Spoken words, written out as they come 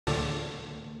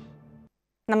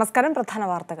നമസ്കാരം. പ്രധാന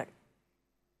വാർത്തകൾ.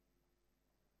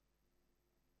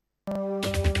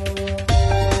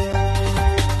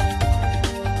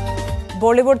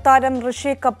 ബോളിവുഡ് താരം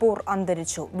ഋഷി കപൂർ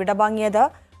അന്തരിച്ചു. വിടവാങ്ങിയത്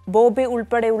ബോബി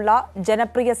ഉൾപ്പെടെയുള്ള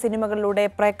ജനപ്രിയ സിനിമകളിലൂടെ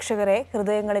പ്രേക്ഷകരെ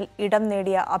ഹൃദയങ്ങളിൽ ഇടം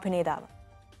നേടിയ അഭിനേതാവ്.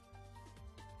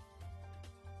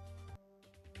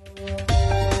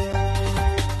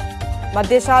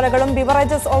 മദ്യശാലകളും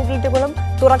ബിവറേജസ് ഔട്ട്ലെറ്റുകളും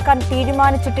തുറക്കാൻ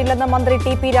തീരുമാനിച്ചിട്ടില്ലെന്ന് മന്ത്രി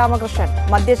ടി.പി. രാമകൃഷ്ണൻ.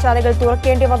 മദ്യശാലകൾ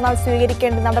തുറക്കേണ്ടി വന്നാൽ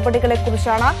സ്വീകരിക്കേണ്ട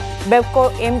നടപടികളെക്കുറിച്ചാണ് ബെവ്കോ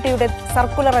എംഡിയുടെ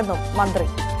സർക്കുലറെന്നും മന്ത്രി.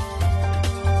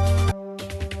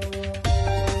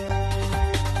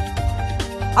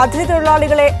 അതിഥി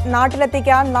തൊഴിലാളികളെ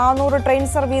നാട്ടിലെത്തിക്കാൻ 400 ട്രെയിൻ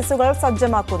സർവീസുകൾ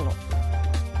സജ്ജമാക്കുന്നു.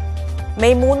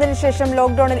 മെയ് 3-ന് ശേഷം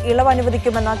ലോക്ഡൌണിൽ ഇളവ്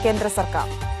അനുവദിക്കുമെന്ന് കേന്ദ്ര സർക്കാർ.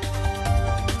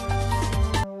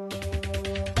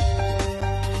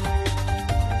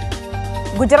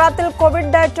 ഗുജറാത്തിൽ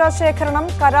കോവിഡ് ഡാറ്റ ശേഖരണം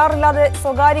കരാറില്ലാതെ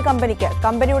സ്വകാര്യ കമ്പനിക്ക്.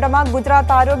 കമ്പനി ഉടമ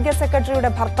ഗുജറാത്ത് ആരോഗ്യ സെക്രട്ടറിയുടെ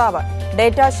ഭർത്താവ്.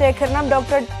 ഡേറ്റ ശേഖരണം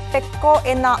ഡോക്ടർ ടെക്കോ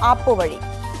എന്ന ആപ്പ് വഴി.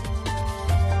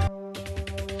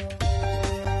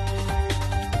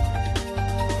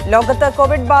 ലോകത്ത്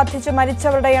കോവിഡ് ബാധിച്ച്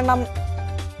മരിച്ചവരുടെ എണ്ണം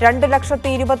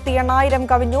 2,28,000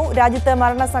 കവിഞ്ഞു. രാജ്യത്ത്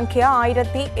മരണസംഖ്യ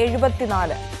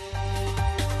 1074.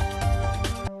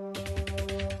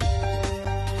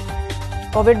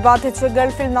 കോവിഡ് ബാധിച്ച്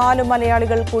ഗൾഫിൽ 4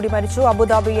 മലയാളികൾ കൂടി മരിച്ചു.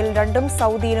 അബുദാബിയിൽ 2,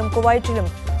 സൗദിയിലും കുവൈറ്റിലും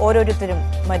ഓരോരുത്തരും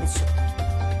മരിച്ചു.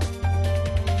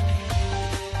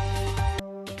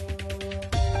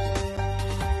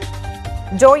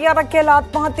 ജോയി അറക്കേൽ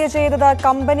ആത്മഹത്യ ചെയ്തത്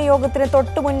കമ്പനി യോഗത്തിന്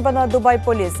തൊട്ടുമുൻപെന്ന് ദുബായ്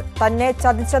പോലീസ്. തന്നെ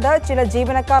ചതിച്ചത് ചില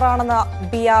ജീവനക്കാരാണെന്ന്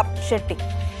ബി.ആർ. ഷെട്ടി.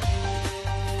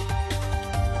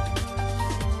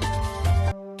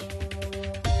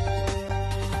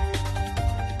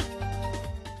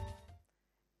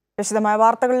 വിശദമായ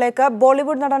വാർത്തകളിലേക്ക്.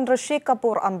 ബോളിവുഡ് നടൻ ഋഷി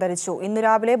കപൂർ അന്തരിച്ചു. ഇന്ന്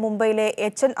രാവിലെ മുംബൈയിലെ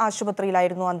എച്ച്.എൻ.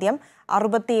 ആശുപത്രിയിലായിരുന്നു അന്ത്യം.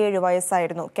 67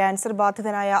 വയസ്സായിരുന്നു. ക്യാൻസർ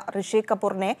ബാധിതനായ ഋഷി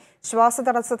കപൂറിനെ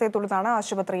ശ്വാസതടസ്സത്തെ തുടർന്നാണ്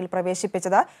ആശുപത്രിയിൽ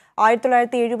പ്രവേശിപ്പിച്ചത്.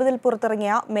 1970-ൽ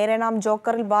പുറത്തിറങ്ങിയ മേരെ നാം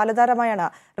ജോക്കറിൽ ബാലതാരമായാണ്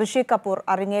ഋഷി കപൂർ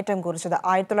അരങ്ങേറ്റം കുറിച്ചത്.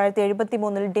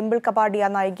 1973-ൽ ഡിംപിൾ കപാഡിയ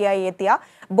നായികയായി എത്തിയ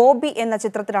ബോബി എന്ന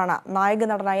ചിത്രത്തിലാണ് നായക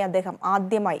നടനായി അദ്ദേഹം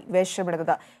ആദ്യമായി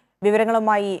വേഷമിടുന്നത്.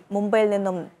 വിവരങ്ങളുമായി മുംബൈയിൽ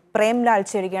നിന്നും പ്രേംലാൽ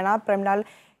ചേരുകയാണ്. പ്രേംലാൽ,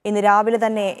 ഇന്ന് രാവിലെ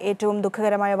തന്നെ ഏറ്റവും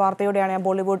ദുഃഖകരമായ വാർത്തയോടെയാണ്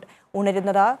ബോളിവുഡ്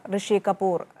ഉണരുന്നത്. ഋഷി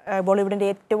കപൂർ ബോളിവുഡിന്റെ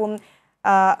ഏറ്റവും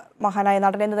മഹാനായ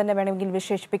നടനെന്ന് തന്നെ വേണമെങ്കിൽ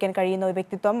വിശേഷിപ്പിക്കാൻ കഴിയുന്ന ഒരു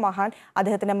വ്യക്തിത്വം.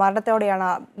 അദ്ദേഹത്തിന്റെ മരണത്തോടെയാണ്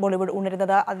ബോളിവുഡ്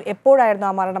ഉണരുന്നത്. എപ്പോഴായിരുന്നു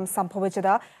ആ മരണം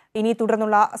സംഭവിച്ചത്? ഇനി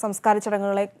തുടർന്നുള്ള സംസ്കാര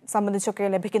ചടങ്ങുകളെ സംബന്ധിച്ചൊക്കെ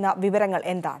ലഭിക്കുന്ന വിവരങ്ങൾ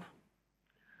എന്താണ്?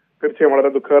 തീർച്ചയായും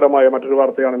വളരെ ദുഃഖകരമായ മറ്റൊരു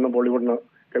വാർത്തയാണ് ഇന്ന് ബോളിവുഡിന്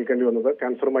കേൾക്കേണ്ടി വന്നത്.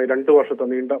 ക്യാൻസറുമായി 2 വർഷത്തെ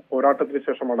നീണ്ട പോരാട്ടത്തിന്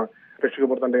ശേഷമാണ് ഋഷി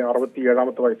കപൂർ തന്റെ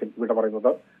 67-ാമത്തെ വയസ്സിൽ വിട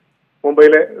പറയുന്നത്.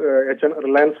 മുംബൈയിലെ എച്ച്.എൻ.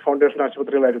 റിലയൻസ് ഫൗണ്ടേഷൻ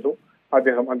ആശുപത്രിയിലായിരുന്നു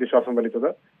അദ്ദേഹം അന്ത്യശ്വാസം വലിച്ചത്.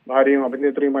 ഭാര്യയും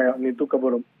അഭിനേത്രിയുമായ നീതു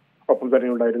കപൂറും ഒപ്പം തന്നെ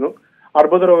ഉണ്ടായിരുന്നു.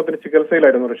 അർബുദ രോഗത്തിന്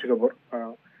ചികിത്സയിലായിരുന്നു ഋഷി കപൂർ.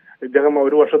 ഇദ്ദേഹം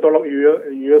 1 വർഷത്തോളം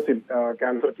യു.എസിൽ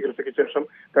ക്യാൻസർ ചികിത്സയ്ക്ക് ശേഷം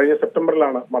കഴിഞ്ഞ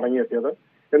സെപ്റ്റംബറിലാണ് മടങ്ങിയെത്തിയത്.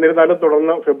 എന്നിരുന്നാലും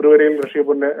തുടർന്ന് ഫെബ്രുവരിയിൽ ഋഷി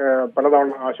കപൂറിനെ പലതവണ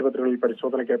ആശുപത്രികളിൽ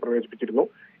പരിശോധനയ്ക്കായി പ്രവേശിപ്പിച്ചിരുന്നു.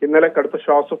 ഇന്നലെ കടുത്ത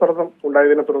ശ്വാസതടസ്സം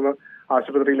ഉണ്ടായതിനെ തുടർന്ന്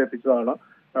ആശുപത്രിയിൽ എത്തിച്ചതാണ്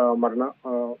മരണ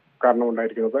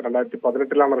കാരണമുണ്ടായിരിക്കുന്നത്.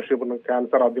 2018-ലാണ് ഋഷി കപൂറിന്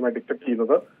ക്യാൻസർ ആദ്യമായി ഡിറ്റക്ട്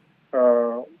ചെയ്യുന്നത്.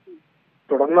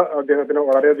 തുടർന്ന് അദ്ദേഹത്തിന്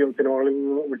വളരെയധികം സിനിമകളിൽ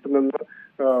നിന്ന് വിട്ടുനിന്ന്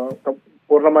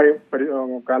പൂർണ്ണമായും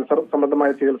ക്യാൻസർ സംബന്ധമായ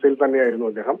ചികിത്സയിൽ തന്നെയായിരുന്നു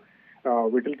അദ്ദേഹം.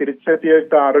 വീട്ടിൽ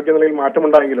തിരിച്ചെത്തിയിട്ട് ആരോഗ്യനിലയിൽ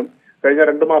മാറ്റമുണ്ടായെങ്കിലും കഴിഞ്ഞ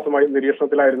 2 മാസമായി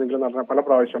നിരീക്ഷണത്തിലായിരുന്നെങ്കിലും നടന്ന പല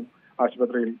പ്രാവശ്യം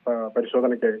ആശുപത്രിയിൽ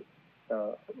പരിശോധനയ്ക്കായി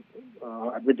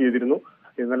അഡ്മിറ്റ് ചെയ്തിരുന്നു.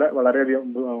 ഇന്നലെ വളരെയധികം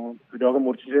രോഗം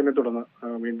മൂർച്ഛിച്ചതിനെ തുടർന്ന്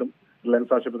വീണ്ടും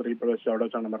റിലയൻസ് ആശുപത്രിയിൽ പ്രവേശിച്ച് അവിടെ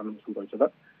വെച്ചാണ് മരണം സംഭവിച്ചത്.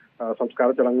 സംസ്കാര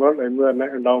ചടങ്ങുകൾ ഇന്ന് തന്നെ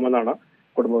ഉണ്ടാവുമെന്നാണ്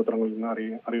കുടുംബപത്രങ്ങളിൽ നിന്ന്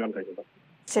അറിയാൻ കഴിയുന്നത്.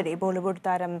 ശരി. ബോളിവുഡ്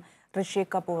താരം ഋഷി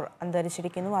കപൂർ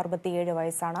അന്തരിച്ചിരിക്കുന്നു. 67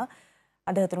 വയസ്സാണ്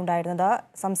അദ്ദേഹത്തിനുണ്ടായിരുന്നത്.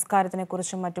 സംസ്കാരത്തിനെ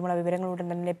കുറിച്ചും മറ്റുമുള്ള വിവരങ്ങളുടൻ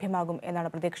തന്നെ ലഭ്യമാകും എന്നാണ്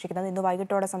പ്രതീക്ഷിക്കുന്നത്. ഇന്ന്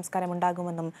വൈകിട്ടോടെ സംസ്കാരം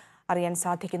ഉണ്ടാകുമെന്നും അറിയാൻ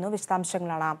സാധിക്കുന്നു.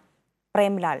 വിശദാംശങ്ങളാണ്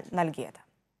പ്രേംലാൽ നൽകിയത്.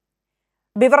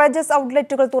 ബിവറേജസ്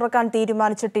ഔട്ട്ലെറ്റുകൾ തുറക്കാൻ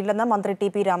തീരുമാനിച്ചിട്ടില്ലെന്ന് മന്ത്രി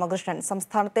ടി.പി. രാമകൃഷ്ണൻ.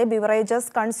 സംസ്ഥാനത്തെ ബിവറേജസ്,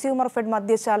 കൺസ്യൂമർ ഫെഡ്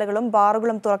മദ്യശാലകളും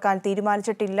ബാറുകളും തുറക്കാൻ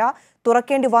തീരുമാനിച്ചിട്ടില്ല.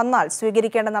 തുറക്കേണ്ടി വന്നാൽ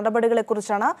സ്വീകരിക്കേണ്ട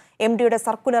നടപടികളെക്കുറിച്ചാണ് എംഡിയുടെ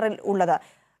സർക്കുലറിൽ ഉള്ളത്.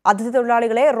 അതിഥി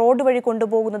തൊഴിലാളികളെ റോഡ് വഴി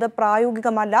കൊണ്ടുപോകുന്നത്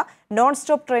പ്രായോഗികമല്ല. നോൺ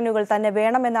സ്റ്റോപ്പ് ട്രെയിനുകൾ തന്നെ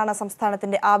വേണമെന്നാണ്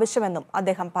സംസ്ഥാനത്തിന്റെ ആവശ്യമെന്നും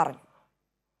അദ്ദേഹം പറഞ്ഞു.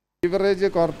 ബിവറേജ്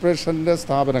കോർപ്പറേഷന്റെ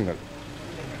സ്ഥാപനങ്ങൾ,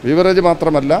 ബിവറേജ്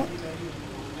മാത്രമല്ല,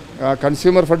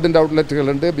 കൺസ്യൂമർ ഫെഡിന്റെ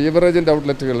ഔട്ട്ലെറ്റുകളുണ്ട്, ബിവറേജിന്റെ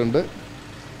ഔട്ട്ലെറ്റുകളുണ്ട്,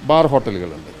 ബാർ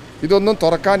ഹോട്ടലുകളുണ്ട്. ഇതൊന്നും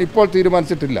തുറക്കാൻ ഇപ്പോൾ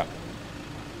തീരുമാനിച്ചിട്ടില്ല.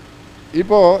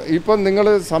 ഇപ്പോൾ നിങ്ങൾ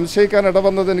സംശയിക്കാൻ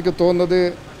ഇടവന്നത് എനിക്ക് തോന്നുന്നത്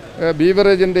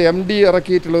ബീവറേജിൻ്റെ MD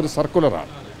ഇറക്കിയിട്ടുള്ളൊരു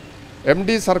സർക്കുലറാണ്. MD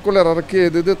സർക്കുലർ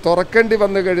ഇറക്കിയത് ഇത് തുറക്കേണ്ടി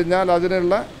വന്നു കഴിഞ്ഞാൽ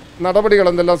അതിനുള്ള നടപടികൾ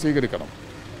എന്തെല്ലാം സ്വീകരിക്കണം.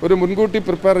 ഒരു മുൻകൂട്ടി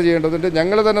പ്രിപ്പയർ ചെയ്യേണ്ടതുണ്ട്.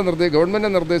 ഞങ്ങൾ തന്നെ ഗവൺമെൻറ്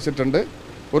നിർദ്ദേശിച്ചിട്ടുണ്ട്,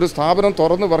 ഒരു സ്ഥാപനം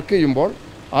തുറന്ന് വർക്ക് ചെയ്യുമ്പോൾ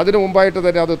അതിനു മുമ്പായിട്ട്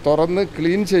തന്നെ അത് തുറന്ന്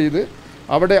ക്ലീൻ ചെയ്ത്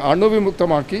അവിടെ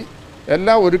അണുവിമുക്തമാക്കി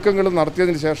എല്ലാ ഒരുക്കങ്ങളും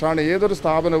നടത്തിയതിന് ശേഷമാണ് ഏതൊരു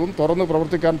സ്ഥാപനവും തുറന്ന്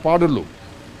പ്രവർത്തിക്കാൻ പാടുള്ളൂ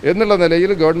എന്നുള്ള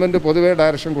നിലയിൽ ഗവൺമെൻറ് പൊതുവേ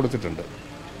ഡയറക്ഷൻ കൊടുത്തിട്ടുണ്ട്.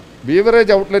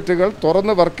 ബീവറേജ് ഔട്ട്ലെറ്റുകൾ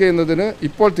തുറന്ന് വർക്ക് ചെയ്യുന്നതിന്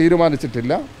ഇപ്പോൾ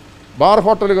തീരുമാനിച്ചിട്ടില്ല. ബാർ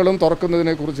ഹോട്ടലുകളും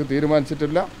തുറക്കുന്നതിനെക്കുറിച്ച്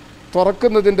തീരുമാനിച്ചിട്ടില്ല.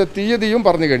 തുറക്കുന്നതിൻ്റെ തീയതിയും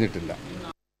പറഞ്ഞു കഴിഞ്ഞിട്ടില്ല.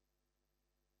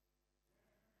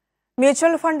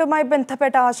 മ്യൂച്വൽ ഫണ്ടുമായി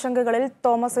ബന്ധപ്പെട്ട ആശങ്കകളിൽ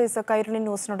തോമസ് ഐസക് കൈരളി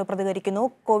ന്യൂസിനോട് പ്രതികരിക്കുന്നു.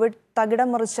 കോവിഡ് തകിടം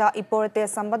മറിച്ച ഇപ്പോഴത്തെ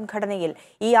സമ്പദ്ഘടനയിൽ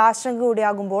ഈ ആശങ്ക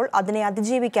കൂടിയാകുമ്പോൾ അതിനെ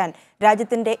അതിജീവിക്കാൻ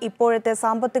രാജ്യത്തിന്റെ ഇപ്പോഴത്തെ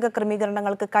സാമ്പത്തിക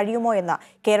ക്രമീകരണങ്ങൾക്ക് കഴിയുമോ എന്ന്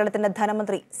കേരളത്തിന്റെ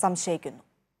ധനമന്ത്രി സംശയിക്കുന്നു.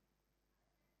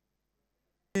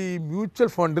 ഈ മ്യൂച്വൽ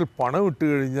ഫണ്ടിൽ പണം ഇട്ട്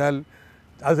കഴിഞ്ഞാൽ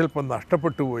അത് ചിലപ്പോൾ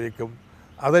നഷ്ടപ്പെട്ടു പോയേക്കും,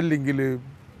 അതല്ലെങ്കിൽ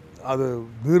അത്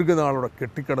ദീർഘനാളോടെ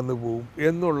കെട്ടിക്കിടന്നു പോകും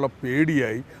എന്നുള്ള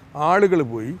പേടിയായി ആളുകൾ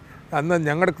പോയി എന്നാൽ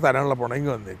ഞങ്ങൾക്ക് തരാനുള്ള പണം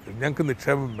വന്നേക്കും, ഞങ്ങൾക്ക്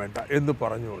നിക്ഷേപം വേണ്ട എന്ന്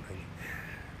പറഞ്ഞു തുടങ്ങി.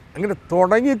 അങ്ങനെ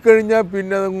തുടങ്ങിക്കഴിഞ്ഞാൽ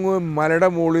പിന്നെ അതങ്ങ് മലയുടെ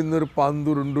മുകളിൽ നിന്നൊരു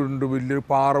പന്തുരുണ്ടുരുണ്ട് വലിയൊരു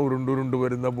പാറ ഉരുണ്ടുരുണ്ട്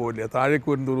വരുന്ന പോലെ താഴേക്ക്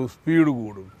വരുന്നൊരു സ്പീഡ്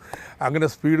കൂടും. അങ്ങനെ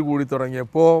സ്പീഡ് കൂടി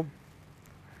തുടങ്ങിയപ്പോൾ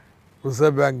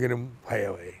റിസർവ് ബാങ്കിനും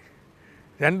ഭയമായി.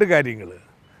 രണ്ട് കാര്യങ്ങൾ,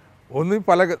 ഒന്ന്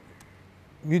പല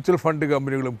മ്യൂച്വൽ ഫണ്ട്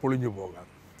കമ്പനികളും പൊളിഞ്ഞു പോകാം,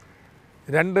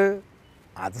 രണ്ട്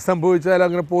അത് സംഭവിച്ചാൽ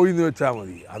അങ്ങനെ പോയി എന്ന് വെച്ചാൽ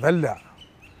മതി. അതല്ല,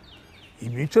 ഈ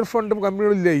മ്യൂച്വൽ ഫണ്ട്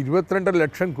കമ്പനികളില്ലേ 22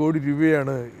 ലക്ഷം കോടി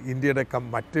രൂപയാണ് ഇന്ത്യയുടെ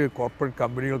മറ്റ് കോർപ്പറേറ്റ്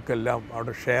കമ്പനികൾക്കെല്ലാം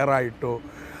അവിടെ ഷെയറായിട്ടോ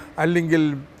അല്ലെങ്കിൽ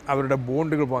അവരുടെ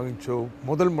ബോണ്ടുകൾ വാങ്ങിച്ചോ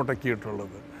മുതൽ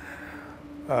മുടക്കിയിട്ടുള്ളത്.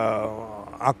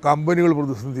 ആ കമ്പനികൾ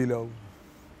പ്രതിസന്ധിയിലാവും.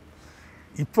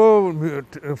 ഇപ്പോൾ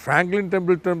ഫ്രാങ്ക്ലിൻ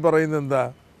ടെമ്പിൾട്ടൺ പറയുന്നത് എന്താ,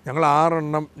 ഞങ്ങൾ 6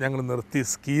 എണ്ണം ഞങ്ങൾ നിർത്തി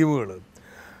സ്കീമുകൾ,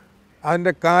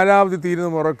 അതിൻ്റെ കാലാവധി തീരുന്ന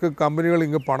മുറക്ക് കമ്പനികൾ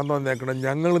ഇങ്ങ് പണം തന്നേക്കണം,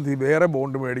 ഞങ്ങൾ വേറെ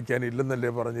ബോണ്ട്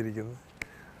മേടിക്കാനില്ലെന്നല്ലേ പറഞ്ഞിരിക്കുന്നത്.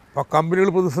 അപ്പോൾ കമ്പനികൾ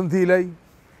പ്രതിസന്ധിയിലായി.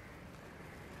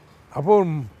 അപ്പോൾ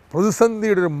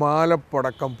പ്രതിസന്ധിയുടെ ഒരു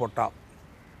മാലപ്പടക്കം പൊട്ടാം.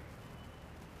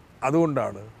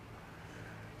 അതുകൊണ്ടാണ്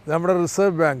നമ്മുടെ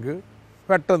റിസർവ് ബാങ്ക്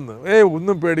പെട്ടെന്ന്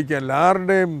ഒന്നും പേടിക്കാനില്ല,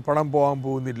 ആരുടെയും പണം പോകാൻ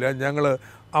പോകുന്നില്ല, ഞങ്ങൾ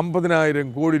 50,000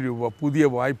 കോടി രൂപ പുതിയ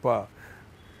വായ്പ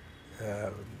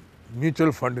മ്യൂച്വൽ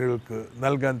ഫണ്ടുകൾക്ക്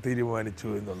നൽകാൻ തീരുമാനിച്ചു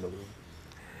എന്നുള്ളത്.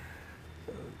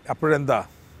 അപ്പോഴെന്താ,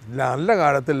 നല്ല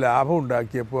കാലത്ത് ലാഭം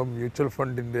ഉണ്ടാക്കിയപ്പോൾ മ്യൂച്വൽ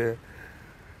ഫണ്ടിൻ്റെ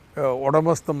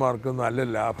ഉടമസ്ഥന്മാർക്ക് നല്ല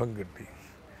ലാഭം കിട്ടി.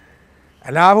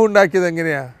 ലാഭം ഉണ്ടാക്കിയത്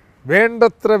എങ്ങനെയാണ്?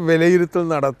 വേണ്ടത്ര വിലയിരുത്തൽ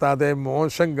നടത്താതെ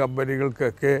മോശം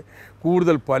കമ്പനികൾക്കൊക്കെ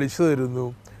കൂടുതൽ പലിശ തരുന്നു,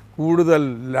 കൂടുതൽ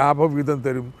ലാഭവിഹിതം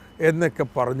തരും എന്നൊക്കെ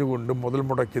പറഞ്ഞുകൊണ്ട് മുതൽ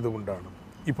മുടക്കിയത് കൊണ്ടാണ്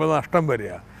ഇപ്പോൾ നഷ്ടം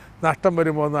വരിക. നഷ്ടം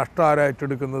വരുമ്പോൾ നഷ്ടം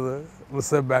ആരായിട്ടെടുക്കുന്നത്?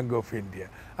 Reserve bank of India.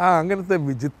 അങ്ങനത്തെ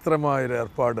വിചിത്രമായൊരു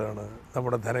ഏർപ്പാടാണ്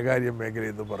നമ്മുടെ ധനകാര്യ മേഖല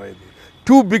എന്ന് പറയുന്നത്.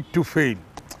 To big to fail.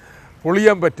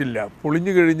 പൊളിയാൻ പറ്റില്ല.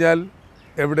 പൊളിഞ്ഞു കഴിഞ്ഞാൽ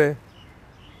എവിടെ?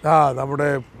 നമ്മുടെ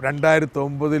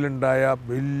 2009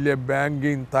 വലിയ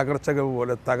ബാങ്കിങ് തകർച്ചകൾ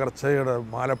പോലെ തകർച്ചയുടെ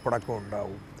മാലപ്പടക്കം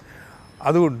ഉണ്ടാവും.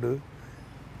 അതുകൊണ്ട്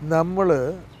നമ്മൾ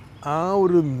ആ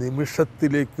ഒരു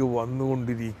നിമിഷത്തിലേക്ക്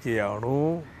വന്നുകൊണ്ടിരിക്കുകയാണോ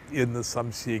എന്ന്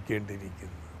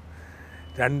സംശയിക്കേണ്ടിയിരിക്കുന്നു.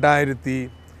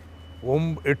 2008-ഉം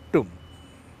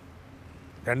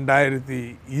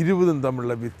 2020-ഉം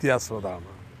തമ്മിലുള്ള വ്യത്യാസം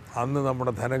അതാണ്. അന്ന്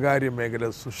നമ്മുടെ ധനകാര്യ മേഖല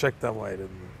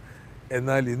സുശക്തമായിരുന്നു,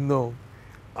 എന്നാൽ ഇന്നോ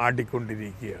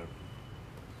ആടിക്കൊണ്ടിരിക്കുകയാണ്.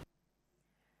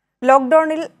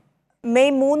 ലോക്ക്ഡൌണിൽ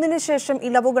മെയ് 3-ന് ശേഷം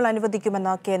ഇളവുകൾ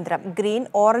അനുവദിക്കുമെന്ന് കേന്ദ്രം. ഗ്രീൻ,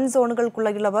 ഓറഞ്ച് സോണുകൾക്കുള്ള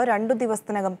ഇളവ് 2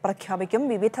 ദിവസത്തിനകം പ്രഖ്യാപിക്കും.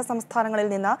 വിവിധ സംസ്ഥാനങ്ങളിൽ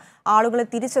നിന്ന് ആളുകളെ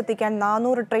തിരിച്ചെത്തിക്കാൻ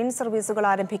 400 ട്രെയിൻ സർവീസുകൾ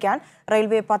ആരംഭിക്കാൻ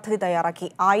റെയിൽവേ പദ്ധതി തയ്യാറാക്കി.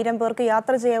 1000 പേർക്ക്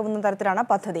യാത്ര ചെയ്യാവുന്ന തരത്തിലാണ്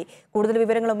പദ്ധതി. കൂടുതൽ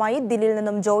വിവരങ്ങളുമായി ദില്ലിയിൽ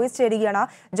നിന്നും ജോയിസ് ചേരുകയാണ്.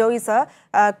 ജോയിസ്,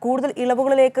 കൂടുതൽ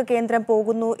ഇളവുകളിലേക്ക് കേന്ദ്രം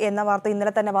പോകുന്നു എന്ന വാർത്ത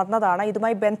ഇന്നലെ തന്നെ വന്നതാണ്.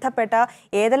 ഇതുമായി ബന്ധപ്പെട്ട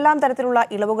ഏതെല്ലാം തരത്തിലുള്ള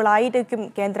ഇളവുകളായിരിക്കും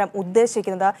കേന്ദ്രം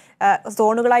ഉദ്ദേശിക്കുന്നത്?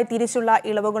 സോണുകളായി തിരിച്ചുള്ള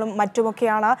ഇളവുകളും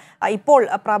മറ്റുമൊക്കെയാണ് ഇപ്പോൾ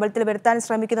പ്രാബല്യത്തിൽ വരുത്താൻ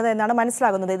ശ്രമിക്കുന്നത് എന്നാണ്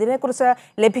മനസ്സിലാകുന്നത്. ഇതിനെക്കുറിച്ച്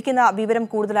ലഭിക്കുന്ന വിവരം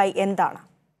കൂടുതലായി എന്താണ്?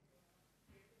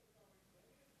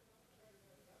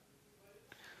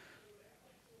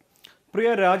 പ്രിയ,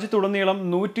 രാജ്യത്തുടനീളം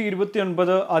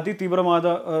 129 അതിതീവ്രവാദ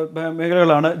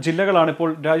മേഖലകളാണ്, ജില്ലകളാണ് ഇപ്പോൾ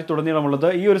രാജ്യത്തുടനീളമുള്ളത്.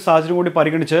 ഈ ഒരു സാഹചര്യം കൂടി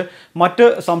പരിഗണിച്ച് മറ്റ്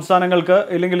സംസ്ഥാനങ്ങൾക്ക്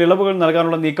അല്ലെങ്കിൽ ഇളവുകൾ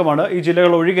നൽകാനുള്ള നീക്കമാണ് ഈ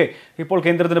ജില്ലകൾ ഒഴികെ ഇപ്പോൾ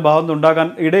കേന്ദ്രത്തിന്റെ ഭാഗത്തുനിന്നുണ്ടാകാൻ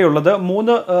ഇടയുള്ളത്.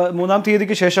 3-ാം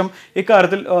തീയതിക്ക് ശേഷം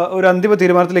ഇക്കാര്യത്തിൽ ഒരു അന്തിമ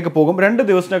തീരുമാനത്തിലേക്ക് പോകും. 2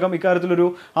 ദിവസത്തിനകം ഇക്കാര്യത്തിലൊരു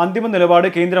അന്തിമ നിലപാട്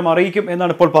കേന്ദ്രം അറിയിക്കും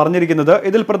എന്നാണ് ഇപ്പോൾ പറഞ്ഞിരിക്കുന്നത്.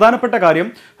 ഇതിൽ പ്രധാനപ്പെട്ട കാര്യം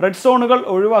റെഡ് സോണുകൾ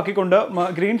ഒഴിവാക്കിക്കൊണ്ട്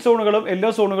ഗ്രീൻ സോണുകളും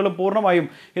യെല്ലോ സോണുകളും പൂർണ്ണമായും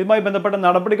ഇതുമായി ബന്ധപ്പെട്ട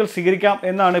നടപടികൾ സ്വീകരിക്കാം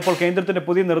എന്നാണ് ഇപ്പോൾ കേന്ദ്രം കേന്ദ്രത്തിന്റെ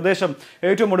പുതിയ നിർദ്ദേശം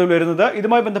ഏറ്റവും ഒടുവിൽ വരുന്നത്.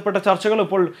 ഇതുമായി ബന്ധപ്പെട്ട ചർച്ചകൾ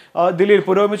ഇപ്പോൾ ദില്ലിയിൽ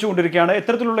പുരോഗമിച്ചുകൊണ്ടിരിക്കുകയാണ്.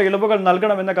 എത്തരത്തിലുള്ള ഇളവുകൾ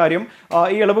നൽകണമെന്ന കാര്യം,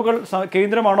 ഈ ഇളവുകൾ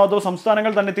കേന്ദ്രമാണോ അതോ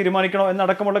സംസ്ഥാനങ്ങൾ തന്നെ തീരുമാനിക്കണോ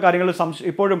എന്നടക്കമുള്ള കാര്യങ്ങൾ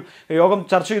ഇപ്പോഴും യോഗം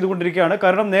ചർച്ച ചെയ്തുകൊണ്ടിരിക്കുകയാണ്.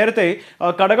 കാരണം നേരത്തെ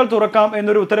കടകൾ തുറക്കാം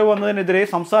എന്നൊരു ഉത്തരവ് വന്നതിനെതിരെ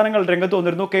സംസ്ഥാനങ്ങൾ രംഗത്ത്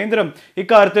വന്നിരുന്നു. കേന്ദ്രം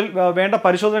ഇക്കാര്യത്തിൽ വേണ്ട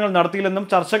പരിശോധനകൾ നടത്തിയില്ലെന്നും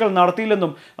ചർച്ചകൾ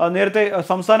നടത്തിയില്ലെന്നും നേരത്തെ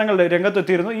സംസ്ഥാനങ്ങൾ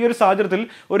രംഗത്തെത്തിയിരുന്നു. ഈ ഒരു സാഹചര്യത്തിൽ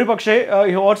ഒരുപക്ഷെ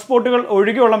ഹോട്ട്സ്പോട്ടുകൾ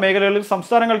ഒഴികെയുള്ള മേഖലകളിൽ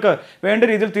സംസ്ഥാനങ്ങൾക്ക് വേണ്ട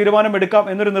രീതിയിൽ തീരുമാനമെടുക്കാം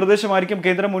എന്നൊരു നിർദ്ദേശമായിരിക്കും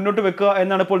കേന്ദ്രം മുന്നോട്ട് വെക്കുക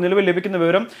എന്നാണ് ഇപ്പോൾ നിലവിൽ ലഭിക്കുന്ന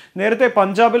വിവരം. നേരത്തെ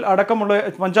പഞ്ചാബിൽ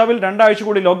 2 ആഴ്ച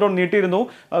കൂടി ലോക്ക്ഡൌൺ നീട്ടിയിരുന്നു.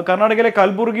 കർണാടകയിലെ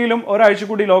കൽബുർഗിയിലും ഒരാഴ്ച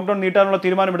കൂടി ലോക്ക്ഡൌൺ നീട്ടാനുള്ള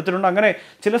തീരുമാനമെടുത്തിട്ടുണ്ട്. അങ്ങനെ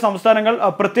ചില സംസ്ഥാനങ്ങൾ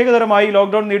പ്രത്യേകതരമായി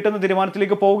ലോക്ക്ഡൌൺ നീട്ടുന്ന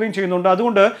തീരുമാനത്തിലേക്ക് പോവുകയും ചെയ്യുന്നുണ്ട്.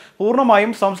 അതുകൊണ്ട്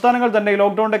പൂർണ്ണമായും സംസ്ഥാനങ്ങൾ തന്നെ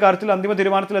ലോക്ക്ഡൌണിന്റെ കാര്യത്തിൽ അന്തിമ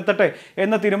തീരുമാനത്തിലെത്തട്ടെ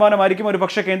എന്ന തീരുമാനമായിരിക്കും ഒരു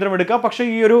പക്ഷേ കേന്ദ്രം എടുക്കുക. പക്ഷേ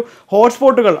ഈ ഒരു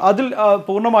ഹോട്ട്സ്പോട്ടുകൾ, അതിൽ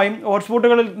പൂർണ്ണമായും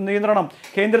ഹോട്ട്സ്പോട്ടുകളിൽ നിയന്ത്രണം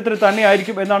കേന്ദ്രത്തിന്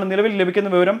തന്നെയായിരിക്കും എന്നാണ് നിലവിൽ ലഭിക്കുന്ന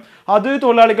വിവരം. അതിഥി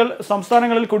തൊഴിലാളികൾ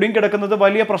സംസ്ഥാനങ്ങളിൽ കുടുങ്ങിക്കിടക്കുന്നത്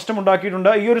വലിയ പ്രശ്നമുണ്ടാക്കിയിട്ടുണ്ട്.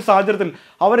 ഈ ഒരു സാഹചര്യത്തിൽ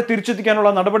അവരെ തിരിച്ചെത്തിക്കാനുള്ള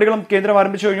നടപടികളും കേന്ദ്രം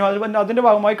ആരംഭിച്ചു കഴിഞ്ഞു. അതിന്റെ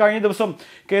ഭാഗമായി കഴിഞ്ഞ ദിവസം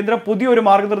കേന്ദ്രം പുതിയൊരു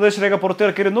മാർഗനിർദ്ദേശ രേഖ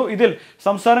പുറത്തിറക്കിയിരുന്നു. ഇതിൽ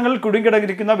സംസ്ഥാനങ്ങളിൽ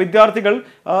കുടുങ്ങിക്കിടന്നിരിക്കുന്ന വിദ്യാർത്ഥികൾ,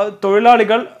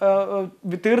 തൊഴിലാളികൾ,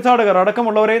 തീർത്ഥാടകർ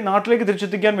അടക്കമുള്ളവരെ നാട്ടിലേക്ക്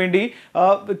തിരിച്ചെത്തിക്കാൻ വേണ്ടി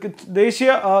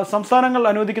സംസ്ഥാനങ്ങൾ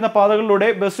അനുവദിക്കുന്ന പാതകളിലൂടെ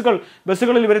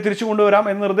ബസ്സുകളിൽ ഇവരെ തിരിച്ചു കൊണ്ടുവരാം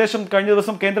എന്ന നിർദ്ദേശം കഴിഞ്ഞ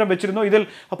ദിവസം കേന്ദ്രം വെച്ചിരുന്നു. ഇതിൽ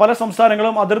പല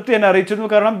സംസ്ഥാനങ്ങളും അതൃപ്തി തന്നെ അറിയിച്ചിരുന്നു.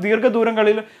 കാരണം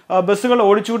ദീർഘദൂരങ്ങളിൽ ബസ്സുകൾ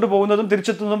ഓടിച്ചുകൊണ്ട് പോകുന്നതും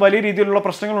തിരിച്ചെത്തുന്നതും വലിയ രീതിയിലുള്ള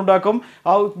പ്രശ്നങ്ങൾ ഉണ്ടാക്കും.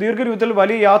 ദീർഘദൂരത്തിൽ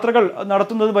വലിയ യാത്രകൾ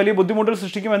നടത്തുന്നത് വലിയ ബുദ്ധിമുട്ടുകൾ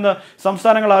സൃഷ്ടിക്കുമെന്ന്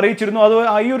സംസ്ഥാനങ്ങൾ അറിയിച്ചിരുന്നു. അത്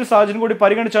ഈ ഒരു സാഹചര്യം കൂടി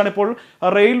പരിഗണിച്ചാണ് ഇപ്പോൾ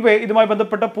റെയിൽവേ ഇതുമായി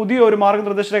ബന്ധപ്പെട്ട പുതിയ ഒരു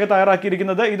മാർഗനിർദ്ദേശ രേഖ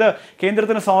തയ്യാറാക്കിയിരിക്കുന്നത്. ഇത്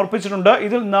കേന്ദ്രത്തിന് സമർപ്പിച്ചിട്ടുണ്ട്.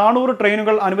 ഇതിൽ 400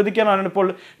 ട്രെയിനുകൾ അനുവദിക്കാനാണ് ഇപ്പോൾ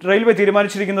റെയിൽവേ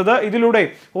തീരുമാനിച്ചിരിക്കുന്നത്. ഇതിലൂടെ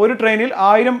ഒരു ട്രെയിനിൽ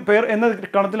 1000 പേർ എന്ന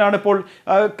കണത്തിലാണ് ഇപ്പോൾ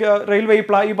റെയിൽവേ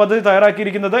ഈ പദ്ധതി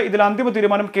തയ്യാറാക്കിയിരിക്കുന്നത്. ഇതിൽ അന്തിമ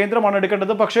തീരുമാനം കേന്ദ്രമാണ്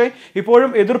എടുക്കേണ്ടത്. പക്ഷേ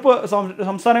ഇപ്പോഴും എതിർപ്പ്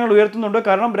സംസ്ഥാനങ്ങൾ ഉയർത്തുന്നുണ്ട്.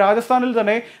 കാരണം രാജസ്ഥാനിൽ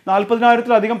തന്നെ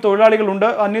 40,000-ത്തിലധികം തൊഴിലാളികളുണ്ട്,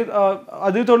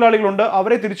 അതിഥി തൊഴിലാളികളുണ്ട്.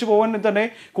 അവരെ തിരിച്ചു പോകാൻ തന്നെ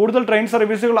കൂടുതൽ ട്രെയിൻ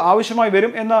സർവീസുകൾ ആവശ്യമായി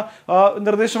വരും എന്ന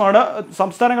നിർദ്ദേശമാണ്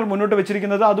സംസ്ഥാനങ്ങൾ മുന്നോട്ട്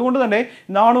വെച്ചിരിക്കുന്നത്. അതുകൊണ്ട് തന്നെ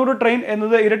 400 ട്രെയിൻ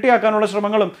എന്നത് ഇരട്ടിയാക്കാനുള്ള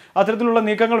ശ്രമങ്ങളും അത്തരത്തിലുള്ള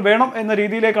നീക്കങ്ങൾ വേണം എന്ന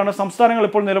രീതിയിലേക്കാണ് സംസ്ഥാനങ്ങൾ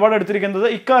ഇപ്പോൾ നിലപാടെടുത്തിരിക്കുന്നത്.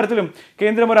 ഇക്കാര്യത്തിലും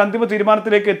കേന്ദ്രം ഒരു അന്തിമ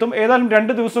തീരുമാനത്തിലേക്ക് എത്തും. ഏതായാലും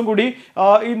 2 ദിവസം കൂടി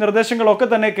ഈ നിർദ്ദേശങ്ങളൊക്കെ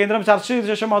തന്നെ കേന്ദ്രം ചർച്ച ചെയ്ത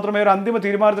ശേഷം മാത്രമേ ഒരു അന്തിമ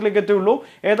തീരുമാനത്തിലേക്ക് എത്തുകയുള്ളൂ.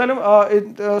 ഏതായാലും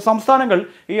സംസ്ഥാനങ്ങൾ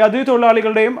ഈ അതിഥി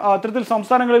തൊഴിലാളികളുടെയും അത്തരത്തിൽ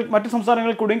മറ്റ്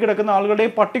സംസ്ഥാനങ്ങളിൽ കുടുങ്ങിക്കിടക്കുന്ന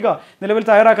ആളുകളുടെയും പട്ടിക നിലവിൽ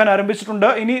തയ്യാറാക്കാൻ ആരംഭിച്ചിട്ടുണ്ട്.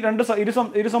 ഇനി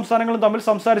ഇരു സംസ്ഥാനങ്ങളും തമ്മിൽ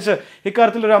സംസാരിച്ച്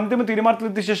ഇക്കാര്യത്തിൽ ഒരു അന്തിമ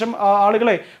തീരുമാനത്തിലെത്തിയ ശേഷം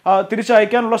ആളുകളെ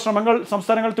തിരിച്ചയക്കാനുള്ള ശ്രമങ്ങൾ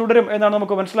സംസ്ഥാനങ്ങൾ തുടരും എന്നാണ്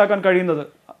നമുക്ക് മനസ്സിലാക്കാൻ കഴിയുന്നത്.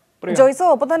 ജോയ്സോ,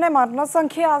 ഒപ്പം തന്നെ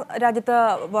മരണസംഖ്യ രാജ്യത്ത്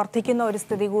വർദ്ധിക്കുന്ന ഒരു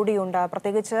സ്ഥിതി കൂടിയുണ്ട്.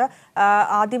 പ്രത്യേകിച്ച്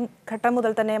ആദ്യം ഘട്ടം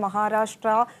മുതൽ തന്നെ മഹാരാഷ്ട്ര,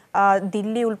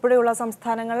 ദില്ലി ഉൾപ്പെടെയുള്ള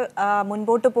സംസ്ഥാനങ്ങൾ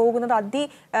മുൻപോട്ട് പോകുന്നത്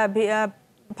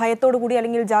ഭയത്തോടുകൂടി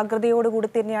അല്ലെങ്കിൽ ജാഗ്രതയോടുകൂടി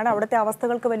തന്നെയാണ്. അവിടുത്തെ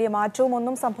അവസ്ഥകൾക്ക് വലിയ മാറ്റവും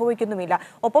ഒന്നും സംഭവിക്കുന്നുമില്ല.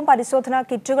 ഒപ്പം പരിശോധനാ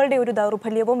കിറ്റുകളുടെ ഒരു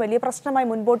ദൗർബല്യവും വലിയ പ്രശ്നമായി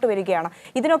മുൻപോട്ട് വരികയാണ്.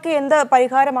 ഇതിനൊക്കെ എന്ത്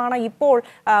പരിഹാരമാണ് ഇപ്പോൾ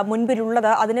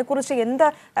മുൻപിലുള്ളത്? അതിനെക്കുറിച്ച് എന്ത്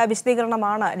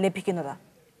വിശദീകരണമാണ് ലഭിക്കുന്നത്?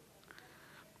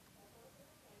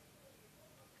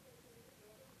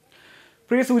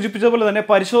 പ്രിയ സൂചിപ്പിച്ചതുപോലെ തന്നെ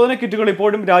പരിശോധന കിറ്റുകൾ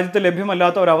ഇപ്പോഴും രാജ്യത്ത്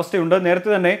ലഭ്യമല്ലാത്ത ഒരവസ്ഥയുണ്ട്. നേരത്തെ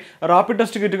തന്നെ റാപ്പിഡ്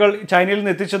ടെസ്റ്റ് കിറ്റുകൾ ചൈനയിൽ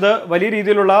നിന്ന് എത്തിച്ചത് വലിയ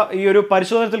രീതിയിലുള്ള ഈ ഒരു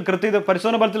പരിശോധന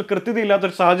ഫലത്തിൽ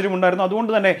കൃത്യതയില്ലാത്തൊരു സാഹചര്യം ഉണ്ടായിരുന്നു.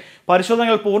 അതുകൊണ്ട് തന്നെ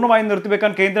പരിശോധനകൾ പൂർണ്ണമായും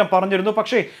നിർത്തിവെക്കാൻ കേന്ദ്രം പറഞ്ഞിരുന്നു.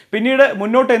 പക്ഷേ പിന്നീട്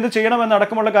മുന്നോട്ട് എന്ത്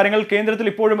ചെയ്യണമെന്നടക്കമുള്ള കാര്യങ്ങൾ കേന്ദ്രത്തിൽ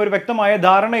ഇപ്പോഴും ഒരു വ്യക്തമായ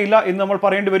ധാരണയില്ല എന്ന് നമ്മൾ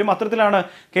പറയേണ്ടി വരും. അത്തരത്തിലാണ്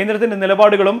കേന്ദ്രത്തിന്റെ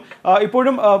നിലപാടുകളും.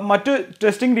 ഇപ്പോഴും മറ്റ്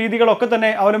ടെസ്റ്റിംഗ് രീതികളൊക്കെ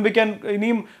തന്നെ അവലംബിക്കാൻ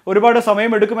ഇനിയും ഒരുപാട്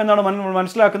സമയമെടുക്കുമെന്നാണ്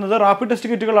മനസ്സിലാക്കുന്നത്. റാപ്പിഡ്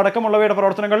ടെസ്റ്റ് കിറ്റുകൾ അടക്കമുള്ളവയുടെ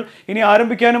പ്രവർത്തനങ്ങൾ ഇനി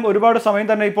ആരംഭിക്കാനും ഒരുപാട് സമയം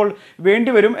തന്നെ ഇപ്പോൾ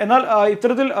വേണ്ടിവരും. എന്നാൽ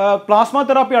ഇത്തരത്തിൽ പ്ലാസ്മ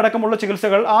തെറാപ്പി അടക്കമുള്ള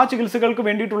ചികിത്സകൾക്ക്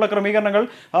വേണ്ടിയിട്ടുള്ള ക്രമീകരണങ്ങൾ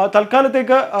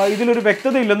തൽക്കാലത്തേക്ക് ഇതിലൊരു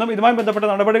വ്യക്തതയില്ലെന്നും ഇതുമായി ബന്ധപ്പെട്ട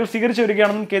നടപടികൾ സ്വീകരിച്ചു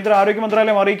വരികയാണെന്നും കേന്ദ്ര ആരോഗ്യ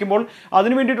മന്ത്രാലയം അറിയിക്കുമ്പോൾ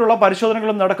അതിനു വേണ്ടിയിട്ടുള്ള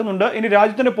പരിശോധനകളും നടക്കുന്നുണ്ട്. ഇനി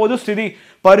രാജ്യത്തിന്റെ പൊതുസ്ഥിതി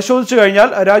പരിശോധിച്ചു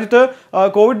കഴിഞ്ഞാൽ രാജ്യത്ത്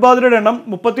കോവിഡ് ബാധിതരുടെ എണ്ണം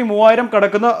 33,000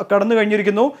 കടന്നു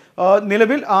കഴിഞ്ഞിരിക്കുന്നു.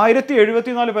 നിലവിൽ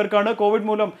 1074 പേർക്കാണ് കോവിഡ്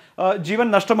മൂലം ജീവൻ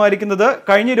നഷ്ടമായിരിക്കുന്നത്.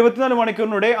 കഴിഞ്ഞ 24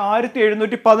 മണിക്കൂറിനിടെ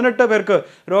 1718 പേർക്ക്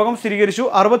രോഗം സ്ഥിരീകരിച്ചു.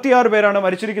 66 പേരാണ്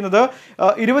മരിച്ചിരിക്കുന്നത്.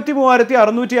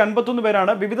 23,651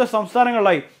 പേരാണ് വിവിധ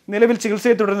സംസ്ഥാനങ്ങളിലായി നിലവിൽ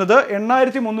ചികിത്സയെ തുടരുന്നത്.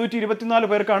 8,324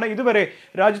 പേർക്കാണ് ഇതുവരെ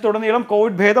രാജ്യത്തുടനീളം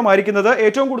കോവിഡ് ഭേദമായിരിക്കുന്നത്.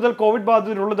 ഏറ്റവും കൂടുതൽ കോവിഡ്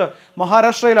ബാധിതരുള്ളത്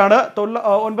മഹാരാഷ്ട്രയിലാണ്.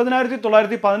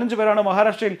 9,915 പേരാണ്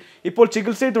മഹാരാഷ്ട്രയിൽ ഇപ്പോൾ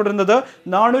ചികിത്സയിൽ തുടരുന്നത്.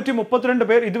 432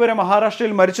 പേർ ഇതുവരെ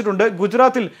മഹാരാഷ്ട്രയിൽ മരിച്ചിട്ടുണ്ട്.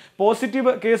 ഗുജറാത്തിൽ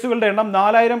പോസിറ്റീവ് കേസുകളുടെ എണ്ണം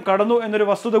 4,000 കടന്നു എന്നൊരു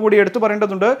വസ്തുത കൂടി എടുത്തു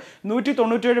പറയേണ്ടതുണ്ട്.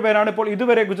 197 പേരാണ് ഇപ്പോൾ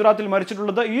ഇതുവരെ ഗുജറാത്തിൽ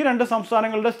മരിച്ചിട്ടുള്ളത്. ഈ 2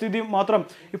 സംസ്ഥാനങ്ങളുടെ സ്ഥിതി മാത്രം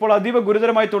ഇപ്പോൾ അതീവ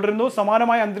ഗുരുതരമായി തുടരുന്നു.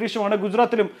 സമാനമായ അന്തരീക്ഷമാണ്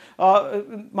ഗുജറാത്തിലും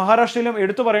മഹാരാഷ്ട്രയിലും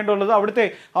എടുത്തു പറയേണ്ടതുള്ളത്. അവിടുത്തെ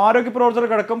ആരോഗ്യ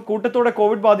പ്രവർത്തകർക്കടക്കം കൂട്ടത്തോടെ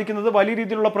കോവിഡ് ബാധിക്കുന്നത് വലിയ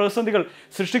രീതിയിലുള്ള പ്രതിസന്ധികൾ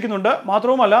സൃഷ്ടിക്കുന്നുണ്ട്.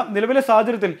 മാത്രവുമല്ല, നിലവിലെ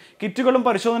സാഹചര്യത്തിൽ കിറ്റുകളും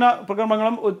പരിശോധനാ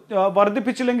പ്രകടനങ്ങളും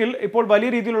വർദ്ധിപ്പിച്ചില്ലെങ്കിൽ ഇപ്പോൾ വലിയ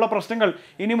രീതിയിലുള്ള പ്രശ്നങ്ങൾ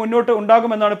ഇനി മുന്നോട്ട്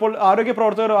ഉണ്ടാകുമെന്നാണ് ഇപ്പോൾ ആരോഗ്യ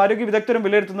പ്രവർത്തകരും ആരോഗ്യ വിദഗ്ധരും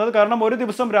വിലയിരുത്തുന്നത്. കാരണം ഒരു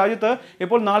ദിവസം രാജ്യത്ത്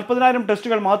ഇപ്പോൾ 40,000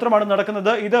 ടെസ്റ്റുകൾ മാത്രമാണ്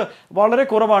നടക്കുന്നത്. ഇത് വളരെ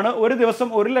കുറവാണ്. ഒരു ദിവസം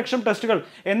 1 ലക്ഷം ടെസ്റ്റുകൾ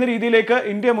എന്ന രീതിയിലേക്ക്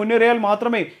ഇന്ത്യ മുന്നേറിയാൽ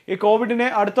മാത്രമേ ഈ കോവിഡിനെ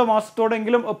അടുത്ത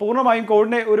മാസത്തോടെങ്കിലും പൂർണ്ണമായും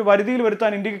കോവിഡിനെ ഒരു പരിധിയിൽ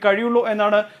വരുത്താൻ ഇന്ത്യക്ക് കഴിയുള്ളൂ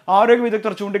എന്നാണ് ആരോഗ്യ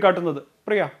വിദഗ്ധർ ചൂണ്ടിക്കാട്ടുന്നത്.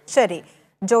 പ്രിയ, ശരി.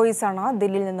 ജോയിസ് ആണ്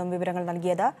ദില്ലിയിൽ നിന്നും വിവരങ്ങൾ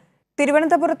നൽകിയത്.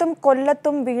 തിരുവനന്തപുരത്തും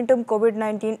കൊല്ലത്തും വീണ്ടും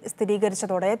COVID-19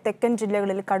 സ്ഥിരീകരിച്ചതോടെ തെക്കൻ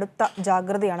ജില്ലകളിൽ കടുത്ത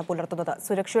ജാഗ്രതയാണ് പുലർത്തുന്നത്.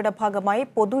 സുരക്ഷയുടെ ഭാഗമായി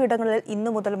പൊതു ഇടങ്ങളിൽ ഇന്നു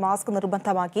മുതൽ മാസ്ക്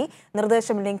നിർബന്ധമാക്കി.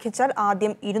 നിർദ്ദേശം ലംഘിച്ചാൽ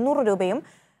ആദ്യം 200 രൂപയും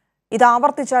ഇത്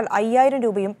ആവർത്തിച്ചാൽ 5000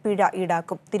 രൂപയും പിഴ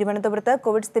ഈടാക്കും. തിരുവനന്തപുരത്ത്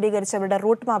കോവിഡ് സ്ഥിരീകരിച്ചവരുടെ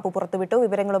റൂട്ട് മാപ്പ് പുറത്തുവിട്ടു.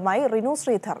 വിവരങ്ങളുമായി റിനു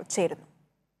ശ്രീധർ ചേരുന്നു.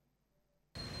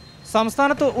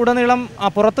 സംസ്ഥാനത്ത് ഉടനീളം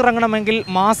പുറത്തിറങ്ങണമെങ്കിൽ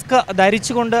മാസ്ക്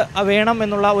ധരിച്ചുകൊണ്ട് വേണം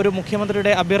എന്നുള്ള ഒരു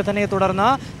മുഖ്യമന്ത്രിയുടെ അഭ്യർത്ഥനയെ തുടർന്ന്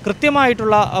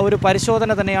കൃത്യമായിട്ടുള്ള ഒരു പരിശോധന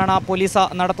തന്നെയാണ് പോലീസ്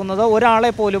നടത്തുന്നത്.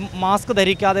 ഒരാളെ പോലും മാസ്ക്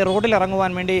ധരിക്കാതെ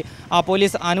റോഡിലിറങ്ങുവാൻ വേണ്ടി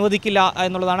പോലീസ് അനുവദിക്കില്ല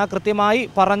എന്നുള്ളതാണ്. കൃത്യമായി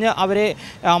പറഞ്ഞ് അവരെ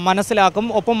മനസ്സിലാക്കും.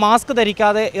 ഒപ്പം മാസ്ക്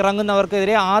ധരിക്കാതെ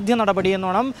ഇറങ്ങുന്നവർക്കെതിരെ ആദ്യ നടപടി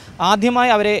എന്നോണം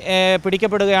ആദ്യമായി അവരെ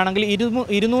പിടിക്കപ്പെടുകയാണെങ്കിൽ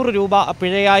 200 രൂപ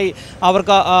പിഴയായി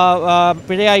അവർക്ക്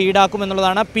പിഴയായി ഈടാക്കും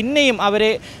എന്നുള്ളതാണ്. പിന്നെയും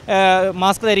അവരെ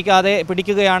മാസ്ക് ധരിക്കാതെ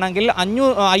പിടിക്കുകയാണെങ്കിൽ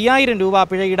 5000 രൂപ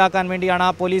പിഴ ഈടാക്കാൻ വേണ്ടിയാണ്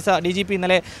പോലീസ് DGP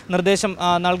ഇന്നലെ നിർദ്ദേശം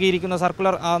നൽകിയിരിക്കുന്നത്,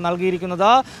 സർക്കുലർ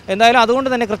നൽകിയിരിക്കുന്നത്. എന്തായാലും അതുകൊണ്ട്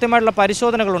തന്നെ കൃത്യമായിട്ടുള്ള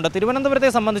പരിശോധനകളുണ്ട്. തിരുവനന്തപുരത്തെ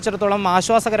സംബന്ധിച്ചിടത്തോളം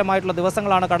ആശ്വാസകരമായിട്ടുള്ള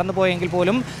ദിവസങ്ങളാണ് കടന്നുപോയെങ്കിൽ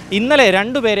പോലും ഇന്നലെ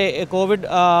 2 പേരെ കോവിഡ്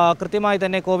കൃത്യമായി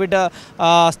തന്നെ കോവിഡ്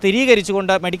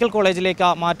സ്ഥിരീകരിച്ചുകൊണ്ട് മെഡിക്കൽ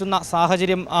കോളേജിലേക്ക് മാറ്റുന്ന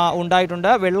സാഹചര്യം ഉണ്ടായിട്ടുണ്ട്.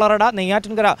 വെള്ളറട,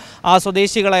 നെയ്യാറ്റിൻകര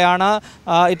സ്വദേശികളെയാണ്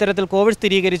ഇത്തരത്തിൽ കോവിഡ്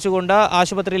സ്ഥിരീകരിച്ചുകൊണ്ട്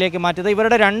ആശുപത്രിയിലേക്ക് മാറ്റിയത്.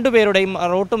 ഇവരുടെ 2 പേരുടെയും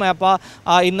റൂട്ട് മാപ്പ്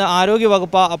ഇന്ന്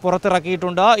ആരോഗ്യവകുപ്പ്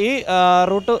പുറത്തിറക്കിയിട്ടുണ്ട്. ഈ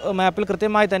റൂട്ട് മാപ്പിൽ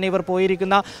കൃത്യമായി തന്നെ ഇവർ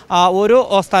പോയിരിക്കുന്ന ഓരോ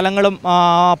സ്ഥലങ്ങളും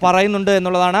പറയുന്നുണ്ട്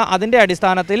എന്നുള്ളതാണ്. അതിൻ്റെ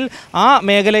അടിസ്ഥാനത്തിൽ ആ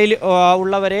മേഖലയിൽ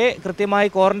ഉള്ളവരെ കൃത്യമായി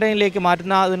ക്വാറന്റൈനിലേക്ക്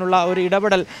മാറ്റുന്നതിനുള്ള ഒരു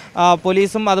ഇടപെടൽ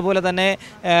പോലീസും അതുപോലെ തന്നെ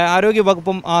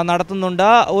ആരോഗ്യവകുപ്പും നടത്തുന്നുണ്ട്.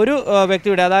 ഒരു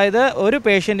വ്യക്തിയുടെ, അതായത് ഒരു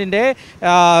പേഷ്യൻറ്റിൻ്റെ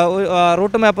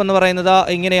റൂട്ട് മാപ്പ് എന്ന് പറയുന്നത്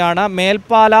ഇങ്ങനെയാണ്.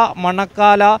 മേൽപ്പാല,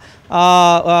 മണക്കാല,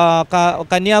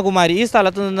 കന്യാകുമാരി ഈ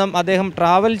സ്ഥലത്തു നിന്നും അദ്ദേഹം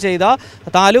ട്രാവൽ ചെയ്ത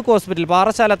താലൂക്ക് ഹോസ്പിറ്റൽ,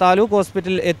 പാറശാല താലൂക്ക്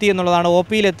ഹോസ്പിറ്റൽ എത്തി എന്നുള്ളതാണ്,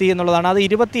 OPയിൽ എത്തി എന്നുള്ളതാണ്. അത്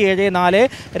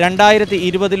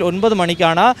 27/4/2020 9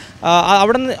 മണിക്കാണ്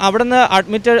അവിടുന്ന്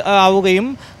അഡ്മിറ്റ് ആവുകയും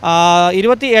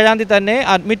 27-ാം തീയതി തന്നെ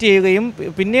അഡ്മിറ്റ് ചെയ്യുകയും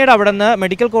പിന്നീട് അവിടുന്ന്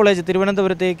മെഡിക്കൽ കോളേജ്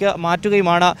തിരുവനന്തപുരത്തേക്ക്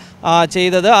മാറ്റുകയുമാണ്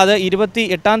ചെയ്തത്. അത്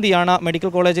 28-ാം തീയതിയാണ് മെഡിക്കൽ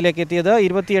കോളേജിലേക്ക് എത്തിയത്.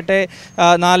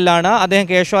 28/4 അദ്ദേഹം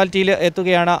കാഷ്വാലിറ്റിയിൽ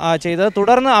എത്തുകയാണ് ചെയ്തത്.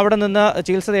 തുടർന്ന് അവിടെ നിന്ന്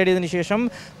ചികിത്സ തേടിയതിന് ശേഷം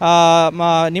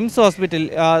നിംസ് ഹോസ്പിറ്റൽ,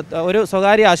 ഒരു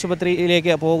സ്വകാര്യ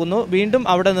ആശുപത്രിയിലേക്ക് പോകുന്നു. വീണ്ടും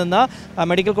അവിടെ നിന്ന്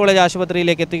മെഡിക്കൽ കോളേജ്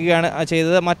ആശുപത്രിയിലേക്ക് എത്തിക്കുകയാണ്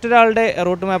ചെയ്തത്. മറ്റൊരാളുടെ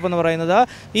റൂട്ട് മാപ്പ് എന്ന് പറയുന്നത്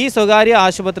ഈ സ്വകാര്യ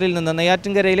ആശുപത്രിയിൽ നിന്ന്,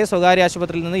 നെയ്യാറ്റിൻകരയിലെ സ്വകാര്യ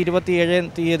ആശുപത്രിയിൽ നിന്ന് 27-ാം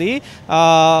തീയതി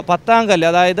പത്താങ്കല്ല്,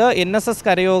 അതായത് NSS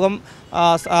കരയോഗം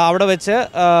അവിടെ വെച്ച്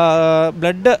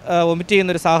ബ്ലഡ് വൊമിറ്റ്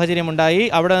ചെയ്യുന്നൊരു സാഹചര്യമുണ്ടായി.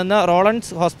 അവിടെ നിന്ന് റോളൻസ്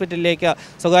ഹോസ്പിറ്റലിലേക്ക്,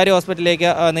 സ്വകാര്യ ഹോസ്പിറ്റലിലേക്ക്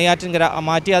നെയ്യാറ്റിൻകര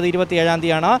മാറ്റി. അത് 27-ാം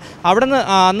തീയതിയാണ്. അവിടെ നിന്ന്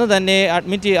അന്ന് തന്നെ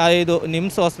അഡ്മിറ്റ് ചെയ്തു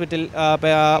നിംസ് ഹോസ്പിറ്റൽ,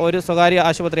 ഒരു സ്വകാര്യ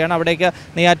ആശുപത്രിയാണ്. അവിടേക്ക്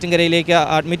നെയ്യാറ്റിൻകരയിലേക്ക്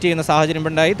അഡ്മിറ്റ് ചെയ്യുന്ന സാഹചര്യം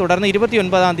ഉണ്ടായി. തുടർന്ന്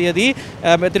 29-ാം തീയതി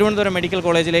തിരുവനന്തപുരം മെഡിക്കൽ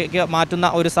കോളേജിലേക്ക് മാറ്റുന്ന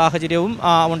ഒരു സാഹചര്യവും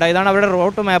ഉണ്ടായി. ഇതാണ് അവരുടെ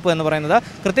റൂട്ട് മാപ്പ് എന്ന് പറയുന്നത്.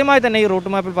 കൃത്യമായി തന്നെ ഈ റൂട്ട്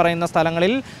മാപ്പിൽ പറയുന്ന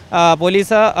സ്ഥലങ്ങളിൽ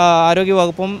പോലീസ്,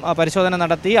 ആരോഗ്യവകുപ്പും പരിശോധന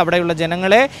നടത്തി അവിടെയുള്ള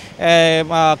ജനങ്ങളെ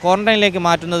ക്വാറന്റൈനിലേക്ക്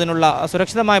മാറ്റുന്നതിനുള്ള,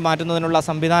 സുരക്ഷിതമായി മാറ്റുന്നതിനുള്ള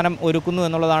സംവിധാനം ഒരുക്കുന്നു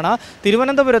എന്നുള്ളതാണ്.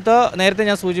 തിരുവനന്തപുരത്ത് നേരത്തെ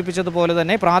ഞാൻ സൂചിപ്പിച്ചതുപോലെ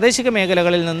തന്നെ പ്രാദേശിക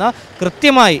മേഖലകളിൽ നിന്ന്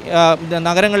കൃത്യമായി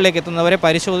നഗരങ്ങളിലേക്ക് എത്തുന്നവരെ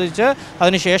പരിശോധിച്ച്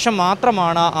അതിനുശേഷം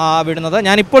മാത്രമാണ് വിടുന്നത്.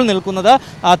 ഞാനിപ്പോൾ നിൽക്കുന്നത്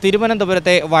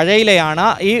തിരുവനന്തപുരത്തെ വഴയിലയാണ്.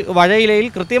 ഈ വഴയിലയിൽ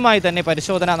കൃത്യമായി തന്നെ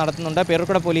പരിശോധന നടത്തുന്നുണ്ട്.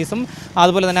 പേരുക്കട പോലീസും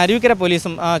അതുപോലെ തന്നെ അരുവിക്കര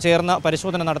പോലീസും ചേർന്ന്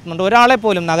പരിശോധന നടത്തുന്നുണ്ട്. ഒരാളെ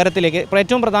പോലും നഗരത്തിലേക്ക്,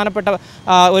 ഏറ്റവും പ്രധാനപ്പെട്ട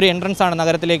ഒരു എൻട്രൻസ് ആണ്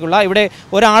നഗരത്തിലേക്കുള്ള, ഇവിടെ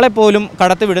ഒരാളെ പോലും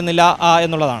കടത്തിവിടുന്നില്ല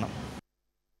എന്നുള്ളതാണ്.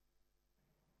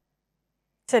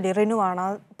 ശരി, റിനു ആണ്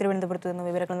തിരുവനന്തപുരത്ത് നിന്ന്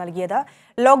വിവരങ്ങൾ നൽകിയത്.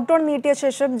 ലോക്ക്ഡൌൺ നീട്ടിയ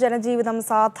ശേഷം ജനജീവിതം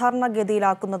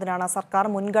സാധാരണഗതിയിലാക്കുന്നതിനാണ് സർക്കാർ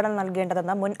മുൻഗണന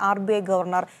നൽകേണ്ടതെന്ന് മുൻ RBI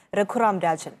ഗവർണർ രഘുറാം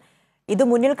രാജൻ. ഇത്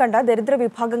മുന്നിൽ കണ്ട ദരിദ്ര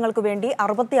വിഭാഗങ്ങൾക്ക് വേണ്ടി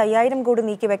 65,000 കോടി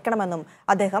നീക്കിവെക്കണമെന്നും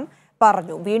അദ്ദേഹം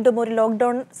പറഞ്ഞു. വീണ്ടും ഒരു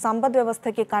ലോക്ക്ഡൌൺ സമ്പദ്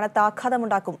വ്യവസ്ഥയ്ക്ക് കനത്ത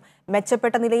ആഘാതമുണ്ടാക്കും.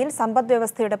 മെച്ചപ്പെട്ട നിലയിൽ സമ്പദ്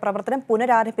വ്യവസ്ഥയുടെ പ്രവർത്തനം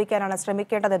പുനരാരംഭിക്കാനാണ്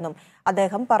ശ്രമിക്കേണ്ടതെന്നും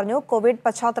അദ്ദേഹം പറഞ്ഞു. കോവിഡ്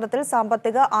പശ്ചാത്തലത്തിൽ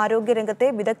സാമ്പത്തിക ആരോഗ്യ രംഗത്തെ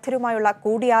വിദഗ്ധരുമായുള്ള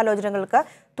കൂടിയാലോചനകൾക്ക്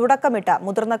തുടക്കമിട്ട്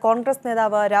മുതിർന്ന കോൺഗ്രസ്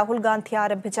നേതാവ് രാഹുൽ ഗാന്ധി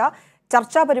ആരംഭിച്ച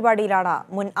ചർച്ചാ പരിപാടിയിലാണ്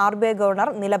മുൻ RBI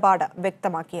ഗവർണർ നിലപാട്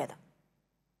വ്യക്തമാക്കിയത്.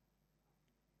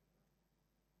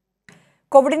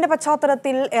 കോവിഡിന്റെ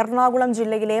പശ്ചാത്തലത്തിൽ എറണാകുളം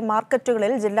ജില്ലയിലെ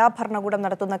മാർക്കറ്റുകളിൽ ജില്ലാ ഭരണകൂടം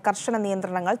നടത്തുന്ന കർശന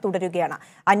നിയന്ത്രണങ്ങൾ തുടരുകയാണ്.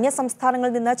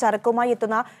 അന്യസംസ്ഥാനങ്ങളിൽ നിന്ന് ചരക്കുമായി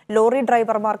എത്തുന്ന ലോറി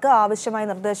ഡ്രൈവർമാർക്ക് ആവശ്യമായ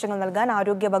നിർദ്ദേശങ്ങൾ നൽകാൻ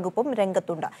ആരോഗ്യ വകുപ്പും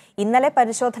രംഗത്തുണ്ട്. ഇന്നലെ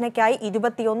പരിശോധനയ്ക്കായി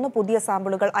 21 പുതിയ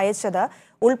സാമ്പിളുകൾ അയച്ചത്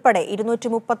ഉൾപ്പെടെ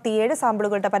 237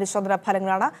 സാമ്പിളുകളുടെ പരിശോധനാ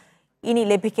ഫലങ്ങളാണ് ഇനി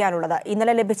ലഭിക്കാനുള്ളത്.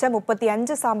 ഇന്നലെ ലഭിച്ച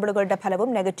 35 സാമ്പിളുകളുടെ ഫലവും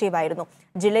നെഗറ്റീവായിരുന്നു.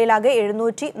 ജില്ലയിലാകെ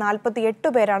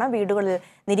 748 പേരാണ് വീടുകളിൽ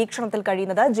നിരീക്ഷണത്തിൽ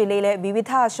കഴിയുന്നത്. ജില്ലയിലെ വിവിധ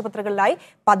ആശുപത്രികളിലായി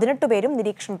 18 പേരും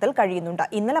നിരീക്ഷണത്തിൽ കഴിയുന്നുണ്ട്.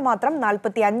 ഇന്നലെ മാത്രം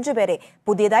 45 പേരെ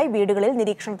പുതിയതായി വീടുകളിൽ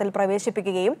നിരീക്ഷണത്തിൽ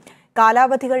പ്രവേശിപ്പിക്കുകയും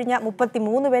കാലാവധി കഴിഞ്ഞ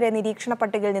 33 പേരെ നിരീക്ഷണ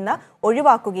പട്ടികയിൽ നിന്ന്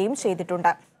ഒഴിവാക്കുകയും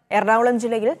ചെയ്തിട്ടുണ്ട്. എറണാകുളം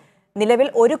ജില്ലയിൽ നിലവിൽ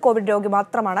ഒരു കോവിഡ് രോഗി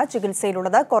മാത്രമാണ്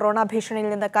ചികിത്സയിലുള്ളത്. കൊറോണ ഭീഷണിയിൽ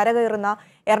നിന്ന് കരകയറുന്ന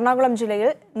എറണാകുളം ജില്ലയിൽ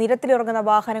നിരത്തിലിറങ്ങുന്ന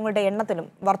വാഹനങ്ങളുടെ എണ്ണത്തിലും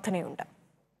വർധനയുണ്ട്.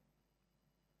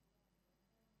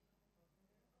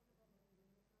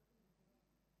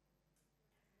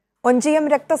 ഒഞ്ചിയം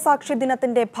രക്തസാക്ഷി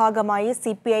ദിനത്തിന്റെ ഭാഗമായി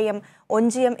CPIM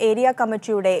ഒഞ്ചിയം ഏരിയ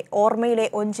കമ്മിറ്റിയുടെ ഓർമ്മയിലെ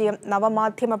ഒഞ്ചിയം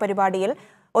നവമാധ്യമ പരിപാടിയിൽ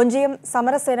ഒഞ്ചിയം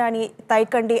സമരസേനാനി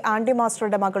തൈക്കണ്ടി ആണ്ടി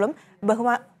മാസ്റ്ററുടെ മകളും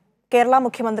കേരള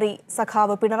മുഖ്യമന്ത്രി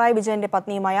സഖാവ് പിണറായി വിജയന്റെ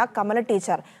പത്നിയുമായ കമല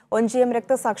ടീച്ചർ ഒഞ്ചിയം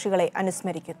രക്തസാക്ഷികളെ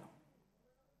അനുസ്മരിക്കുന്നു.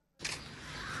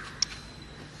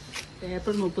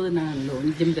 ഏപ്രിൽ 30-നാണല്ലോ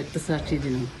ഒഞ്ചിയം രക്തസാക്ഷി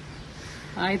ദിനം.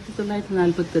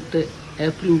 1948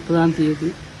 ഏപ്രിൽ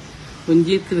 30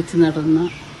 ഒഞ്ചിയത്ത് വെച്ച് നടന്ന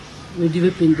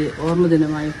വെടിവെപ്പിന്റെ ഓർമ്മ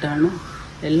ദിനമായിട്ടാണ്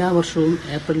എല്ലാ വർഷവും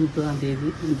ഏപ്രിൽ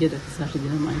 30 ഒഞ്ചിയം രക്തസാക്ഷി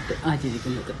ദിനമായിട്ട്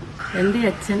ആചരിക്കുന്നത്. എൻ്റെ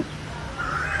അച്ഛൻ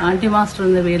ആണ്ടി മാസ്റ്റർ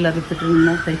എന്ന പേരിൽ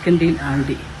അറിയപ്പെട്ടിരുന്ന തൈക്കണ്ടിയിൽ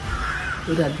ആണ്ടി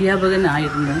ഒരു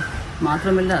അധ്യാപകനായിരുന്നു.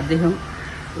 മാത്രമല്ല അദ്ദേഹം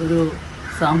ഒരു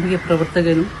സാമൂഹിക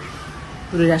പ്രവർത്തകനും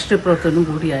ഒരു രാഷ്ട്രീയ പ്രവർത്തകനും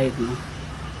കൂടിയായിരുന്നു.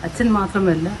 അച്ഛൻ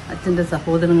മാത്രമല്ല, അച്ഛൻ്റെ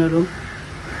സഹോദരങ്ങളും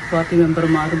പാർട്ടി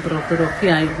മെമ്പർമാരും പ്രവർത്തകരും ഒക്കെ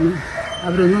ആയിരുന്നു.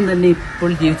 അവരൊന്നും തന്നെ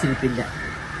ഇപ്പോൾ ജീവിച്ചിരിപ്പില്ല.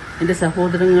 എൻ്റെ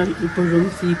സഹോദരങ്ങൾ ഇപ്പോഴും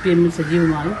CPM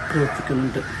സജീവമായി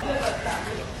പ്രവർത്തിക്കുന്നുണ്ട്.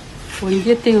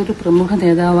 ഒഞ്ചിയത്തെ ഒരു പ്രമുഖ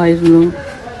നേതാവായിരുന്നു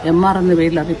MR എന്ന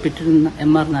പേരിൽ അറിയപ്പെട്ടിരുന്ന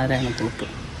MR നാരായണക്കുറുപ്പ്.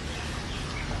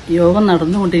 യോഗം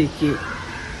നടന്നുകൊണ്ടിരിക്കെ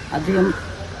അദ്ദേഹം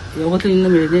യോഗത്തിൽ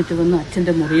നിന്നും എഴുന്നേറ്റ് വന്ന്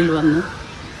അച്ഛൻ്റെ മുറിയിൽ വന്ന്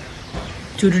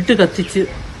ചുരുട്ട് കത്തിച്ച്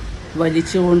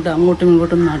വലിച്ചുകൊണ്ട് അങ്ങോട്ടും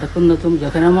ഇങ്ങോട്ടും നടക്കുന്നതും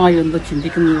ഗഹനമായി എന്തോ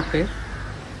ചിന്തിക്കുന്നതൊക്കെ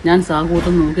ഞാൻ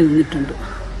സാഹൂതം നോക്കി നിന്നിട്ടുണ്ട്.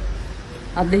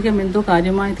 അദ്ദേഹം എന്തോ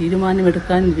കാര്യമായ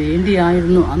തീരുമാനമെടുക്കാൻ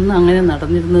വേണ്ടിയായിരുന്നു അന്ന് അങ്ങനെ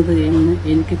നടന്നിരുന്നത് എന്ന്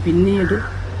എനിക്ക് പിന്നീട്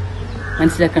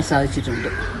മനസ്സിലാക്കാൻ സാധിച്ചിട്ടുണ്ട്.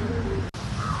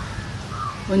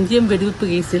 ഒഞ്ചിയം വെടിവെപ്പ്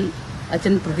കേസിൽ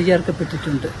അച്ഛൻ പ്രതി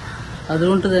ചേർക്കപ്പെട്ടിട്ടുണ്ട്.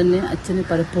 അതുകൊണ്ട് തന്നെ അച്ഛന്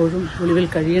പലപ്പോഴും ഒളിവിൽ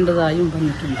കഴിയേണ്ടതായും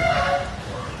വന്നിട്ടുണ്ട്.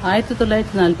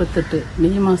 1948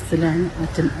 മെയ് മാസത്തിലാണ്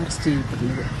അച്ഛൻ അറസ്റ്റ്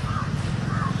ചെയ്യപ്പെടുന്നത്.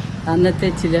 അന്നത്തെ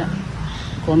ചില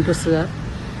കോൺഗ്രസ്സുകാർ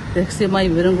രഹസ്യമായി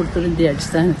വിവരം കൊടുത്തതിൻ്റെ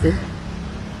അടിസ്ഥാനത്തിൽ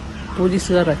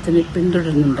പോലീസുകാർ അച്ഛനെ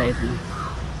പിന്തുടരുന്നുണ്ടായിരുന്നു.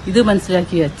 ഇത്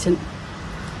മനസ്സിലാക്കിയ അച്ഛൻ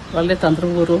വളരെ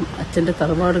തന്ത്രപൂർവ്വം അച്ഛൻ്റെ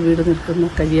തറവാട് വീട് നിൽക്കുന്ന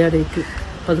കരിയാടേക്ക്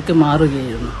പതുക്കെ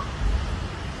മാറുകയായിരുന്നു.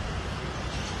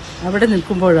 അവിടെ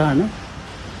നിൽക്കുമ്പോഴാണ്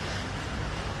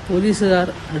പോലീസുകാർ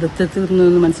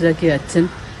അടുത്തെത്തുന്നുവെന്ന് മനസ്സിലാക്കിയ അച്ഛൻ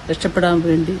രക്ഷപ്പെടാൻ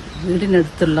വേണ്ടി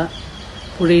വീടിനടുത്തുള്ള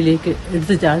പുഴയിലേക്ക്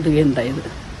എടുത്തു ചാടുകയുണ്ടായത്.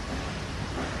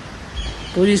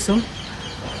 പോലീസും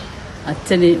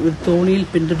അച്ഛനെ ഒരു തോണിയിൽ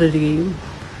പിന്തുടരുകയും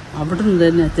അവിടെ നിന്ന്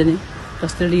തന്നെ അച്ഛനെ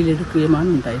കസ്റ്റഡിയിലെടുക്കുകയുമാണ്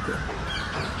ഉണ്ടായത്.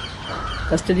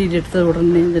 കസ്റ്റഡിയിലെടുത്ത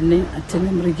ഉടനെ തന്നെ അച്ഛന്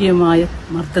മൃഗീയമായ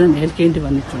മർദ്ദനം ഏൽക്കേണ്ടി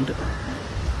വന്നിട്ടുണ്ട്.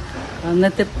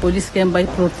 അന്നത്തെ പോലീസ് ക്യാമ്പായി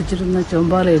പ്രവർത്തിച്ചിരുന്ന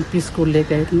ചോമ്പാറ LP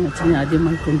സ്കൂളിലേക്കായിരുന്നു അച്ഛനെ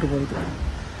ആദ്യമായി കൊണ്ടുപോയത്.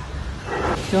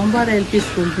 ചോമ്പാറ LP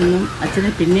സ്കൂളിൽ നിന്നും അച്ഛനെ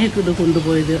പിന്നീട്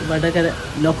കൊണ്ടുപോയത് വടകര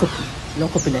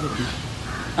ലോക്കപ്പിലായിരുന്നു.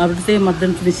 അവിടുത്തെ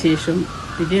മർദ്ദനത്തിന് ശേഷം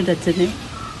പിന്നീട് അച്ഛനെ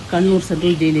കണ്ണൂർ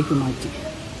സെൻട്രൽ ജയിലിലേക്ക് മാറ്റി.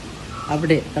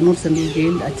 അവിടെ കണ്ണൂർ സെൻട്രൽ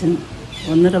ജയിലിൽ അച്ഛൻ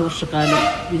 1.5 വർഷക്കാലം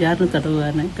വിചാരണ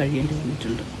തടവുകാരനായി കഴിയേണ്ടി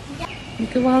വന്നിട്ടുണ്ട്.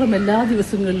 മിക്കവാറും എല്ലാ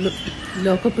ദിവസങ്ങളിലും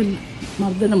ലോക്കപ്പിൽ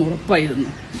മർദ്ദനം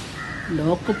ഉറപ്പായിരുന്നു.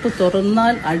 ലോക്കപ്പ്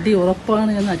തുറന്നാൽ അടി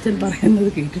ഉറപ്പാണ് എന്ന് അച്ഛൻ പറയുന്നത്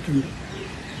കേട്ടിട്ടുണ്ട്.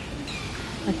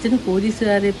 അച്ഛന്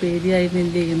പോലീസുകാരെ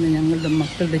പേടിയായിരുന്നില്ലേ എന്ന് ഞങ്ങളുടെ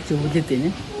മക്കളുടെ ചോദ്യത്തിന്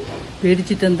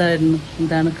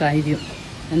എന്താണ് കാര്യം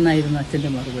എന്നായിരുന്നു അച്ഛൻ്റെ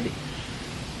മറുപടി.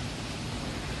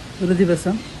 ഒരു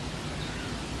ദിവസം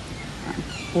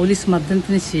പോലീസ്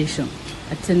മർദ്ദനത്തിന് ശേഷം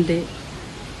അച്ഛൻ്റെ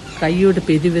കൈയുടെ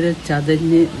പെരുവിരൽ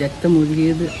ചതഞ്ഞ്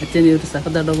രക്തമൊഴുകിയത് അച്ഛനെ ഒരു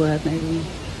സഹതടവുകാരനായിരുന്നു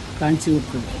കാണിച്ചു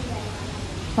കൊടുത്തത്.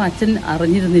 അപ്പോൾ അച്ഛൻ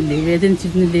അറിഞ്ഞിരുന്നില്ലേ,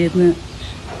 വേദനിച്ചിരുന്നില്ലേ എന്ന്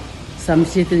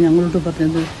സംശയത്തിൽ ഞങ്ങളോട്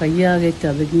പറഞ്ഞത് കയ്യാകെ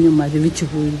ചതഞ്ഞ് മരവിച്ചു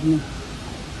പോയിരുന്നു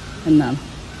എന്നാണ്.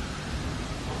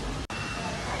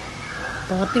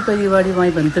 പാർട്ടി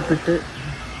പരിപാടിയുമായി ബന്ധപ്പെട്ട്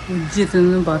ഉജ്ജയത്തിൽ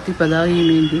നിന്നും പാർട്ടി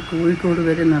പതാകയുമേന്തി കോഴിക്കോട്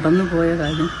വരെ നടന്നുപോയ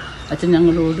കാര്യം അച്ഛൻ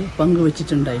ഞങ്ങളോട്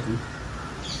പങ്കുവച്ചിട്ടുണ്ടായിരുന്നു.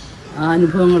 ആ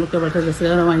അനുഭവങ്ങളൊക്കെ വളരെ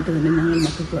രസകരമായിട്ട് തന്നെ ഞങ്ങൾ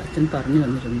മക്കൾക്ക് അച്ഛൻ പറഞ്ഞു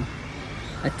വന്നിരുന്നു.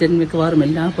 അച്ഛൻ മിക്കവാറും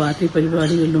എല്ലാ പാർട്ടി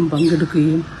പരിപാടികളിലും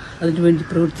പങ്കെടുക്കുകയും അതിനുവേണ്ടി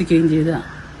പ്രവർത്തിക്കുകയും ചെയ്ത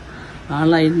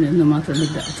ആളായിരുന്നു എന്ന്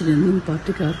മാത്രമല്ല അച്ഛനെന്നും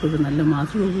പാർട്ടിക്കാർക്കൊരു നല്ല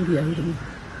മാതൃക കൂടിയായിരുന്നു.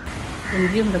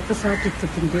 ഇന്ത്യൻ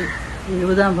രക്തസാക്ഷിത്വത്തിൻ്റെ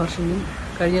 70-ാം വാർഷികം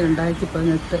കഴിഞ്ഞ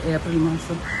 2018 ഏപ്രിൽ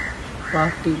മാസം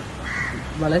പാർട്ടി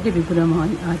വളരെ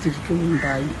വിപുലമായി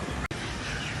ആചരിക്കുകയുണ്ടായി.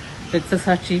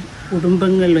 രക്തസാക്ഷി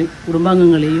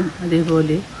കുടുംബാംഗങ്ങളെയും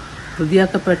അതേപോലെ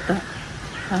പ്രതിയാക്കപ്പെട്ട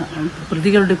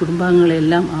പ്രതികളുടെ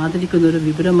കുടുംബാംഗങ്ങളെല്ലാം ആദരിക്കുന്ന ഒരു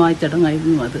വിപുലമായ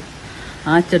ചടങ്ങായിരുന്നു അത്.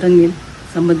 ആ ചടങ്ങിൽ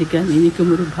സംബന്ധിക്കാൻ എനിക്കും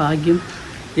ഒരു ഭാഗ്യം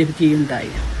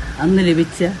ലഭിക്കുകയുണ്ടായി. അന്ന്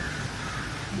ലഭിച്ച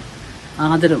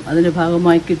ആദരം, അതിൻ്റെ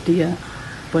ഭാഗമായി കിട്ടിയ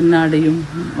പൊന്നാടയും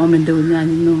മൊമെൻ്റവും ഞാൻ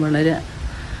ഇന്നും വളരെ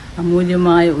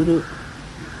അമൂല്യമായ ഒരു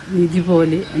നിധി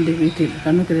പോലെ എൻ്റെ വീട്ടിൽ,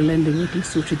 കണ്ണൂരിലുള്ള എൻ്റെ വീട്ടിൽ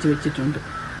സൂക്ഷിച്ചു വെച്ചിട്ടുണ്ട്.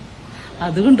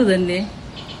 അതുകൊണ്ട് തന്നെ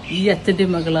ഈ അച്ഛൻ്റെ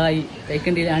മകളായി,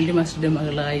 തൈക്കണ്ടിയിലെ ആൻറ്റി മാസ്റ്ററുടെ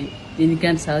മകളായി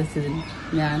ജനിക്കാൻ സാധിച്ചതിൽ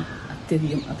ഞാൻ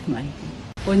അത്യധികം അഭിമാനിക്കുന്നു.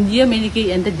 ഒഞ്ചിയം എനിക്ക്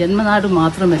എൻ്റെ ജന്മനാട്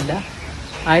മാത്രമല്ല,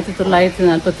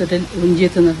 1948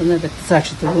 ഒഞ്ചിയത്ത് നടന്ന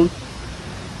രക്തസാക്ഷിത്വവും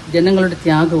ജനങ്ങളുടെ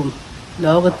ത്യാഗവും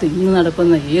ലോകത്ത് ഇന്ന്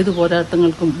നടക്കുന്ന ഏത്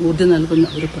പോരാട്ടങ്ങൾക്കും ഊർജ്ജം നൽകുന്ന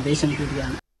ഒരു പ്രദേശം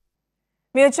കൂടിയാണ്.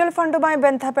 മ്യൂച്വൽ ഫണ്ടുമായി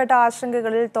ബന്ധപ്പെട്ട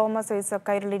ആശങ്കകളിൽ തോമസ് ഐസക്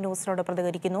കൈരളി ന്യൂസിനോട്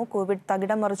പ്രതികരിക്കുന്നു. കോവിഡ്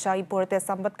തകിടം മറിച്ച ഇപ്പോഴത്തെ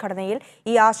സമ്പദ്ഘടനയിൽ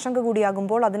ഈ ആശങ്ക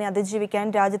കൂടിയാകുമ്പോൾ അതിനെ അതിജീവിക്കാൻ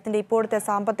രാജ്യത്തിന്റെ ഇപ്പോഴത്തെ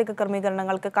സാമ്പത്തിക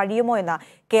ക്രമീകരണങ്ങൾക്ക് കഴിയുമോ എന്ന്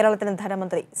കേരളത്തിന്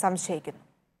ധനമന്ത്രി സംശയിക്കുന്നു.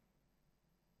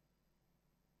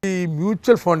 ഈ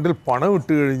മ്യൂച്വൽ ഫണ്ടിൽ പണം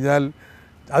ഇട്ട് കഴിഞ്ഞാൽ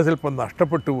അത് ചിലപ്പോൾ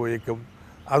നഷ്ടപ്പെട്ടു പോയേക്കും,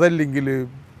 അതല്ലെങ്കിൽ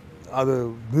അത്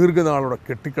ദീർഘനാളോടെ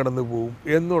കെട്ടിക്കിടന്നു പോവും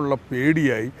എന്നുള്ള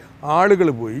പേടിയായി ആളുകൾ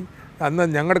പോയി എന്നാൽ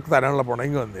ഞങ്ങൾക്ക് തരാനുള്ള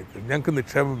പണം വന്നേക്ക്, ഞങ്ങൾക്ക്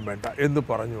നിക്ഷേപം വേണ്ട എന്ന്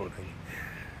പറഞ്ഞു തുടങ്ങി.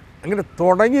 അങ്ങനെ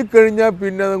തുടങ്ങിക്കഴിഞ്ഞാൽ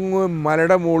പിന്നെ അതങ്ങ്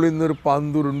മലയുടെ മുകളിൽ നിന്നൊരു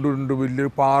പന്ത് ഉരുണ്ടുരുണ്ട്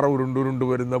വലിയൊരു പാറ ഉരുണ്ടുരുണ്ട്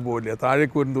വരുന്ന പോലെ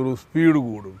താഴേക്ക് വരുന്നൊരു സ്പീഡ്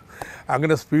കൂടും.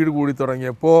 അങ്ങനെ സ്പീഡ് കൂടി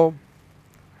തുടങ്ങിയപ്പോൾ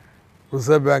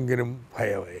റിസർവ് ബാങ്കിനും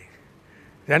ഭയമായി.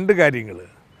 രണ്ട് കാര്യങ്ങൾ,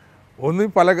 ഒന്ന്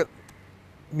പല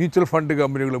മ്യൂച്വൽ ഫണ്ട്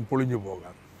കമ്പനികളും പൊളിഞ്ഞു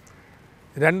പോകാം,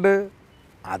 രണ്ട്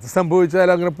അത് സംഭവിച്ചാൽ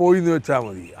അങ്ങനെ പോയി എന്ന് വെച്ചാൽ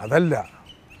മതി. അതല്ല,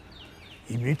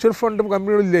 ഈ മ്യൂച്വൽ ഫണ്ട്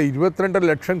കമ്പനികളില്ലേ 22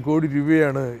 ലക്ഷം കോടി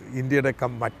രൂപയാണ് ഇന്ത്യയുടെ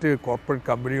മറ്റ് കോർപ്പറേറ്റ്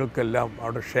കമ്പനികൾക്കെല്ലാം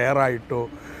അവിടെ ഷെയറായിട്ടോ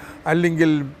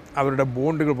അല്ലെങ്കിൽ അവരുടെ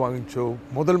ബോണ്ടുകൾ വാങ്ങിച്ചോ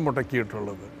മുതൽ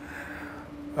മുടക്കിയിട്ടുള്ളത്.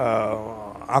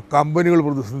 ആ കമ്പനികൾ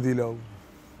പ്രതിസന്ധിയിലാവും.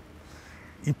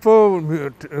 ഇപ്പോൾ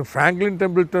ഫ്രാങ്ക്ലിൻ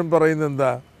ടെമ്പിൾട്ടൺ പറയുന്നത്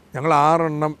എന്താ, ഞങ്ങൾ 6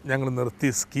 എണ്ണം ഞങ്ങൾ നിർത്തി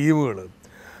സ്കീമുകൾ,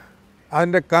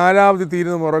 അതിൻ്റെ കാലാവധി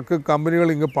തീരുന്ന മുറക്ക് കമ്പനികൾ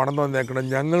ഇങ്ങ് പണം തന്നേക്കണം,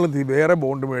 ഞങ്ങൾ വേറെ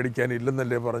ബോണ്ട്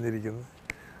മേടിക്കാനില്ലെന്നല്ലേ പറഞ്ഞിരിക്കുന്നത്.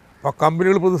 അപ്പോൾ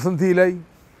കമ്പനികൾ പ്രതിസന്ധിയിലായി.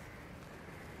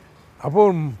 അപ്പോൾ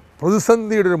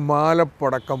പ്രതിസന്ധിയുടെ ഒരു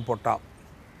മാലപ്പടക്കം പൊട്ടാം.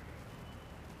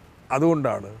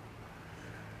 അതുകൊണ്ടാണ്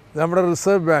നമ്മുടെ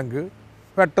റിസർവ് ബാങ്ക്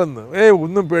പെട്ടെന്ന്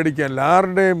ഒന്നും പേടിക്കാനില്ല,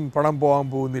 ആരുടെയും പണം പോകാൻ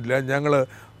പോകുന്നില്ല, ഞങ്ങൾ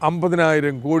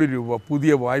 50,000 കോടി രൂപ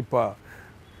പുതിയ വായ്പ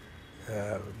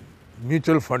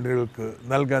മ്യൂച്വൽ ഫണ്ടുകൾക്ക്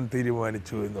നൽകാൻ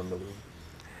തീരുമാനിച്ചു എന്നുള്ളത്.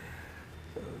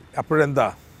 അപ്പോഴെന്താ,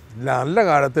 നല്ല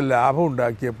കാലത്ത് ലാഭം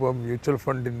ഉണ്ടാക്കിയപ്പോൾ മ്യൂച്വൽ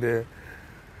ഫണ്ടിൻ്റെ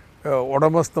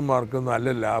ഉടമസ്ഥന്മാർക്ക്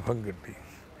നല്ല ലാഭം കിട്ടി.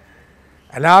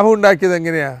 ലാഭം ഉണ്ടാക്കിയത്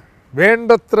എങ്ങനെയാണ്?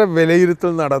 വേണ്ടത്ര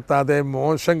വിലയിരുത്തൽ നടത്താതെ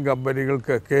മോശം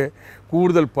കമ്പനികൾക്കൊക്കെ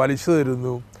കൂടുതൽ പലിശ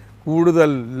തരുന്നു, കൂടുതൽ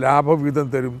ലാഭവിഹിതം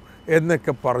തരും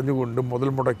എന്നൊക്കെ പറഞ്ഞുകൊണ്ട്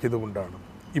മുതൽ മുടക്കിയത് കൊണ്ടാണ്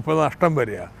ഇപ്പോൾ നഷ്ടം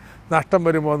വരിക. നഷ്ടം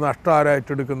വരുമ്പോൾ നഷ്ടം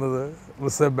ആരായിട്ടെടുക്കുന്നത്?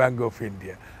 Reserve bank of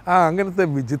India. അങ്ങനത്തെ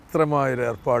വിചിത്രമായൊരു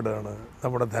ഏർപ്പാടാണ്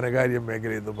നമ്മുടെ ധനകാര്യ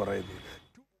മേഖല എന്ന് പറയുന്നത്.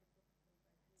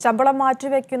 ശമ്പളം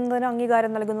മാറ്റിവെക്കുന്നതിന്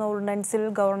അംഗീകാരം നൽകുന്ന ഓർഡിനൻസിൽ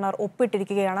ഗവർണർ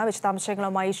ഒപ്പിട്ടിരിക്കുകയാണ്.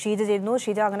 വിശദാംശങ്ങളുമായി ഷീജ ചേരുന്നു.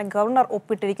 ഷീജ, അങ്ങനെ ഗവർണർ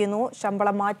ഒപ്പിട്ടിരിക്കുന്നു,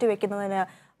 ശമ്പളം മാറ്റിവെക്കുന്നതിന്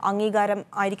അംഗീകാരം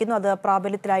ആയിരിക്കുന്നു, അത്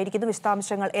പ്രാബല്യത്തിലായിരിക്കുന്നു.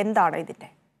 വിശദാംശങ്ങൾ എന്താണ് ഇതിൻ്റെ?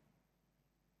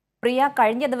 പ്രിയ,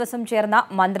 കഴിഞ്ഞ ദിവസം ചേർന്ന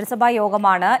മന്ത്രിസഭാ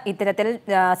യോഗമാണ് ഇത്തരത്തിൽ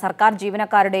സർക്കാർ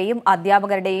ജീവനക്കാരുടെയും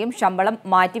അധ്യാപകരുടെയും ശമ്പളം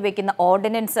മാറ്റിവെക്കുന്ന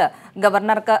ഓർഡിനൻസ്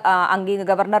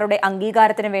ഗവർണറുടെ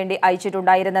അംഗീകാരത്തിന് വേണ്ടി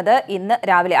അയച്ചിട്ടുണ്ടായിരുന്നത്. ഇന്ന്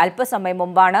രാവിലെ അല്പസമയം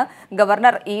മുമ്പാണ്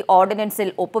ഗവർണർ ഈ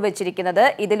ഓർഡിനൻസിൽ ഒപ്പുവെച്ചിരിക്കുന്നത്.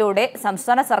 ഇതിലൂടെ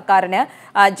സംസ്ഥാന സർക്കാരിന്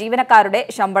ജീവനക്കാരുടെ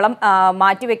ശമ്പളം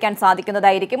മാറ്റിവെക്കാൻ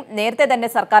സാധിക്കുന്നതായിരിക്കും. നേരത്തെ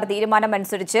തന്നെ സർക്കാർ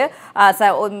തീരുമാനമനുസരിച്ച്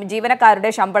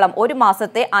ജീവനക്കാരുടെ ശമ്പളം ഒരു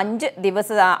മാസത്തെ 6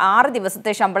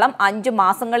 ദിവസത്തെ ശമ്പളം 5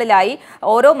 മാസങ്ങളിൽ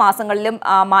ഓരോ മാസങ്ങളിലും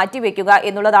മാറ്റിവെക്കുക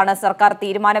എന്നുള്ളതാണ് സർക്കാർ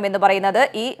തീരുമാനം എന്ന് പറയുന്നത്.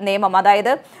 ഈ നിയമം, അതായത്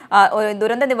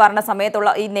ദുരന്ത നിവാരണ സമയത്തുള്ള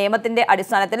ഈ നിയമത്തിന്റെ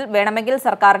അടിസ്ഥാനത്തിൽ വേണമെങ്കിൽ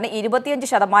സർക്കാരിന്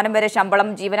 25% വരെ ശമ്പളം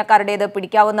ജീവനക്കാരുടേത്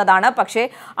പിടിക്കാവുന്നതാണ്. പക്ഷേ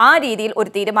ആ രീതിയിൽ ഒരു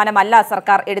തീരുമാനമല്ല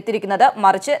സർക്കാർ എടുത്തിരിക്കുന്നത്.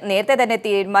 മറിച്ച് നേരത്തെ തന്നെ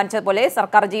തീരുമാനിച്ചതുപോലെ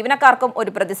സർക്കാർ ജീവനക്കാർക്കും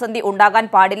ഒരു പ്രതിസന്ധി ഉണ്ടാകാൻ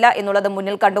പാടില്ല എന്നുള്ളത്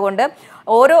മുന്നിൽ കണ്ടുകൊണ്ട്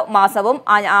ഓരോ മാസവും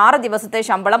 6 ദിവസത്തെ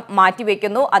ശമ്പളം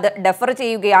മാറ്റിവെക്കുന്നു. അത് ഡെഫർ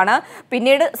ചെയ്യുകയാണ്.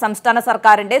 പിന്നീട് സംസ്ഥാന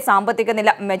സർക്കാരിന്റെ സാമ്പത്തിക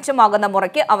നില മെച്ചമാകുന്ന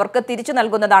മുറയ്ക്ക് അവർക്ക് തിരിച്ചു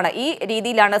നൽകുന്നതാണ്. ഈ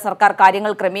രീതിയിലാണ് സർക്കാർ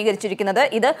കാര്യങ്ങൾ ക്രമീകരിച്ചിരിക്കുന്നത്.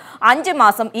 ഇത് 5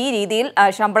 മാസം ഈ രീതിയിൽ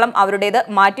ശമ്പളം അവരുടേത്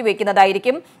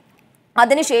മാറ്റിവെക്കുന്നതായിരിക്കും.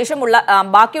 അതിനുശേഷമുള്ള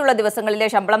ബാക്കിയുള്ള ദിവസങ്ങളിലെ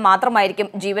ശമ്പളം മാത്രമായിരിക്കും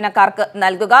ജീവനക്കാർക്ക്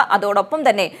നൽകുക. അതോടൊപ്പം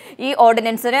തന്നെ ഈ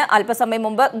ഓർഡിനൻസിന് അല്പസമയം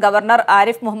മുമ്പ് ഗവർണർ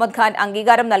ആരിഫ് മുഹമ്മദ് ഖാൻ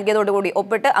അംഗീകാരം നൽകിയതോടുകൂടി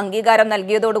ഒപ്പിട്ട് അംഗീകാരം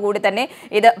നൽകിയതോടുകൂടി തന്നെ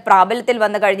ഇത് പ്രാബല്യത്തിൽ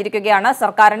വന്നു കഴിഞ്ഞിരിക്കുകയാണ്.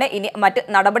 സർക്കാരിന് ഇനി മറ്റ്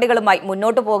നടപടികളുമായി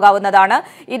മുന്നോട്ട് പോകാവുന്നതാണ്.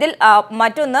 ഇതിൽ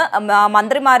മറ്റൊന്ന്,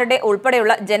 മന്ത്രിമാരുടെ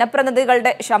ഉൾപ്പെടെയുള്ള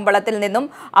ജനപ്രതിനിധികളുടെ ശമ്പളത്തിൽ നിന്നും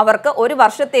അവർക്ക് ഒരു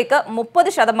വർഷത്തേക്ക്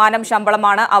 30%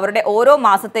 ശമ്പളമാണ് അവരുടെ ഓരോ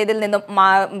മാസത്തേതിൽ നിന്നും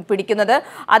പിടിക്കുന്നത്.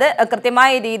 അത്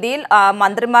കൃത്യമായ രീതിയിൽ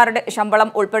മന്ത്രിമാരുടെ ശമ്പളം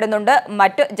ഉൾപ്പെടുന്നുണ്ട്.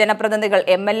 മറ്റ് ജനപ്രതിനിധികൾ,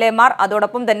 MLA-മാർ,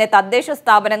 അതോടൊപ്പം തന്നെ തദ്ദേശ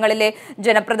സ്ഥാപനങ്ങളിലെ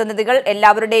ജനപ്രതിനിധികൾ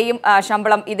എല്ലാവരുടെയും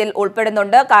ശമ്പളം ഇതിൽ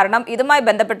ഉൾപ്പെടുന്നുണ്ട്. കാരണം ഇതുമായി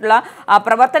ബന്ധപ്പെട്ടുള്ള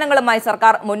പ്രവർത്തനങ്ങളുമായി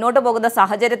സർക്കാർ മുന്നോട്ട് പോകുന്ന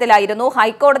സാഹചര്യത്തിലായിരുന്നു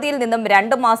ഹൈക്കോടതിയിൽ നിന്നും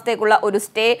 2 മാസത്തേക്കുള്ള ഒരു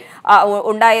സ്റ്റേ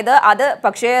ഉണ്ടായത്. അത്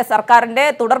പക്ഷേ സർക്കാരിന്റെ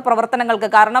തുടർ പ്രവർത്തനങ്ങൾക്ക്,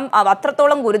 കാരണം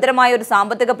അത്രത്തോളം ഗുരുതരമായ ഒരു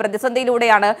സാമ്പത്തിക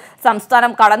പ്രതിസന്ധിയിലൂടെയാണ്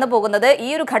സംസ്ഥാനം കടന്നു പോകുന്നത്. ഈ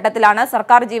ഒരു ഘട്ടത്തിലാണ്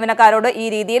സർക്കാർ ജീവനക്കാരോട് ഈ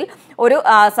രീതിയിൽ ഒരു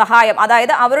സഹായം,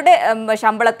 അതായത് അവരുടെ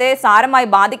ശമ്പളത്തെ സാരമായി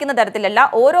ബാധിക്കുന്ന തരത്തിലല്ല,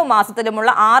 ഓരോ മാസത്തിലുമുള്ള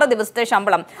 6 ദിവസത്തെ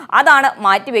ശമ്പളം അതാണ്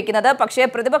മാറ്റിവെക്കുന്നത്. പക്ഷേ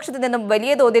പ്രതിപക്ഷത്തിൽ നിന്നും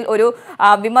വലിയ തോതിൽ ഒരു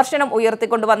വിമർശനം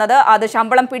ഉയർത്തിക്കൊണ്ടുവന്നത് അത്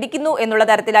ശമ്പളം പിടിക്കുന്നു എന്നുള്ള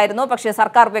തരത്തിലായിരുന്നു. പക്ഷേ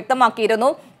സർക്കാർ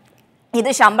വ്യക്തമാക്കിയിരുന്നു, ഇത്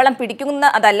ശമ്പളം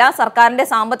പിടിക്കുന്നതല്ല, സർക്കാരിന്റെ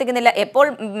സാമ്പത്തിക നില എപ്പോൾ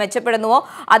മെച്ചപ്പെടുന്നുവോ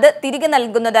അത് തിരികെ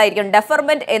നൽകുന്നതായിരിക്കും.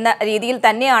 ഡെഫർമെന്റ് എന്ന രീതിയിൽ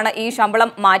തന്നെയാണ് ഈ ശമ്പളം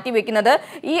മാറ്റിവെക്കുന്നത്.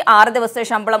 ഈ 6 ദിവസത്തെ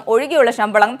ശമ്പളം ഒഴികെയുള്ള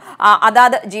ശമ്പളം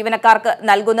അതാത് ജീവനക്കാർക്ക്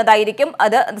നൽകുന്നതായിരിക്കും.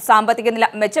 അത് സാമ്പത്തിക നില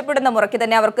മെച്ചപ്പെടുന്ന മുറയ്ക്ക്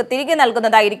തന്നെ അവർക്ക് തിരികെ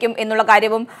നൽകുന്നതായിരിക്കും എന്നുള്ള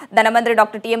കാര്യവും ധനമന്ത്രി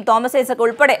ഡോക്ടർ TM തോമസ് ഐസക്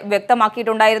ഉൾപ്പെടെ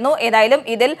വ്യക്തമാക്കിയിട്ടുണ്ടായിരുന്നു. ഏതായാലും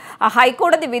ഇതിൽ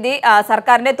ഹൈക്കോടതി വിധി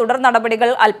സർക്കാരിന്റെ തുടർ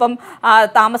നടപടികൾ അല്പം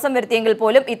താമസം വരുത്തിയെങ്കിൽ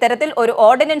പോലും ഇത്തരത്തിൽ ഒരു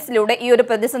ഓർഡിനൻസിലൂടെ ഈ ഒരു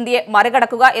പ്രതിസന്ധിയെ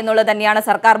മറികടക്കുക എന്നുള്ളത് തന്നെയാണ്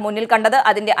സർക്കാർ മുന്നിൽ കണ്ടത്.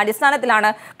 അതിന്റെ അടിസ്ഥാനത്തിലാണ്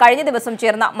കഴിഞ്ഞ ദിവസം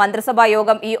ചേർന്ന മന്ത്രിസഭാ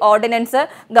യോഗം ഈ ഓർഡിനൻസ്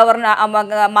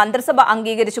മന്ത്രിസഭ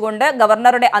അംഗീകരിച്ചുകൊണ്ട്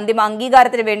ഗവർണറുടെ അന്തിമ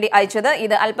അംഗീകാരത്തിന് വേണ്ടി അയച്ചത്.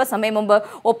 ഇത് അല്പസമയം മുമ്പ്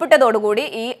ഒപ്പിട്ടതോടുകൂടി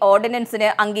ഈ ഓർഡിനൻസിന്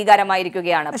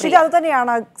അംഗീകാരമായിരിക്കുകയാണ്. അത്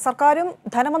തന്നെയാണ് സർക്കാരും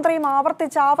ധനമന്ത്രിയും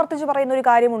ആവർത്തിച്ച് പറയുന്ന ഒരു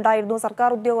കാര്യം ഉണ്ടായിരുന്നു. സർക്കാർ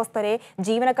ഉദ്യോഗസ്ഥരെ,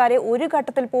 ജീവനക്കാരെ ഒരു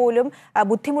ഘട്ടത്തിൽ പോലും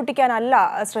ബുദ്ധിമുട്ടിക്കാനല്ല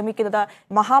ശ്രമിക്കുന്നത്.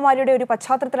 മഹാമാരിയുടെ ഒരു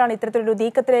പശ്ചാത്തലത്തിലാണ് ഇത്തരത്തിലൊരു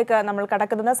നീക്കത്തിലേക്ക് നമ്മൾ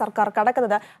സർക്കാർ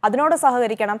കടക്കുന്നത്. അതിനോട്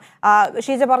സഹകരിക്കണം.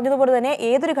 ഷീജ പറഞ്ഞതുപോലെ തന്നെ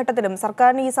ഏതൊരു ഘട്ടത്തിലും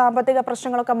സർക്കാരിന് ഈ സാമ്പത്തിക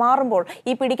പ്രശ്നങ്ങളൊക്കെ മാറുമ്പോൾ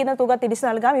ഈ പിടിക്കുന്ന തുക തിരിച്ചു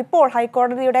നൽകാം. ഇപ്പോൾ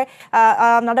ഹൈക്കോടതിയുടെ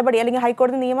നടപടി അല്ലെങ്കിൽ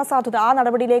ഹൈക്കോടതി നിയമസാധുത ആ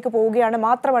നടപടിയിലേക്ക് പോവുകയാണ്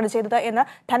മാത്രമാണ് ചെയ്തത് എന്ന്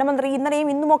ധനമന്ത്രി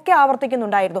ഇന്നലെയും ഇന്നുമൊക്കെ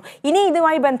ആവർത്തിക്കുന്നുണ്ടായിരുന്നു. ഇനി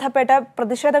ഇതുമായി ബന്ധപ്പെട്ട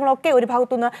പ്രതിഷേധങ്ങളൊക്കെ ഒരു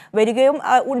ഭാഗത്തുനിന്ന് വരികയും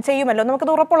ചെയ്യുമല്ലോ,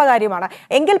 നമുക്കത് ഉറപ്പുള്ള കാര്യമാണ്.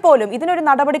 എങ്കിൽ പോലും ഇതിനൊരു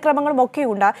നടപടിക്രമങ്ങളും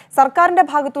ഒക്കെയുണ്ട്. സർക്കാരിന്റെ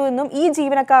ഭാഗത്തു നിന്നും ഈ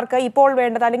ജീവനക്കാർക്ക് ഇപ്പോൾ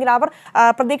വേണ്ടത് അല്ലെങ്കിൽ അവർ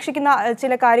പ്രതീക്ഷിക്കുന്ന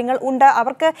ചില കാര്യങ്ങൾ ഉണ്ട്.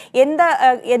 അവർക്ക്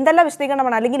എന്തെല്ലാം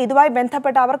വിശദീകരണമാണ് അല്ലെങ്കിൽ ഇതുമായി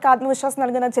ബന്ധപ്പെട്ട് അവർക്ക് ആത്മവിശ്വാസം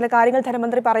നൽകുന്ന ചില കാര്യങ്ങൾ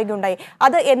ധനമന്ത്രി പറയുകയുണ്ടായി.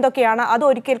 അത് എന്തൊക്കെയാണ്? അത്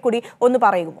ഒരിക്കൽ കൂടി ഒന്ന്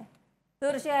പറയുമോ?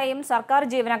 തീർച്ചയായും സർക്കാർ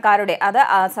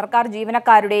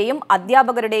ജീവനക്കാരുടെയും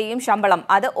അധ്യാപകരുടെയും ശമ്പളം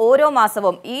അത് ഓരോ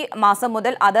മാസവും ഈ മാസം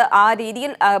മുതൽ അത് ആ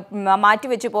രീതിയിൽ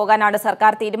മാറ്റിവെച്ചു പോകാനാണ്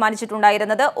സർക്കാർ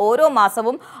തീരുമാനിച്ചിട്ടുണ്ടായിരുന്നത്. ഓരോ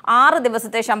മാസവും 6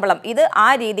 ദിവസത്തെ ശമ്പളം ഇത് ആ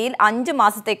രീതിയിൽ 5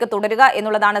 മാസത്തേക്ക് തുടരുക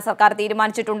എന്നുള്ളതാണ് സർക്കാർ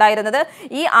തീരുമാനിച്ചിട്ടുണ്ടായിരുന്നത്.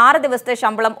 ഈ 6 ദിവസത്തെ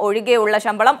ശമ്പളം ഒഴികെയുള്ള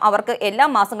ശമ്പളം അവർക്ക് എല്ലാ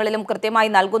മാസങ്ങളിലും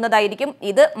കൃത്യമായി നൽകുന്നതായിരിക്കും.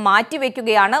 ഇത്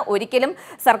മാറ്റിവെക്കുകയാണ്. ഒരിക്കലും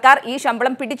സർക്കാർ ഈ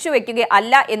ശമ്പളം പിടിച്ചു വെക്കുക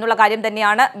അല്ല എന്നുള്ള കാര്യം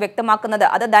തന്നെയാണ് വ്യക്തമാക്കുന്നത്.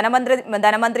 അത്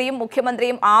ധനമന്ത്രിയും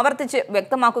മുഖ്യമന്ത്രിയും ആവർത്തിച്ച്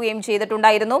വ്യക്തമാക്കുകയും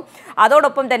ചെയ്തിട്ടുണ്ടായിരുന്നു.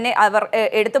 അതോടൊപ്പം തന്നെ അവർ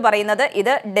എടുത്തു പറയുന്നത്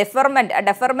ഇത്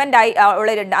ഡെഫർമെന്റ് ആയി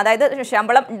ഉള്ള, അതായത്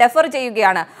ശമ്പളം ഡെഫർ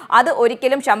ചെയ്യുകയാണ്. അത്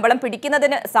ഒരിക്കലും ശമ്പളം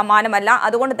പിടിക്കുന്നതിന് സമാനമല്ല.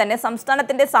 അതുകൊണ്ട് തന്നെ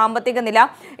സംസ്ഥാനത്തിന്റെ സാമ്പത്തിക നില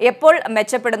എപ്പോൾ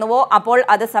മെച്ചപ്പെടുന്നുവോ അപ്പോൾ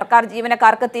അത് സർക്കാർ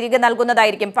ജീവനക്കാർക്ക് തിരികെ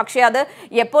നൽകുന്നതായിരിക്കും. പക്ഷേ അത്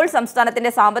എപ്പോൾ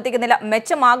സംസ്ഥാനത്തിന്റെ സാമ്പത്തിക നില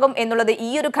മെച്ചമാകും എന്നുള്ളത്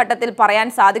ഈ ഒരു ഘട്ടത്തിൽ പറയാൻ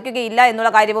സാധിക്കുകയില്ല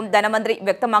എന്നുള്ള കാര്യവും ധനമന്ത്രി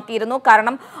വ്യക്തമാക്കിയിരുന്നു.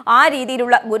 കാരണം ആ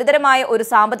രീതിയിലുള്ള ഗുരുതരമായ ഒരു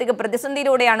സാമ്പത്തിക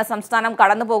പ്രതിസന്ധിയിലൂടെയാണ് സംസ്ഥാനം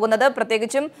കടന്നു പോകുന്നത്.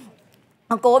 പ്രത്യേകിച്ചും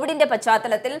കോവിഡിന്റെ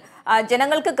പശ്ചാത്തലത്തിൽ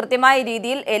ജനങ്ങൾക്ക് കൃത്യമായ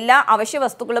രീതിയിൽ എല്ലാ അവശ്യ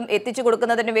വസ്തുക്കളും എത്തിച്ചു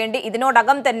കൊടുക്കുന്നതിന് വേണ്ടി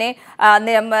ഇതിനോടകം തന്നെ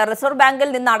റിസർവ് ബാങ്കിൽ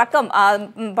നിന്നടക്കം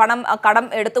കടം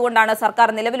എടുത്തുകൊണ്ടാണ്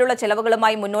സർക്കാർ നിലവിലുള്ള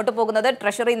ചെലവുകളുമായി മുന്നോട്ട് പോകുന്നത്.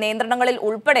 ട്രഷറി നിയന്ത്രണങ്ങളിൽ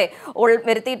ഉൾപ്പെടെ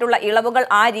വരുത്തിയിട്ടുള്ള ഇളവുകൾ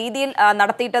ആ രീതിയിൽ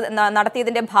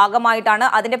നടത്തിയതിന്റെ ഭാഗമായിട്ടാണ്.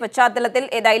 അതിന്റെ പശ്ചാത്തലത്തിൽ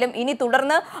ഏതായാലും ഇനി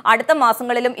തുടർന്ന് അടുത്ത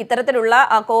മാസങ്ങളിലും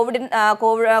ഇത്തരത്തിലുള്ള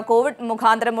കോവിഡ്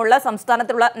മുഖാന്തരമുള്ള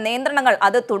സംസ്ഥാനത്തുള്ള നിയന്ത്രണങ്ങൾ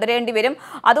അത് തുടരേണ്ടി വരും.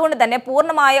 അതുകൊണ്ട് തന്നെ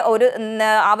പൂർണ്ണമായ ഒരു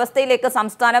അവസ്ഥയിലേക്ക്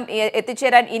സംസ്ഥാനം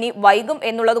എത്തിച്ചേരാൻ ഇനി വൈകും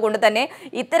എന്നുള്ളത് കൊണ്ട് തന്നെ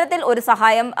ഇത്തരത്തിൽ ഒരു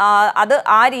സഹായം അത്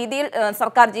ആ രീതിയിൽ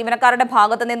സർക്കാർ ജീവനക്കാരുടെ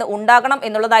ഭാഗത്ത് നിന്ന് ഉണ്ടാകണം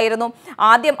എന്നുള്ളതായിരുന്നു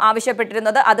ആദ്യം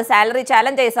ആവശ്യപ്പെട്ടിരുന്നത്. അത് സാലറി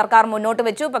ചാലഞ്ചായി സർക്കാർ മുന്നോട്ട്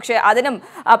വെച്ചു. പക്ഷേ അതിനും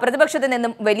പ്രതിപക്ഷത്തിൽ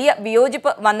നിന്നും വലിയ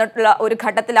വിയോജിപ്പ് വന്നിട്ടുള്ള ഒരു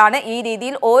ഘട്ടത്തിലാണ് ഈ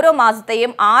രീതിയിൽ ഓരോ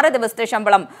മാസത്തെയും 6 ദിവസത്തെ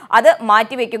ശമ്പളം അത്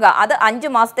മാറ്റിവെക്കുക, അത്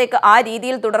 5 മാസത്തേക്ക് ആ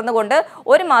രീതിയിൽ തുടർന്നുകൊണ്ട്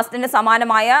ഒരു മാസത്തിന്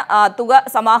സമാനമായ തുക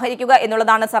സമാഹരിക്കുക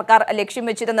എന്നുള്ളതാണ് സർക്കാർ ലക്ഷ്യം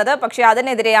വെച്ചിരുന്നത്. പക്ഷേ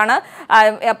അതിനെതിരെയാണ്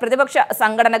പ്രതിപക്ഷ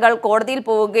സംഘടനകൾ കോടതിയിൽ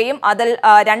പോവുകയും അതിൽ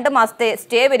 2 മാസത്തെ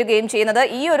സ്റ്റേ വരികയും ചെയ്യുന്നത്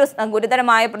ഈ ഒരു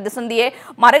ഗുരുതരമായ പ്രതിസന്ധിയെ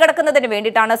മറികടക്കുന്നതിന്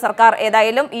വേണ്ടിയിട്ടാണ് സർക്കാർ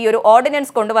ഏതായാലും ഈ ഒരു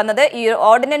ഓർഡിനൻസ് കൊണ്ടുവന്നത്. ഈ ഒരു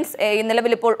ഓർഡിനൻസ്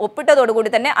നിലവിൽ ഇപ്പോൾ ഒപ്പിട്ടതോടുകൂടി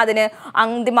തന്നെ അതിന്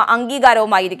അന്തിമ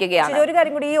അംഗീകാരവുമായിരിക്കുകയാണ്. ഒരു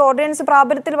കാര്യം കൂടി, ഈ ഓർഡിനൻസ്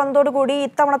പ്രാബല്യത്തിൽ വന്നതോടുകൂടി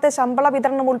ഇത്തവണത്തെ ശമ്പള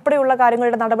വിതരണം ഉൾപ്പെടെയുള്ള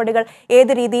കാര്യങ്ങളുടെ നടപടികൾ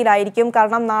ഏത് രീതിയിലായിരിക്കും?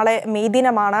 കാരണം നാളെ മെയ്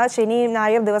ദിനമാണ്, ശനി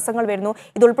ഞായർ ദിവസങ്ങൾ വരുന്നു.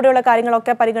 ഇതുൾപ്പെടെയുള്ള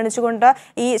കാര്യങ്ങളൊക്കെ പരിഗണിച്ചുകൊണ്ട്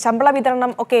ഈ ശമ്പള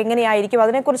വിതരണം ഒക്കെ എങ്ങനെയായിരിക്കും?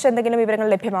 അതിനെക്കുറിച്ച് എന്തെങ്കിലും വിവരങ്ങൾ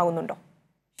ലഭ്യമാകുന്നുണ്ടോ?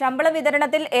 ശമ്പള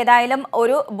വിതരണത്തിൽ ഏതായാലും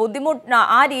ഒരു ബുദ്ധിമുട്ട്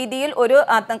ആ രീതിയിൽ ഒരു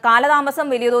കാലതാമസം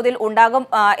വലിയ തോതിൽ ഉണ്ടാകും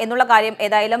എന്നുള്ള കാര്യം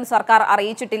ഏതായാലും സർക്കാർ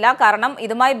അറിയിച്ചിട്ടില്ല. കാരണം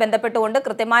ഇതുമായി ബന്ധപ്പെട്ടുകൊണ്ട്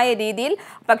കൃത്യമായ രീതിയിൽ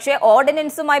പക്ഷേ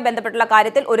ഓർഡിനൻസുമായി ബന്ധപ്പെട്ടുള്ള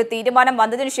കാര്യത്തിൽ ഒരു തീരുമാനം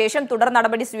വന്നതിനു ശേഷം തുടർ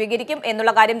നടപടി സ്വീകരിക്കും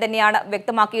എന്നുള്ള കാര്യം തന്നെയാണ്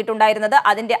വ്യക്തമാക്കിയിട്ടുണ്ടായിരുന്നത്.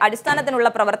 അതിന്റെ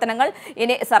അടിസ്ഥാനത്തിനുള്ള പ്രവർത്തനങ്ങൾ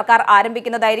ഇനി സർക്കാർ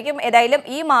ആരംഭിക്കുന്നതായിരിക്കും. ഏതായാലും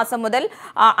ഈ മാസം മുതൽ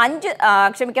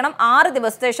 6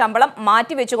 ദിവസത്തെ ശമ്പളം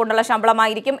മാറ്റിവെച്ചുകൊണ്ടുള്ള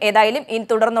ശമ്പളമായിരിക്കും ഏതായാലും ഇനി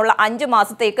തുടർന്നുള്ള 5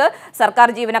 മാസത്തേക്ക് സർക്കാർ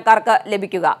ജീവനക്കാർക്ക്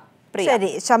ലഭിക്കുക. ശരി,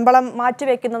 ശമ്പളം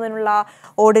മാറ്റിവെക്കുന്നതിനുള്ള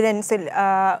ഓർഡിനൻസിൽ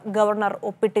ഗവർണർ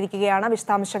ഒപ്പിട്ടിരിക്കുകയാണ്.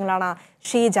 വിശദാംശങ്ങളാണ്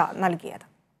ഷീജ നൽകിയത്.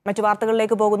 മറ്റു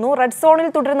വാർത്തകളിലേക്ക് പോകുന്നു. റെഡ് സോണിൽ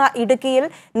തുടരുന്ന ഇടുക്കിയിൽ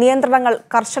നിയന്ത്രണങ്ങൾ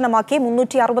കർശനമാക്കി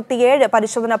 367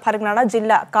 പരിശോധനാ ഫലങ്ങളാണ്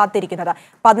ജില്ല കാത്തിരിക്കുന്നത്.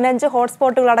 15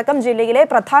 ഹോട്ട്സ്പോട്ടുകളടക്കം ജില്ലയിലെ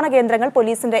പ്രധാന കേന്ദ്രങ്ങൾ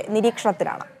പോലീസിന്റെ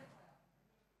നിരീക്ഷണത്തിലാണ്.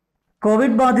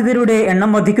 കോവിഡ് ബാധിതരുടെ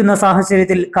എണ്ണം വർദ്ധിക്കുന്ന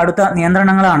സാഹചര്യത്തിൽ കടുത്ത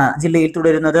നിയന്ത്രണങ്ങളാണ് ജില്ലയിൽ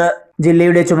തുടരുന്നത്.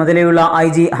 ജില്ലയുടെ ചുമതലയുള്ള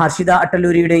IG Harshita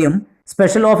അട്ടല്ലൂരിയുടെയും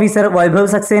special officer Vaibhav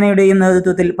സക്സേനയുടെയും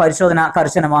നേതൃത്വത്തിൽ പരിശോധന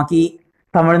കർശനമാക്കി.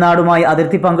 തമിഴ്നാടുമായി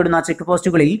അതിർത്തി പങ്കിടുന്ന ചെക്ക്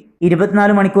പോസ്റ്റുകളിൽ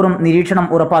 24 മണിക്കൂറും നിരീക്ഷണം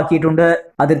ഉറപ്പാക്കിയിട്ടുണ്ട്.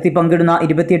 അതിർത്തി പങ്കിടുന്ന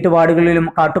 28 വാർഡുകളിലും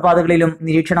കാട്ടുപാതകളിലും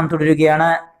നിരീക്ഷണം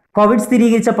തുടരുകയാണ്. കോവിഡ്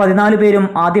സ്ഥിരീകരിച്ച 14 പേരും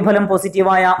ആദ്യഫലം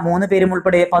പോസിറ്റീവായ 3 പേരും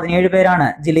ഉൾപ്പെടെ 17 പേരാണ്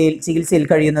ജില്ലയിൽ ചികിത്സയിൽ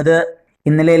കഴിയുന്നത്.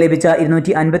 ഇന്നലെ ലഭിച്ച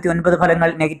 259 ഫലങ്ങൾ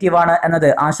നെഗറ്റീവാണ് എന്നത്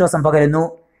ആശ്വാസം പകരുന്നു.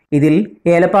 ഇതിൽ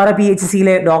ഏലപ്പാറ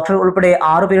PHCയിലെ ഡോക്ടർ ഉൾപ്പെടെ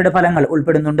 6 പേരുടെ ഫലങ്ങൾ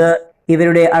ഉൾപ്പെടുന്നുണ്ട്.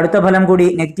 ഇവരുടെ അടുത്ത ഫലം കൂടി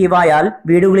നെഗറ്റീവായാൽ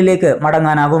വീടുകളിലേക്ക്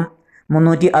മടങ്ങാനാകും.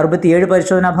 367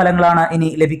 പരിശോധനാ ഫലങ്ങളാണ് ഇനി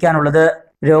ലഭിക്കാനുള്ളത്.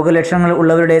 രോഗലക്ഷണങ്ങൾ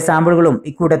ഉള്ളവരുടെ സാമ്പിളുകളും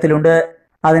ഇക്കൂട്ടത്തിലുണ്ട്.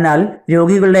 അതിനാൽ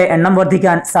രോഗികളുടെ എണ്ണം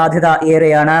വർദ്ധിക്കാൻ സാധ്യത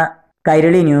ഏറെയാണ്.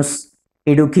 കൈരളി ന്യൂസ്,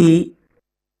 ഇടുക്കി.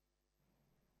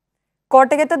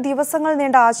 കോട്ടയത്ത് ദിവസങ്ങൾ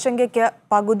നീണ്ട ആശങ്കയ്ക്ക്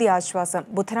പകുതി ആശ്വാസം.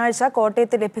 ബുധനാഴ്ച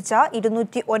കോട്ടയത്ത് ലഭിച്ച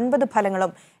 209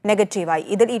 ഫലങ്ങളും നെഗറ്റീവായി.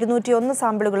 ഇതിൽ 201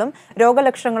 സാമ്പിളുകളും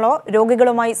രോഗലക്ഷണങ്ങളോ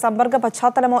രോഗികളുമായി സമ്പർക്ക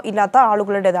പശ്ചാത്തലമോ ഇല്ലാത്ത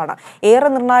ആളുകളുടേതാണ്. ഏറെ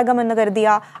നിർണായകമെന്ന് കരുതിയ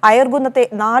അയർകുന്നത്തെ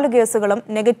 4 കേസുകളും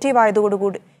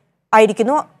നെഗറ്റീവായതോടുകൂടി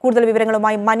ആയിരിക്കുന്നു. കൂടുതൽ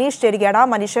വിവരങ്ങളുമായി മനീഷ് ചേരുകയാണ്.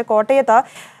 മനീഷ്, കോട്ടയത്ത്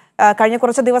കഴിഞ്ഞ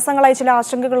കുറച്ച് ദിവസങ്ങളായി ചില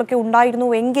ആശങ്കകളൊക്കെ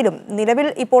ഉണ്ടായിരുന്നുവെങ്കിലും നിലവിൽ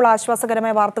ഇപ്പോൾ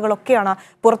ആശ്വാസകരമായ വാർത്തകളൊക്കെയാണ്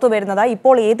പുറത്തു വരുന്നത്.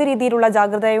 ഇപ്പോൾ ഏത് രീതിയിലുള്ള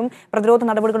ജാഗ്രതയും പ്രതിരോധ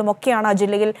നടപടികളും ഒക്കെയാണ്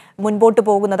ജില്ലയിൽ മുൻപോട്ട്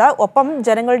പോകുന്നത്? ഒപ്പം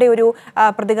ജനങ്ങളുടെ ഒരു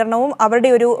പ്രതികരണവും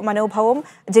അവരുടെ ഒരു മനോഭാവവും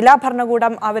ജില്ലാ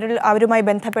ഭരണകൂടം അവരുമായി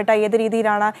ബന്ധപ്പെട്ട ഏത്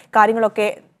രീതിയിലാണ് കാര്യങ്ങളൊക്കെ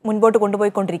മുൻപോട്ട്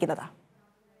കൊണ്ടുപോയിക്കൊണ്ടിരിക്കുന്നത്?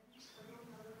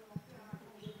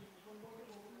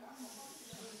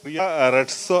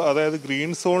 അതായത്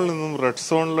ഗ്രീൻ സോണിൽ നിന്നും റെഡ്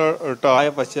സോണിലോട്ടായ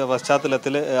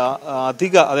പശ്ചാത്തലത്തിൽ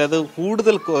അതായത്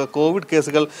കൂടുതൽ കോവിഡ്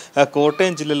കേസുകൾ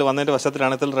കോട്ടയം ജില്ലയിൽ വന്നതിന്റെ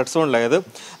പശ്ചാത്തലമാണ് ഇതിൽ റെഡ് സോണിലായത്.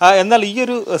 എന്നാൽ ഈ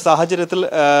ഒരു സാഹചര്യത്തിൽ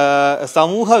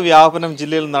സമൂഹ വ്യാപനം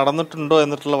ജില്ലയിൽ നടന്നിട്ടുണ്ടോ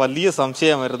എന്നിട്ടുള്ള വലിയ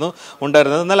സംശയമായിരുന്നു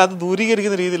ഉണ്ടായിരുന്നത്. എന്നാൽ അത്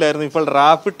ദൂരീകരിക്കുന്ന രീതിയിലായിരുന്നു ഇപ്പോൾ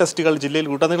റാപ്പിഡ് ടെസ്റ്റുകൾ ജില്ലയിൽ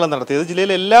ഉടനീളം നടത്തിയത്.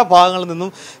 ജില്ലയിലെ എല്ലാ ഭാഗങ്ങളിൽ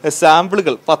നിന്നും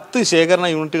സാമ്പിളുകൾ 10 ശേഖരണ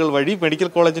യൂണിറ്റുകൾ വഴി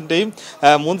മെഡിക്കൽ കോളേജിന്റെയും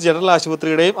 3 ജനറൽ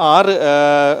ആശുപത്രിയുടെയും 6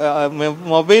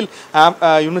 മൊബൈൽ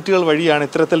യൂണിറ്റുകൾ വഴിയാണ്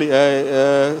ഇത്തരത്തിൽ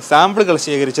സാമ്പിളുകൾ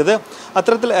ശേഖരിച്ചത്.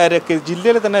 അത്തരത്തിൽ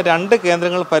ജില്ലയിലെ തന്നെ 2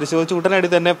 കേന്ദ്രങ്ങൾ പരിശോധിച്ച് ഉടനടി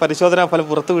തന്നെ പരിശോധനാ ഫലം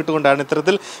പുറത്തുവിട്ടുകൊണ്ടാണ്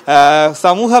ഇത്തരത്തിൽ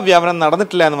സമൂഹ വ്യാപനം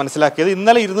നടന്നിട്ടില്ല എന്ന് മനസ്സിലാക്കിയത്.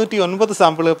 ഇന്നലെ 209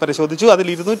 സാമ്പിളുകൾ പരിശോധിച്ചു. അതിൽ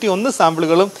 201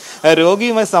 സാമ്പിളുകളും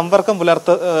രോഗിയുമായി സമ്പർക്കം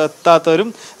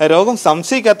പുലർത്താത്തവരും രോഗം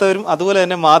സംശയിക്കാത്തവരും അതുപോലെ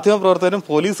തന്നെ മാധ്യമപ്രവർത്തകരും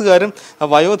പോലീസുകാരും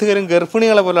വയോധികരും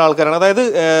ഗർഭിണികളെ പോലെ ആൾക്കാരാണ്. അതായത്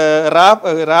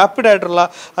റാപ്പിഡായിട്ടുള്ള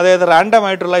അതായത് റാൻഡം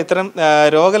ആയിട്ടുള്ള ഇത്തരം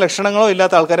രോഗലക്ഷണങ്ങളോ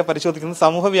ഇല്ലാത്ത ആൾക്കാരെ പരിശോധിക്കുന്നത്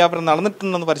സമൂഹ വ്യാപനം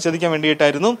നടന്നിട്ടുണ്ടെന്ന് പരിശോധിക്കാൻ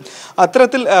വേണ്ടിയിട്ടായിരുന്നു.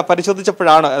 അത്തരത്തിൽ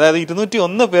പരിശോധിച്ചപ്പോഴാണ് അതായത്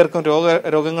 201 പേർക്കും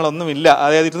രോഗങ്ങളൊന്നുമില്ല.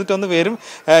 അതായത് 201 പേരും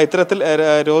ഇത്തരത്തിൽ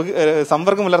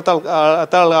സമ്പർക്കം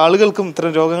പുലർത്താത്ത ആളുകൾക്കും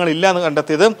ഇത്തരം രോഗങ്ങളില്ല എന്ന്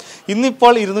കണ്ടെത്തിയത്.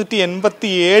 ഇന്നിപ്പോൾ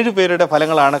 287 പേരുടെ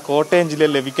ഫലങ്ങളാണ് കോട്ടയം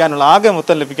ജില്ലയിൽ ലഭിക്കാനുള്ള ആകെ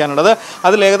മൊത്തം ലഭിക്കാനുള്ളത്.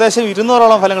 അതിൽ ഏകദേശം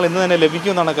 200ഓളം ഫലങ്ങൾ ഇന്ന് തന്നെ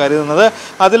ലഭിക്കുമെന്നാണ് കരുതുന്നത്.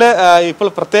 അതിൽ ഇപ്പോൾ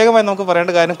പ്രത്യേകമായി നമുക്ക്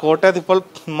പറയേണ്ട കാര്യം കോട്ടയത്ത് ഇപ്പോൾ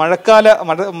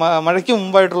മഴയ്ക്ക്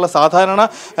മുമ്പായിട്ടുള്ള സാധാരണ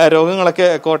രോഗങ്ങളൊക്കെ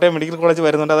കോട്ടയം മെഡിക്കൽ കോളേജ്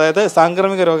വരുന്നുണ്ട്. അതായത്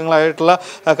സാംക്രമിക രോഗങ്ങളായിട്ടുള്ള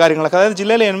കാര്യങ്ങളൊക്കെ. അതായത്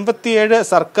ജില്ലയിലെ 87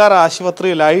 സർക്കാർ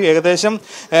ആശുപത്രിയിലായി ഏകദേശം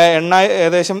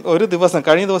ഒരു ദിവസം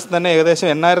കഴിഞ്ഞ ദിവസം തന്നെ ഏകദേശം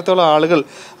 8000-ഓളം ആളുകൾ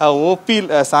OPയിൽ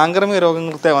സാംക്രമിക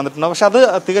രോഗങ്ങളെ വന്നിട്ടുണ്ട്. പക്ഷെ അത്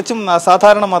തികച്ചും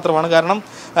അസാധാരണ മാത്രമാണ്. കാരണം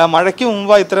മഴയ്ക്ക്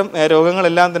മുമ്പ് ഇത്തരം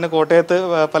രോഗങ്ങളെല്ലാം തന്നെ കോട്ടയത്ത്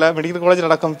പല മെഡിക്കൽ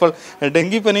കോളേജിലടക്കം ഇപ്പോൾ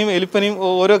ഡെങ്കിപ്പനിയും എലിപ്പനിയും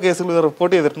ഓരോ കേസുകൾ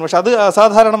റിപ്പോർട്ട് ചെയ്തിട്ടുണ്ട്. പക്ഷെ അത്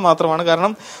അസാധാരണം മാത്രമാണ്.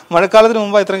 കാരണം മഴക്കാലത്തിന്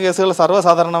മുമ്പ് ഇത്തരം കേസുകൾ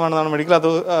സർവ്വസാധാരണമാണെന്നാണ്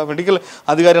മെഡിക്കൽ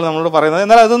അധികാരികൾ നമ്മളോട് പറയുന്നത്.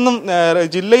 എന്നാൽ അതൊന്നും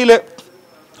ജില്ലയിലെ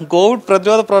കോവിഡ്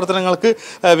പ്രതിരോധ പ്രവർത്തനങ്ങൾക്ക്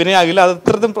വിനയാകില്ല.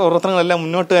 അത്തരത്തിൽ പ്രവർത്തനങ്ങളെല്ലാം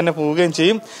മുന്നോട്ട് തന്നെ പോവുകയും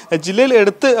ചെയ്യും. ജില്ലയിൽ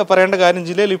എടുത്ത് പറയേണ്ട കാര്യം,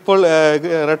 ജില്ലയിൽ ഇപ്പോൾ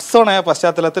റെഡ് സോണായ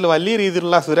പശ്ചാത്തലത്തിൽ വലിയ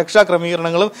രീതിയിലുള്ള സുരക്ഷാ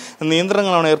ക്രമീകരണങ്ങളും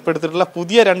നിയന്ത്രണങ്ങളാണ് ഏർപ്പെടുത്തിയിട്ടുള്ള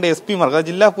പുതിയ 2 SP-മാർ, അതായത്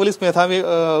ജില്ലാ പോലീസ് മേധാവി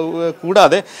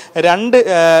കൂടാതെ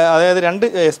 2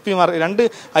 SP-മാർ, 2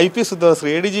 IPS ഉദ്യോഗസ്ഥർ,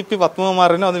 ADGP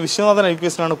പത്മകുമാറിനും അത് വിശ്വനാഥൻ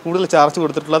IPS-നാണ് കൂടുതൽ ചാർജ്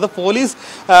കൊടുത്തിട്ടുള്ളത്. പോലീസ്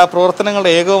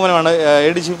പ്രവർത്തനങ്ങളുടെ ഏകോപനമാണ്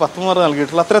ADGP പത്മകുമാർ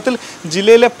നൽകിയിട്ടുള്ളത്. അത്തരത്തിൽ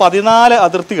ജില്ലയിലെ 14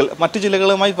 അതിർത്തികൾ മറ്റു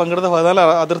ജില്ലകളുമായി പങ്കെടുത്ത 14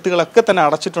 അതിർത്തികളൊക്കെ തന്നെ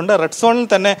അടച്ചിട്ടുണ്ട്. റെഡ് സോണിൽ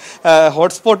തന്നെ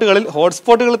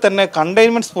ഹോട്ട്സ്പോട്ടുകളിൽ തന്നെ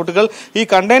കണ്ടെയ്ൻമെന്റ് സ്പോട്ടുകൾ, ഈ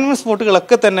കണ്ടെയ്ൻമെന്റ്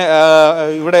സ്പോട്ടുകളൊക്കെ തന്നെ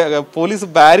ഇവിടെ പോലീസ്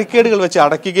ബാരിക്കേഡുകൾ വെച്ച്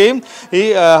അടയ്ക്കുകയും ഈ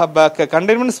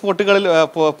കണ്ടെയ്ൻമെന്റ് സ്പോട്ടുകളിൽ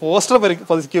പോസ്റ്റർ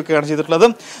പതിക്കുകയൊക്കെയാണ് ചെയ്തിട്ടുള്ളത്.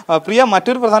 പ്രിയ,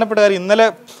 മറ്റൊരു പ്രധാനപ്പെട്ട കാര്യം, ഇന്നലെ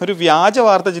ഒരു വ്യാജ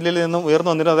വാർത്ത ജില്ലയിൽ നിന്നും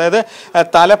ഉയർന്നു വന്നിരുന്നു. അതായത്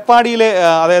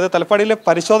തലപ്പാടിയിലെ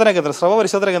പരിശോധനാ കേന്ദ്രം, സ്രവ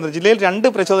പരിശോധനാ കേന്ദ്രം, ജില്ലയിൽ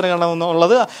 2 പരിശോധന കേന്ദ്രമാണ്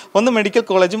ഉള്ളത്. ഒന്ന് മെഡിക്കൽ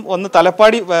കോളേജും ഒന്ന്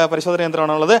തലപ്പാടി പരിശോധന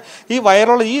കേന്ദ്രമാണ് ഉള്ളത്.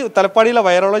 ഈ തലപ്പാടിയിലെ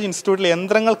വൈറോളജി ഇൻസ്റ്റിറ്റ്യൂട്ടിലെ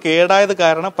യന്ത്രങ്ങൾ കേടായത്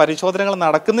കാരണം പരിശോധനകൾ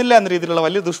നടക്കുന്നില്ല എന്ന രീതിയിലുള്ള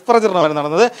വലിയ ദുഷ്പ്രചരണമാണ്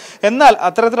നടന്നത്. എന്നാൽ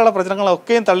അത്തരത്തിലുള്ള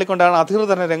പ്രചരണങ്ങളൊക്കെയും തള്ളിക്കൊണ്ടാണ് അധികൃതർ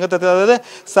തന്നെ രംഗത്തെത്തിയത്. അതായത്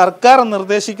സർക്കാർ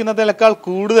നിർദ്ദേശിക്കുന്നതിനേക്കാൾ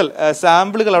കൂടുതൽ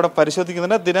സാമ്പിളുകൾ അവിടെ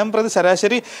പരിശോധിക്കുന്നുണ്ട്. ദിനംപ്രതി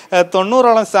ശരാശരി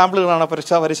 90ഓളം സാമ്പിളുകളാണ്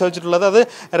പരിശോധിച്ചിട്ടുള്ളത്. അത്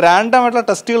റാൻഡമായിട്ടുള്ള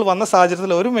ടെസ്റ്റുകൾ വന്ന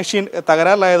സാഹചര്യത്തിൽ ഒരു മെഷീൻ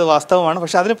തകരാറിലായത് വാസ്തവമാണ്.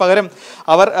 പക്ഷെ അതിന് പകരം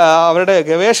അവരുടെ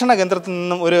ഗവേഷണ കേന്ദ്രത്തിൽ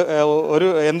നിന്നും ഒരു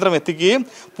യന്ത്രം എത്തിക്കുകയും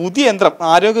പുതിയ യന്ത്രം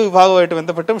ആരോഗ്യ വിഭാഗവുമായിട്ട്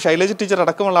ബന്ധപ്പെട്ടും ശൈലജ ടീച്ചർ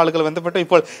അടക്കമുള്ള ആളുകൾ ബന്ധപ്പെട്ട്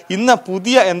ഇപ്പോൾ ഇന്ന്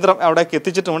പുതിയ യന്ത്രം അവിടേക്ക്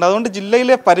എത്തിച്ചിട്ടുണ്ട്. അതുകൊണ്ട്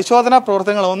ജില്ലയിലെ പരിശോധനാ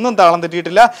പ്രവർത്തനങ്ങൾ ഒന്നും താളം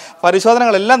തെറ്റിയിട്ടില്ല.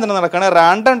 പരിശോധനകളെല്ലാം തന്നെ നടക്കുകയാണ്.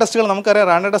 റാൻഡം ടെസ്റ്റുകൾ, നമുക്കറിയാം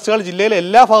റാൻഡം ടെസ്റ്റുകൾ ജില്ലയിലെ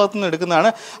എല്ലാ ഭാഗത്തു നിന്നും എടുക്കുന്നതാണ്.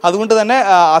 അതുകൊണ്ട് തന്നെ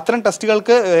അത്തരം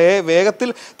ടെസ്റ്റുകൾക്ക് വേഗത്തിൽ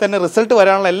തന്നെ റിസൾട്ട്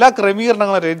വരാനുള്ള എല്ലാ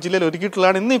ക്രമീകരണങ്ങളും ജില്ലയിൽ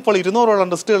ഒരുക്കിയിട്ടുള്ളതാണ്. ഇന്ന് ഇപ്പോൾ 200ഓളം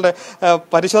ടെസ്റ്റുകളുടെ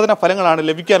പരിശോധനാ ഫലങ്ങളാണ്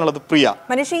ലഭിക്കാനുള്ളത്. പ്രിയ,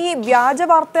 മനീഷ്, ഈ വ്യാജ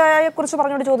വാർത്തയെ കുറിച്ച്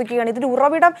പറഞ്ഞുകൊണ്ട് ചോദിക്കുകയാണ്, ഇതിന്റെ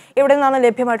ഉറവിടം എവിടെ നിന്നാണ്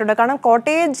ലഭ്യമായിട്ടുണ്ട്? കാരണം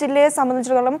കോട്ടയം ജില്ലയെ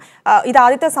സംബന്ധിച്ചിടത്തോളം ഇത്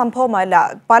ആദ്യത്തെ സംഭവമല്ല.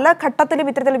 പല ഘട്ടത്തിലും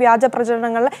ഇത്തരത്തിൽ വ്യാജ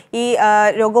പ്രചരണങ്ങൾ ഈ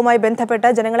രോഗവുമായി ബന്ധപ്പെട്ട്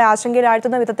ജനങ്ങളെ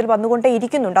ആശങ്കയിലാഴ്ത്തുന്ന വിധത്തിൽ വന്നുകൊണ്ടേ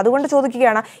ഇരിക്കുന്നുണ്ട്. അതുകൊണ്ട്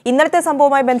ചോദിക്കുകയാണ്, ഇന്നലത്തെ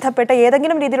സംഭവവുമായി ബന്ധപ്പെട്ട്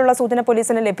ഏതെങ്കിലും രീതിയിലുള്ള സൂചന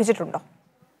പോലീസിന് ലഭിച്ചിട്ടുണ്ടോ?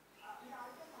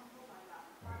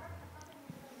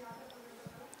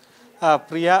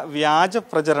 പ്രിയ, വ്യാജ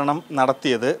പ്രചരണം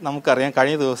നടത്തിയത് നമുക്കറിയാം.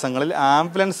 കഴിഞ്ഞ ദിവസങ്ങളിൽ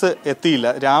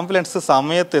ആംബുലൻസ്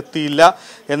സമയത്ത് എത്തിയില്ല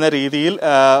എന്ന രീതിയിൽ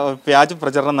വ്യാജ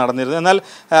പ്രചരണം നടന്നിരുന്നു. എന്നാൽ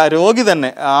രോഗി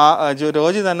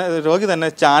തന്നെ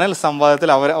ചാനൽ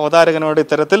സംവാദത്തിൽ അവതാരകനോട്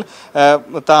ഇത്തരത്തിൽ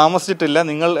താമസിച്ചിട്ടില്ല,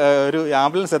 നിങ്ങൾ ഒരു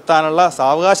ആംബുലൻസ് എത്താനുള്ള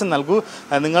സാവകാശം നൽകൂ,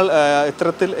 നിങ്ങൾ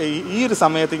ഇത്തരത്തിൽ ഈ ഒരു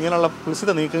സമയത്ത് ഇങ്ങനെയുള്ള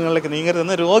കുൽസിത നീക്കങ്ങളിലേക്ക്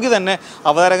നീങ്ങരുതെന്ന് രോഗി തന്നെ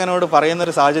അവതാരകനോട്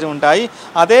പറയുന്നൊരു സാഹചര്യം ഉണ്ടായി.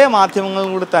 അതേ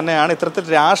മാധ്യമങ്ങളിലൂടെ തന്നെയാണ്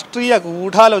ഇത്തരത്തിൽ രാഷ്ട്രീയ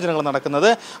ഗൂഢാലോചനകൾ നടക്കുന്നത്.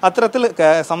 അത്തരത്തിൽ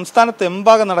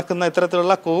സംസ്ഥാനത്തെമ്പാകെ നടക്കുന്ന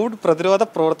ഇത്തരത്തിലുള്ള കോവിഡ് പ്രതിരോധ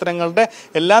പ്രവർത്തനങ്ങളുടെ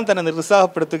എല്ലാം തന്നെ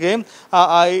നിരുത്സാഹപ്പെടുത്തുകയും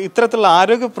ഇത്തരത്തിലുള്ള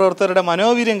ആരോഗ്യ പ്രവർത്തകരുടെ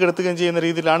മനോവീര്യം കെടുത്തുകയും ചെയ്യുന്ന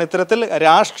രീതിയിലാണ് ഇത്തരത്തിൽ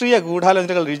രാഷ്ട്രീയ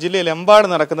ഗൂഢാലോചനകൾ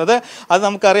ജില്ലയിലെമ്പാടും നടക്കുന്നത്. അത്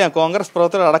നമുക്കറിയാം. കോൺഗ്രസ്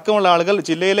പ്രവർത്തകർ അടക്കമുള്ള ആളുകൾ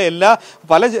ജില്ലയിലെ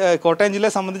കോട്ടയം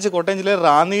ജില്ലയെ സംബന്ധിച്ച് കോട്ടയം ജില്ലയിലെ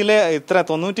റാന്നിയിലെ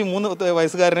 93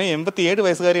 വയസ്സുകാരനെയും 87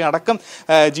 വയസ്സുകാരെയും അടക്കം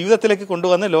ജീവിതത്തിലേക്ക്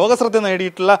കൊണ്ടുവന്ന് ലോകശ്രദ്ധ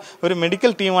നേടിയിട്ടുള്ള ഒരു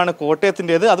മെഡിക്കൽ ടീമാണ്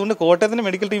കോട്ടയത്തിൻ്റേത്. അതുകൊണ്ട് കോട്ടയത്തിൻ്റെ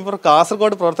മെഡിക്കൽ ടീം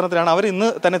കാസർഗോഡ് പ്രവർത്തനത്തിലാണ്. അവർ ഇന്ന്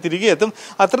തന്നെ തിരികെ എത്തും.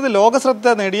 അത്തരത്തിൽ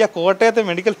ലോകശ്രദ്ധ നേടിയ കോട്ടയത്തെ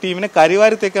മെഡിക്കൽ ടീമിനെ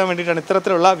കരിവാരിത്തേക്കാൻ വേണ്ടിയിട്ടാണ്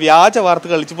ഇത്തരത്തിലുള്ള വ്യാജ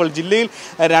വാർത്തകൾ ഇപ്പോൾ ജില്ലയിൽ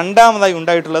 2ാമതായി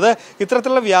ഉണ്ടായിട്ടുള്ളത്.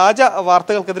 ഇത്തരത്തിലുള്ള വ്യാജ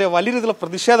വാർത്തകൾക്കെതിരെ വലിയ രീതിയിലുള്ള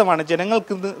പ്രതിഷേധമാണ്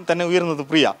ജനങ്ങൾക്ക് തന്നെ ഉയരുന്നത്.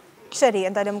 പ്രിയ, ശരി,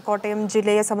 എന്തായാലും കോട്ടയം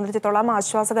ജില്ലയെ സംബന്ധിച്ചിടത്തോളം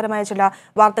ആശ്വാസകരമായ ചില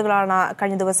വാർത്തകളാണ്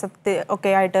കഴിഞ്ഞ ദിവസത്തെ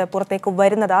ഒക്കെ ആയിട്ട് പുറത്തേക്ക്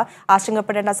വരുന്നത്.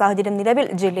 ആശങ്കപ്പെടേണ്ട സാഹചര്യം നിലവിൽ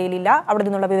ജില്ലയിലില്ല. അവിടെ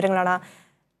നിന്നുള്ള വിവരങ്ങളാണ്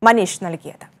മനീഷ്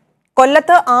നൽകിയത്.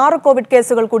 കൊല്ലത്ത് 6 കോവിഡ്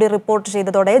കേസുകൾ കൂടി റിപ്പോർട്ട്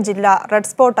ചെയ്തതോടെ ജില്ല റെഡ്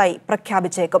സ്പോട്ടായി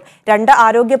പ്രഖ്യാപിച്ചേക്കും. 2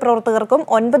 ആരോഗ്യ പ്രവർത്തകർക്കും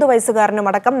 9 വയസ്സുകാരനും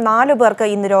അടക്കം 4 പേർക്ക്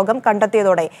ഇന്ന് രോഗം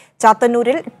കണ്ടെത്തിയതോടെ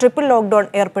ചാത്തന്നൂരിൽ ട്രിപ്പിൾ ലോക്ക്ഡൌൺ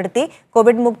ഏർപ്പെടുത്തി.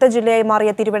 കോവിഡ് മുക്ത ജില്ലയായി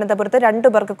മാറിയ തിരുവനന്തപുരത്ത്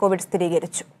 2 പേർക്ക് കോവിഡ്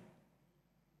സ്ഥിരീകരിച്ചു.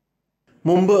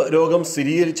 മുമ്പ് രോഗം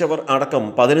സ്ഥിരീകരിച്ചവർ അടക്കം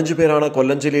 15 പേരാണ്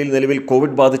കൊല്ലം ജില്ലയിൽ നിലവിൽ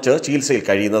കോവിഡ് ബാധിച്ച് ചികിത്സയിൽ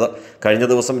കഴിയുന്നത്. കഴിഞ്ഞ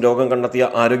ദിവസം രോഗം കണ്ടെത്തിയ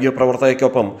ആരോഗ്യ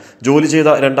പ്രവർത്തകയ്ക്കൊപ്പം ജോലി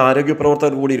ചെയ്ത 2 ആരോഗ്യ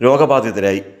പ്രവർത്തകർ കൂടി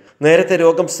രോഗബാധിതരായി. നേരത്തെ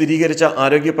രോഗം സ്ഥിരീകരിച്ച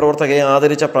ആരോഗ്യ പ്രവർത്തകയെ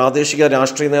ആദരിച്ച പ്രാദേശിക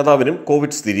രാഷ്ട്രീയ നേതാവിനും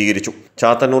കോവിഡ് സ്ഥിരീകരിച്ചു.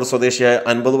 ചാത്തന്നൂർ സ്വദേശിയായ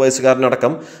 50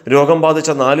 വയസ്സുകാരനടക്കം രോഗം ബാധിച്ച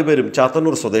 4 പേരും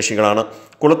ചാത്തന്നൂർ സ്വദേശികളാണ്.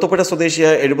 കുളത്തുപുഴ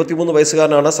സ്വദേശിയായ 73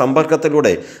 വയസ്സുകാരനാണ്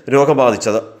സമ്പർക്കത്തിലൂടെ രോഗം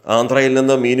ബാധിച്ചത്. ആന്ധ്രയിൽ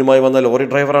നിന്ന് മീനുമായി വന്ന ലോറി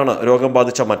ഡ്രൈവറാണ് രോഗം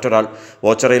ബാധിച്ച മറ്റൊരാൾ.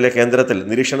 ഓച്ചിറയിലെ കേന്ദ്രത്തിൽ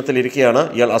നിരീക്ഷണത്തിലിരിക്കെയാണ്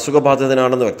ഇയാൾ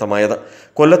അസുഖബാധിതനാണെന്ന് വ്യക്തമായത്.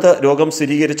 കൊല്ലത്ത് രോഗം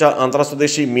സ്ഥിരീകരിച്ച ആന്ധ്ര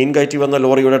സ്വദേശി മീൻ കയറ്റി വന്ന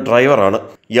ലോറിയുടെ ഡ്രൈവറാണ്.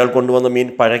 ഇയാൾ കൊണ്ടുവന്ന മീൻ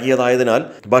പഴകിയതായതിനാൽ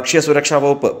ഭക്ഷ്യസുരക്ഷാ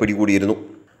വകുപ്പ് പിടികൂടിയിരുന്നു.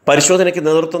 പരിശോധനയ്ക്ക്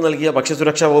നേതൃത്വം നൽകിയ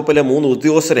ഭക്ഷ്യസുരക്ഷാ വകുപ്പിലെ 3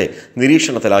 ഉദ്യോഗസ്ഥരെ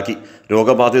നിരീക്ഷണത്തിലാക്കി.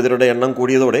 രോഗബാധിതരുടെ എണ്ണം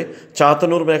കൂടിയതോടെ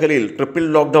ചാത്തന്നൂർ മേഖലയിൽ ട്രിപ്പിൾ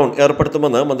ലോക്ക്ഡൌൺ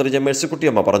ഏർപ്പെടുത്തുമെന്ന് മന്ത്രി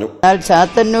മേഴ്സിക്കുട്ടിയമ്മ പറഞ്ഞു.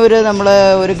 ചാത്തന്നൂർ നമ്മൾ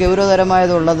ഒരു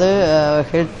ഗൗരവതരമായതുള്ളത്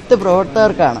ഹെൽത്ത്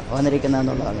പ്രവർത്തകർക്കാണ്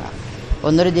വന്നിരിക്കുന്നതെന്നുള്ളതാണ്.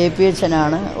 ഒന്നൊരു JPH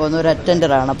ആണ്, ഒന്നൊരു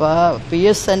അറ്റൻഡറാണ്. അപ്പോൾ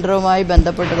PS സെൻ്ററുമായി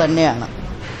ബന്ധപ്പെട്ട് തന്നെയാണ്.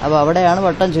 അപ്പോൾ അവിടെയാണ്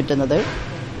വട്ടം ചുറ്റുന്നത്.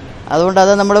 അതുകൊണ്ട്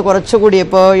അത് നമ്മൾ കുറച്ചുകൂടി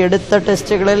ഇപ്പോൾ എടുത്ത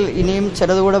ടെസ്റ്റുകളിൽ ഇനിയും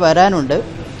ചിലതുകൂടെ വരാനുണ്ട്.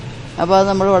 അപ്പോൾ അത്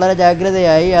നമ്മൾ വളരെ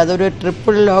ജാഗ്രതയായി അതൊരു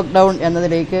ട്രിപ്പിൾ ലോക്ക്ഡൗൺ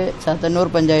എന്നതിലേക്ക് ചാത്തന്നൂർ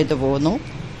പഞ്ചായത്ത് പോകുന്നു.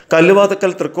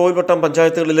 കല്ലുവാതക്കൽ, തൃക്കോവിൽവട്ടം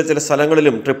പഞ്ചായത്തുകളിലെ ചില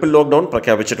സ്ഥലങ്ങളിലും ട്രിപ്പിൾ ലോക്ക്ഡൌൺ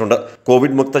പ്രഖ്യാപിച്ചിട്ടുണ്ട്.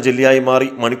 കോവിഡ് മുക്ത ജില്ലയായി മാറി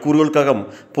മണിക്കൂറുകൾക്കകം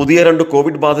പുതിയ 2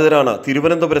 കോവിഡ് ബാധിതരാണ്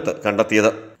തിരുവനന്തപുരത്ത് കണ്ടെത്തിയത്.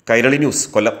 കൈരളി ന്യൂസ്,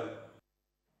 കൊല്ലം.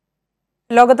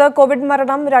 ലോകത്ത് കോവിഡ്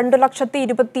മരണം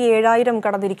 2,27,000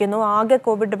 കടന്നിരിക്കുന്നു. ആകെ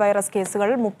കോവിഡ് വൈറസ് കേസുകൾ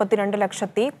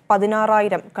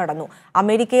 32,16,000 കടന്നു.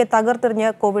 അമേരിക്കയെ തകർത്തെറിഞ്ഞ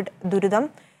കോവിഡ് ദുരിതം.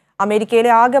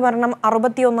 അമേരിക്കയിലെ ആകെ മരണം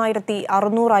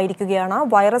 61,600 ആയിരിക്കുകയാണ്.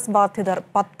 വൈറസ് ബാധിതർ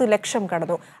 10 ലക്ഷം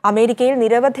കടന്നു. അമേരിക്കയിൽ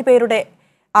നിരവധി പേരുടെ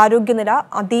ആരോഗ്യനില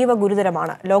അതീവ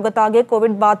ഗുരുതരമാണ്. ലോകത്താകെ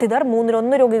കോവിഡ് ബാധിതർ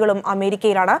 3-1 രോഗികളും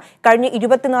അമേരിക്കയിലാണ്. കഴിഞ്ഞ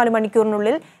 24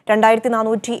 മണിക്കൂറിനുള്ളിൽ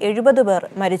 2,470 പേർ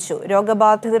മരിച്ചു.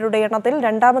 രോഗബാധിതരുടെ എണ്ണത്തിൽ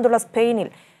രണ്ടാമതുള്ള സ്പെയിനിൽ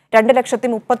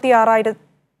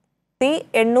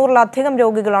 2,36,800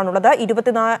 രോഗികളാണുള്ളത്.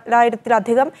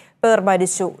 24,000 പേർ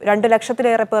മരിച്ചു. 2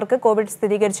 ലക്ഷത്തിലേറെ പേർക്ക് കോവിഡ്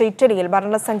സ്ഥിരീകരിച്ച ഇറ്റലിയിൽ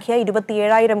മരണസംഖ്യ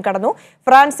 27,000 കടന്നു.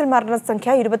 ഫ്രാൻസിൽ മരണസംഖ്യ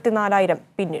 24,000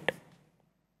 പിന്നിട്ടു.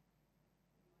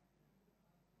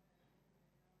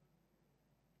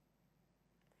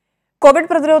 കോവിഡ്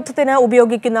പ്രതിരോധത്തിന്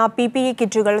ഉപയോഗിക്കുന്ന PPE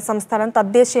കിറ്റുകൾ സംസ്ഥാനം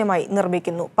തദ്ദേശീയമായി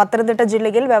നിർമ്മിക്കുന്നു. പത്തനംതിട്ട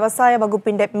ജില്ലയിൽ വ്യവസായ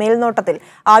വകുപ്പിന്റെ മേൽനോട്ടത്തിൽ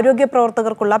ആരോഗ്യ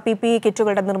പ്രവർത്തകർക്കുള്ള PPE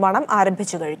കിറ്റുകളുടെ നിർമ്മാണം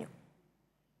ആരംഭിച്ചു കഴിഞ്ഞു.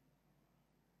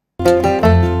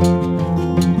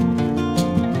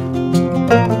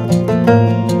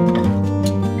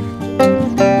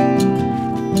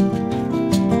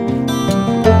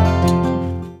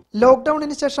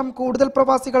 ലോക്ക്ഡൌണിന് ശേഷം കൂടുതൽ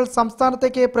പ്രവാസികൾ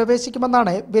സംസ്ഥാനത്തേക്ക്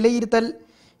പ്രവേശിക്കുമെന്നാണ് വിലയിരുത്തൽ.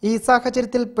 ഈ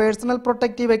സാഹചര്യത്തിൽ പേഴ്സണൽ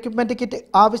പ്രൊട്ടക്റ്റീവ് എക്യുപ്മെന്റ് കിറ്റ്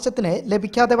ആവശ്യത്തിന്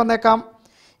ലഭിക്കാതെ വന്നേക്കാം.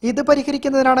 ഇത്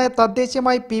പരിഹരിക്കുന്നതിനാണ്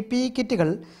തദ്ദേശീയമായി PPE കിറ്റുകൾ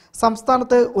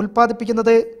സംസ്ഥാനത്ത്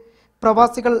ഉൽപ്പാദിപ്പിക്കുന്നത്.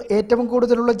 പ്രവാസികൾ ഏറ്റവും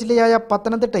കൂടുതലുള്ള ജില്ലയായ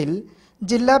പത്തനംതിട്ടയിൽ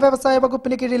ജില്ലാ വ്യവസായ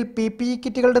വകുപ്പിന് കീഴിൽ PPE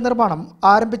കിറ്റുകളുടെ നിർമ്മാണം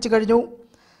ആരംഭിച്ചു കഴിഞ്ഞു.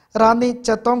 റാന്നി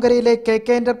ചെത്തോങ്കരയിലെ KK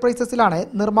എന്റർപ്രൈസസിലാണ്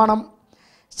നിർമ്മാണം.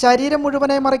 ശരീരം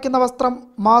മുഴുവനെ മറയ്ക്കുന്ന വസ്ത്രം,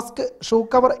 മാസ്ക്, ഷൂ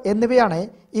കവർ എന്നിവയാണ്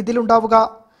ഇതിലുണ്ടാവുക.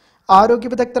 ആരോഗ്യ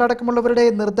വിദഗ്ധരടക്കമുള്ളവരുടെ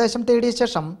നിർദ്ദേശം തേടിയ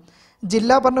ശേഷം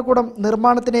ജില്ലാ ഭരണകൂടം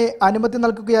നിർമ്മാണത്തിന് അനുമതി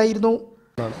നൽകുകയായിരുന്നു.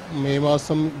 മെയ്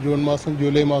മാസം, ജൂൺ മാസം,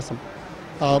 ജൂലൈ മാസം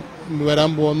വരാൻ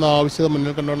പോകുന്ന ആവശ്യത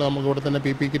മുന്നിൽ കണ്ടുകൊണ്ട് നമുക്ക് ഇവിടെ തന്നെ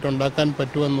PPE കിറ്റ് ഉണ്ടാക്കാൻ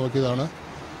പറ്റുമെന്ന് നോക്കിയതാണ്.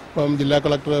 അപ്പം ജില്ലാ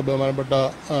കളക്ടർ ബഹുമാനപ്പെട്ട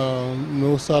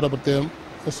ന്യൂസ് സാറ് പ്രത്യേകം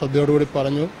ശ്രദ്ധയോടുകൂടി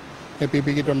പറഞ്ഞു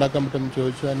PPE കിറ്റ് ഉണ്ടാക്കാൻ പറ്റുമെന്ന്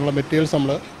ചോദിച്ചു. അതിനുള്ള മെറ്റീരിയൽസ്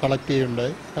നമ്മൾ കളക്ട്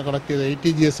ചെയ്യുകയുണ്ടായി. കളക്ട് ചെയ്ത്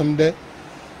 80GSന്റെ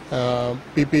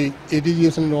PPE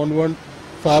 80GSന്റെ നോൺ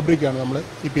ഫാബ്രിക്കാണ് നമ്മൾ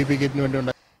ഈ PPE കിറ്റിന് വേണ്ടി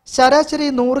ഉണ്ടായത്. ശരാശരി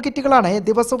 100 കിറ്റുകളാണ്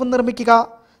ദിവസവും നിർമ്മിക്കുക.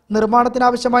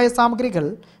 നിർമ്മാണത്തിനാവശ്യമായ സാമഗ്രികൾ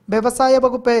വ്യവസായ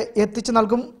വകുപ്പ് എത്തിച്ചു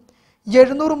നൽകും.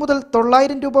 700 മുതൽ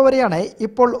 900 രൂപ വരെയാണ്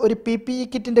ഇപ്പോൾ ഒരു PPE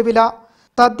കിറ്റിന്റെ വില.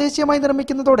 തദ്ദേശീയമായി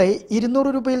നിർമ്മിക്കുന്നതോടെ 200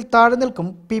 രൂപയിൽ താഴെ നിൽക്കും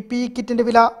PPE കിറ്റിന്റെ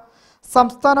വില.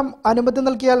 സംസ്ഥാനം അനുമതി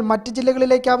നൽകിയാൽ മറ്റ്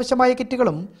ജില്ലകളിലേക്ക് ആവശ്യമായ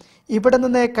കിറ്റുകളും ഇവിടെ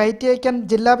നിന്ന് കയറ്റി അയക്കാൻ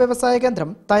ജില്ലാ വ്യവസായ കേന്ദ്രം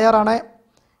തയ്യാറാണ്.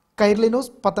 കൈരളി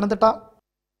ന്യൂസ്, പത്തനംതിട്ട.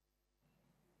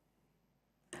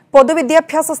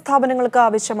 പൊതുവിദ്യാഭ്യാസ സ്ഥാപനങ്ങൾക്ക്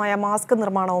ആവശ്യമായ മാസ്ക്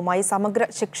നിർമ്മാണവുമായി സമഗ്ര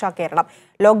ശിക്ഷ കേരളം.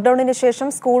 ലോക്ക്ഡൌണിന് ശേഷം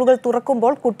സ്കൂളുകൾ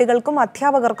തുറക്കുമ്പോൾ കുട്ടികൾക്കും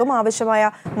അധ്യാപകർക്കും ആവശ്യമായ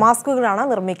മാസ്കുകളാണ്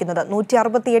നിർമ്മിക്കുന്നത്.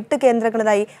 168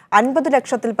 കേന്ദ്രങ്ങളിലായി 50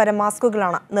 ലക്ഷത്തിൽ പരം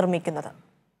മാസ്കുകളാണ് നിർമ്മിക്കുന്നത്.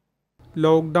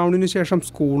 ലോക്ക്ഡൌണിനു ശേഷം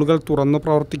സ്കൂളുകൾ തുറന്നു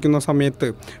പ്രവർത്തിക്കുന്ന സമയത്ത്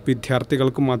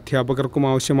വിദ്യാർത്ഥികൾക്കും അധ്യാപകർക്കും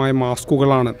ആവശ്യമായ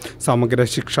മാസ്കുകളാണ് സമഗ്ര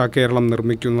ശിക്ഷ കേരളം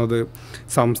നിർമ്മിക്കുന്നത്.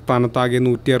 സംസ്ഥാനത്താകെ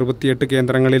 168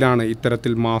 കേന്ദ്രങ്ങളിലാണ്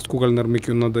ഇത്തരത്തിൽ മാസ്കുകൾ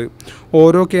നിർമ്മിക്കുന്നത്.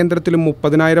 ഓരോ കേന്ദ്രത്തിലും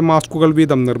 30,000 മാസ്കുകൾ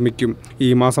വീതം നിർമ്മിക്കും. ഈ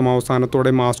മാസം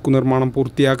അവസാനത്തോടെ മാസ്ക് നിർമ്മാണം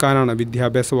പൂർത്തിയാക്കാനാണ്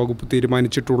വിദ്യാഭ്യാസ വകുപ്പ്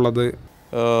തീരുമാനിച്ചിട്ടുള്ളത്.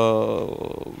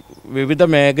 വിവിധ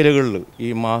മേഖലകളിൽ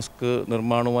ഈ മാസ്ക്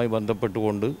നിർമ്മാണവുമായി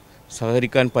ബന്ധപ്പെട്ടുകൊണ്ട്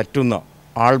സഹകരിക്കാൻ പറ്റുന്ന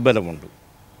ആൾബലമുണ്ട്.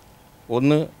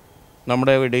 ഒന്ന്,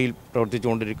 നമ്മുടെ ഇടയിൽ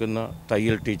പ്രവർത്തിച്ചുകൊണ്ടിരിക്കുന്ന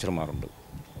തയ്യൽ ടീച്ചർമാരുണ്ട്.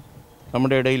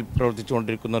 നമ്മുടെ ഇടയിൽ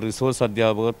പ്രവർത്തിച്ചുകൊണ്ടിരിക്കുന്ന റിസോഴ്സ്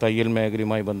അധ്യാപകർ, തയ്യൽ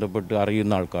മേഖലയുമായി ബന്ധപ്പെട്ട്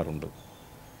അറിയുന്ന ആൾക്കാരുണ്ട്,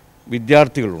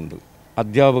 വിദ്യാർത്ഥികളുണ്ട്,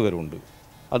 അധ്യാപകരുണ്ട്,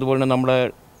 അതുപോലെ തന്നെ നമ്മുടെ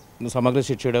സമഗ്ര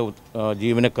ശിക്ഷയുടെ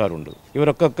ജീവനക്കാരുണ്ട്.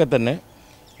 ഇവരൊക്കെ തന്നെ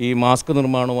ഈ മാസ്ക്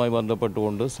നിർമ്മാണവുമായി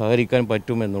ബന്ധപ്പെട്ടുകൊണ്ട് സഹകരിക്കാൻ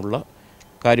പറ്റുമെന്നുള്ള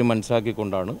കാര്യം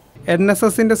മനസ്സിലാക്കിക്കൊണ്ടാണ്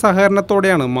NSSന്റെ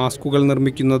സഹകരണത്തോടെയാണ് മാസ്കുകൾ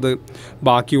നിർമ്മിക്കുന്നത്.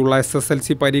 ബാക്കിയുള്ള SSLC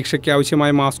പരീക്ഷയ്ക്ക്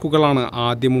ആവശ്യമായ മാസ്കുകളാണ്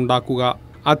ആദ്യം ഉണ്ടാക്കുക.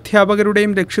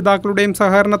 അധ്യാപകരുടെയും രക്ഷിതാക്കളുടെയും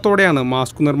സഹകരണത്തോടെയാണ്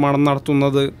മാസ്ക് നിർമ്മാണം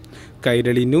നടത്തുന്നത്.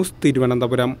 കൈരളി ന്യൂസ്,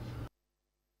 തിരുവനന്തപുരം.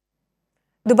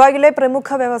 ദുബായിലെ പ്രമുഖ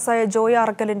വ്യവസായ ജോയ്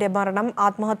അറക്കലിന്റെ മരണം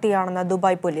ആത്മഹത്യയാണെന്ന്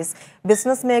ദുബായ് പോലീസ്.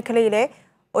 ബിസിനസ് ബേയിലെ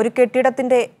ഒരു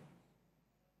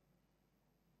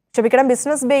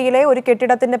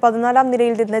കെട്ടിടത്തിന്റെ 14ാം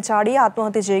നിലയിൽ നിന്ന് ചാടി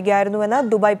ആത്മഹത്യ ചെയ്യുകയായിരുന്നുവെന്ന്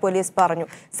ദുബായ് പോലീസ് പറഞ്ഞു.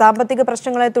 സാമ്പത്തിക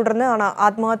പ്രശ്നങ്ങളെ തുടർന്നാണ്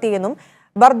ആത്മഹത്യയെന്നും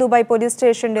Dubai police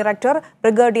station director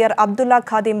brigadier Abdulla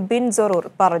ഖാദിം bin സൊറൂർ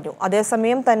പറഞ്ഞു.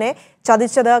 അതേസമയം തന്നെ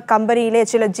ചതിച്ചത് കമ്പനിയിലെ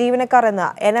ചില ജീവനക്കാർ എന്ന്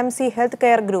NMC health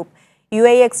care group,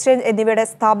 UAE exchange എന്നിവയുടെ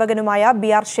സ്ഥാപകനുമായ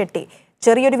BR ഷെട്ടി.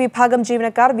 ചെറിയൊരു വിഭാഗം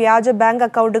ജീവനക്കാർ വ്യാജ ബാങ്ക്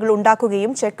അക്കൗണ്ടുകൾ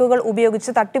ഉണ്ടാക്കുകയും ചെക്കുകൾ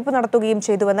ഉപയോഗിച്ച് തട്ടിപ്പ് നടത്തുകയും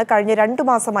ചെയ്തുവെന്ന് കഴിഞ്ഞ 2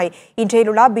 മാസമായി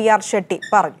ഇന്ത്യയിലുള്ള BR ഷെട്ടി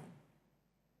പറഞ്ഞു.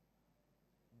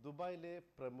 ദുബായിലെ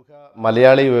പ്രമുഖ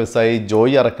മലയാളി വ്യവസായി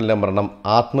ജോയ് അറക്കലിന്റെ മരണം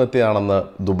ആത്മഹത്യയാണെന്ന്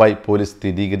ദുബായ് പോലീസ്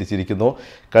സ്ഥിരീകരിച്ചിരിക്കുന്നു.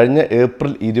 കഴിഞ്ഞ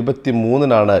ഏപ്രിൽ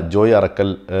 23-നാണ് ജോയ് അറക്കൽ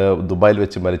ദുബായിൽ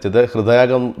വെച്ച് മരിച്ചത്.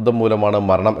 ഹൃദയാഘാതം മൂലമാണ്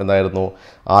മരണം എന്നായിരുന്നു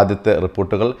ആദ്യത്തെ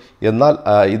റിപ്പോർട്ടുകൾ. എന്നാൽ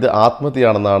ഇത്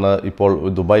ആത്മഹത്യയാണെന്നാണ് ഇപ്പോൾ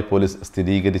ദുബായ് പോലീസ്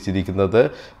സ്ഥിരീകരിച്ചിരിക്കുന്നത്.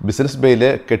 ബിസിനസ്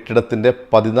ബേയിലെ കെട്ടിടത്തിൻ്റെ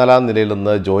 14ാം നിലയിൽ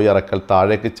നിന്ന് ജോയ് അറക്കൽ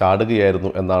താഴേക്ക്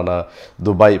ചാടുകയായിരുന്നു എന്നാണ്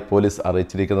ദുബായ് പോലീസ്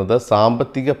അറിയിച്ചിരിക്കുന്നത്.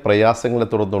 സാമ്പത്തിക പ്രയാസങ്ങളെ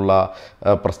തുടർന്നുള്ള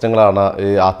പ്രശ്നങ്ങളാണ്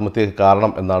ആത്മഹത്യക്ക്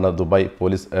കാരണം എന്നാണ് ദുബായ്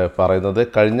പോലീസ് പറയുന്നത്.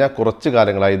 കഴിഞ്ഞ കുറച്ചു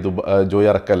കാലങ്ങളായി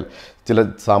ജോയ് അറക്കൽ ചില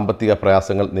സാമ്പത്തിക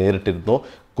പ്രയാസങ്ങൾ നേരിട്ടിരുന്നു.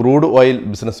 ക്രൂഡ് ഓയിൽ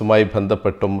ബിസിനസ്സുമായി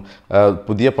ബന്ധപ്പെട്ടും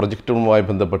പുതിയ പ്രൊജക്റ്റുകളുമായി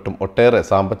ബന്ധപ്പെട്ടും ഒട്ടേറെ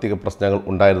സാമ്പത്തിക പ്രശ്നങ്ങൾ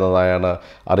ഉണ്ടായിരുന്നതായാണ്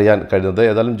അറിയാൻ കഴിഞ്ഞത്.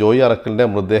 ഏതായാലും ജോയ് അറക്കലിൻ്റെ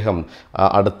മൃതദേഹം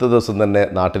അടുത്ത ദിവസം തന്നെ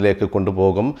നാട്ടിലേക്ക്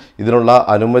കൊണ്ടുപോകും. ഇതിനുള്ള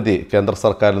അനുമതി കേന്ദ്ര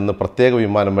സർക്കാരിൽ നിന്ന് പ്രത്യേക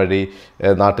വിമാനം വഴി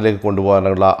നാട്ടിലേക്ക്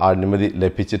കൊണ്ടുപോകാനുള്ള അനുമതി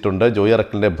ലഭിച്ചിട്ടുണ്ട്. ജോയ്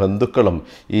അറക്കലിൻ്റെ ബന്ധുക്കളും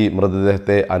ഈ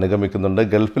മൃതദേഹത്തെ അനുഗമിക്കുന്നുണ്ട്.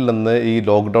 ഗൾഫിൽ നിന്ന് ഈ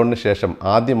ലോക്ക്ഡൗണിന് ശേഷം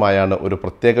ആദ്യമായാണ് ഒരു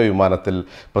പ്രത്യേക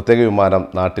വിമാനം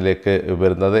നാട്ടിലേക്ക്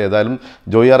വരുന്നത്. ഏതായാലും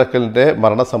ജോയ് അറക്കലിൻ്റെ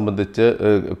മരണം സംബന്ധിച്ച്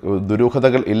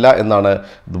ദുരൂഹതകൾ ഇല്ല എന്നാണ്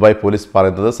ദുബായ് പോലീസ്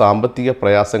പറയുന്നത്. സാമ്പത്തിക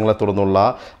പ്രയാസങ്ങളെ തുടർന്നുള്ള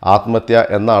ആത്മഹത്യ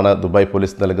എന്നാണ് ദുബായ്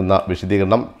പോലീസ് നൽകുന്ന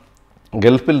വിശദീകരണം.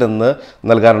 ഗൾഫിൽ നിന്ന്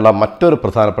നൽകാനുള്ള മറ്റൊരു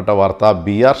പ്രധാനപ്പെട്ട വാർത്ത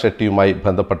BR ഷെട്ടിയുമായി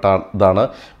ബന്ധപ്പെട്ടതാണ്.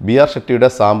 BR ഷെട്ടിയുടെ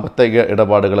സാമ്പത്തിക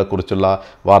ഇടപാടുകളെക്കുറിച്ചുള്ള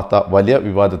വാർത്ത വലിയ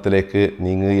വിവാദത്തിലേക്ക്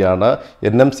നീങ്ങുകയാണ്.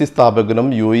 NMC സ്ഥാപകനും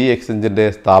UAE എക്സ്ചേഞ്ചിൻ്റെ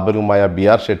സ്ഥാപകനുമായ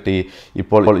BR ഷെട്ടി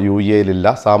ഇപ്പോൾ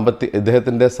UAEയിലില്ല.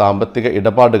 ഇദ്ദേഹത്തിൻ്റെ സാമ്പത്തിക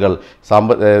ഇടപാടുകൾ,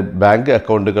 ബാങ്ക്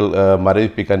അക്കൗണ്ടുകൾ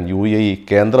മരവിപ്പിക്കാൻ UAE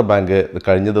കേന്ദ്ര ബാങ്ക്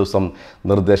കഴിഞ്ഞ ദിവസം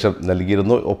നിർദ്ദേശം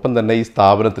നൽകിയിരുന്നു. ഒപ്പം തന്നെ ഈ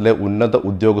സ്ഥാപനത്തിലെ ഉന്നത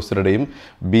ഉദ്യോഗസ്ഥരുടെയും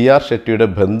BR ഷെട്ടിയുടെ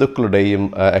ബന്ധുക്കളുടെയും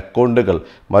അക്കൗണ്ടുകൾ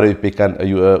മരവിപ്പിക്കാൻ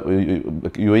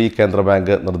UAE കേന്ദ്ര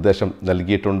ബാങ്ക് നിർദ്ദേശം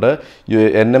നൽകിയിട്ടുണ്ട്.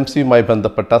 NMCയുമായി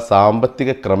ബന്ധപ്പെട്ട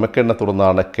സാമ്പത്തിക ക്രമക്കേടിനെ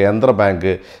തുടർന്നാണ് കേന്ദ്ര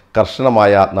ബാങ്ക്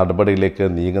കർശനമായ നടപടിയിലേക്ക്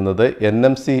നീങ്ങുന്നത്.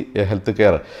 NMC ഹെൽത്ത്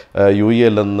കെയർ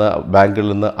UAEയിൽ നിന്ന് ബാങ്കിൽ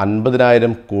നിന്ന്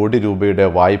 50,000 കോടി രൂപയുടെ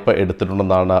വായ്പ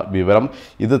എടുത്തിട്ടുണ്ടെന്നാണ് വിവരം.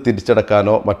 ഇത്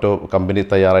തിരിച്ചടക്കാനോ മറ്റോ കമ്പനി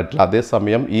തയ്യാറായിട്ടില്ല.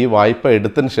 അതേസമയം ഈ വായ്പ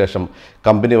എടുത്തതിന് ശേഷം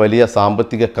കമ്പനി വലിയ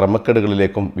സാമ്പത്തിക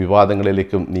ക്രമക്കേടുകളിലേക്കും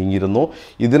വിവാദങ്ങളിലേക്കും നീങ്ങിയിരുന്നു.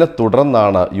 ഇതിനെ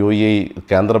തുടർന്നാണ് UAE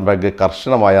കേന്ദ്ര ബാങ്ക്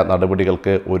കർശനമായ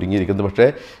നടപടികൾക്ക് ഒരുങ്ങിയിരിക്കുന്നത്. പക്ഷേ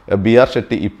BR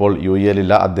ഷെട്ടി ഇപ്പോൾ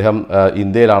UAEയിലില്ല. അദ്ദേഹം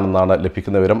ഇന്ത്യയിലാണെന്നാണ്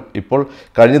ലഭിക്കുന്ന വിവരം. ഇപ്പോൾ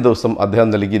കഴിഞ്ഞ ദിവസം അദ്ദേഹം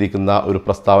നൽകിയിരിക്കുന്ന ഒരു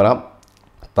പ്രസ്താവന,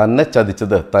 തന്നെ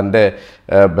ചതിച്ചത് തൻ്റെ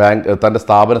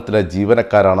സ്ഥാപനത്തിലെ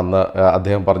ജീവനക്കാരാണെന്ന്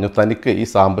അദ്ദേഹം പറഞ്ഞു. തനിക്ക് ഈ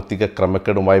സാമ്പത്തിക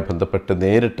ക്രമക്കേടുമായി ബന്ധപ്പെട്ട്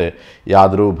നേരിട്ട്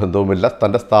യാതൊരു ബന്ധവുമില്ല.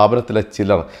 തൻ്റെ സ്ഥാപനത്തിലെ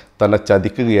ചിലർ തന്നെ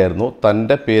ചതിക്കുകയായിരുന്നു.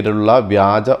 തൻ്റെ പേരിലുള്ള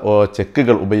വ്യാജ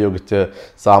ചെക്കുകൾ ഉപയോഗിച്ച്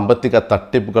സാമ്പത്തിക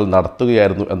തട്ടിപ്പുകൾ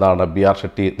നടത്തുകയായിരുന്നു എന്നാണ് BR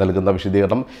ഷെട്ടി നൽകുന്ന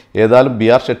വിശദീകരണം. ഏതായാലും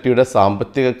BR ഷെട്ടിയുടെ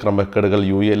സാമ്പത്തിക ക്രമക്കേടുകൾ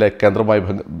UAEയിലെ കേന്ദ്രമായി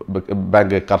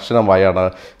ബാങ്ക് കർശനമായാണ്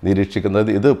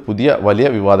നിരീക്ഷിക്കുന്നത്. ഇത് വലിയ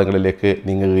വിവാദങ്ങളിലേക്ക്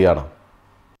നീങ്ങുകയാണ്.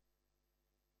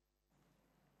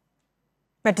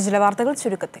 മറ്റു ചില വാർത്തകൾ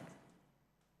ചുരുക്കത്തിൽ.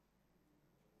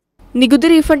 നികുതി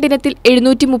റീഫണ്ട് ഇനത്തിൽ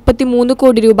 733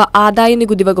 കോടി രൂപ ആദായ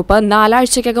നികുതി വകുപ്പ് 4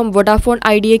 ആഴ്ചയ്ക്കകം വോഡാഫോൺ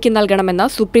ഐഡിയയ്ക്ക് നൽകണമെന്ന്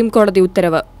സുപ്രീം കോടതി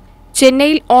ഉത്തരവ്.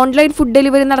 ചെന്നൈയിൽ ഓൺലൈൻ ഫുഡ്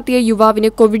ഡെലിവറി നടത്തിയ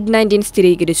യുവാവിന് COVID-19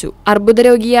 സ്ഥിരീകരിച്ചു.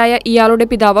 അർബുദരോഗിയായ ഇയാളുടെ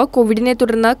പിതാവ് കോവിഡിനെ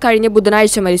തുടർന്ന് കഴിഞ്ഞ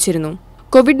ബുധനാഴ്ച മരിച്ചിരുന്നു.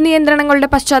 കോവിഡ് നിയന്ത്രണങ്ങളുടെ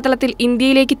പശ്ചാത്തലത്തിൽ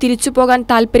ഇന്ത്യയിലേക്ക് തിരിച്ചുപോകാൻ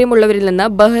താൽപര്യമുള്ളവരിൽ നിന്ന്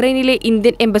ബഹ്റൈനിലെ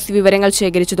ഇന്ത്യൻ എംബസി വിവരങ്ങൾ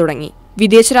ശേഖരിച്ചു തുടങ്ങി.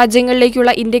 വിദേശ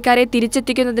രാജ്യങ്ങളിലേക്കുള്ള ഇന്ത്യക്കാരെ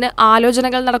തിരിച്ചെത്തിക്കുന്നതിന്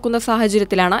ആലോചനകൾ നടക്കുന്ന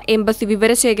സാഹചര്യത്തിലാണ് എംബസി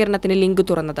വിവരശേഖരണത്തിന് ലിങ്ക്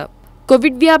തുറന്നത്.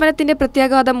 കോവിഡ് വ്യാപനത്തിന്റെ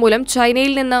പ്രത്യാഘാതം മൂലം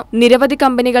ചൈനയിൽ നിന്ന് നിരവധി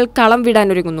കമ്പനികൾ കളം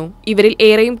വിടാനൊരുങ്ങുന്നു. ഇവരിൽ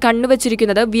ഏറെയും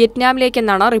കണ്ണുവച്ചിരിക്കുന്നത്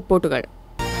വിയറ്റ്നാമിലേക്കെന്നാണ് റിപ്പോർട്ടുകൾ.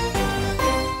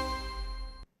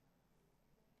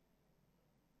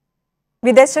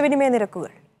 വിദേശ വിനിമയ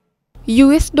നിരക്കുകൾ.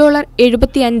 US ഡോളർ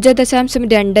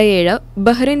 75.27,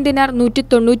 ബഹ്റിൻ ദിനാർ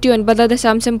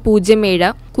 199.07,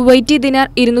 കുവൈറ്റി ദിനാർ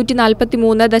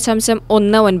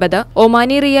 243.19,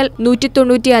 ഒമാനി റിയാൽ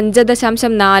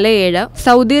 195.47,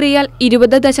 സൗദി റിയാൽ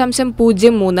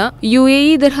 20.03,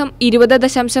 UAE ദിർഹം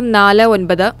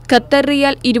 20.49, ഖത്തർ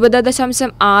റിയാൽ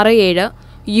 20.67,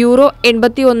 യൂറോ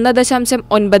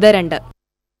 81.92.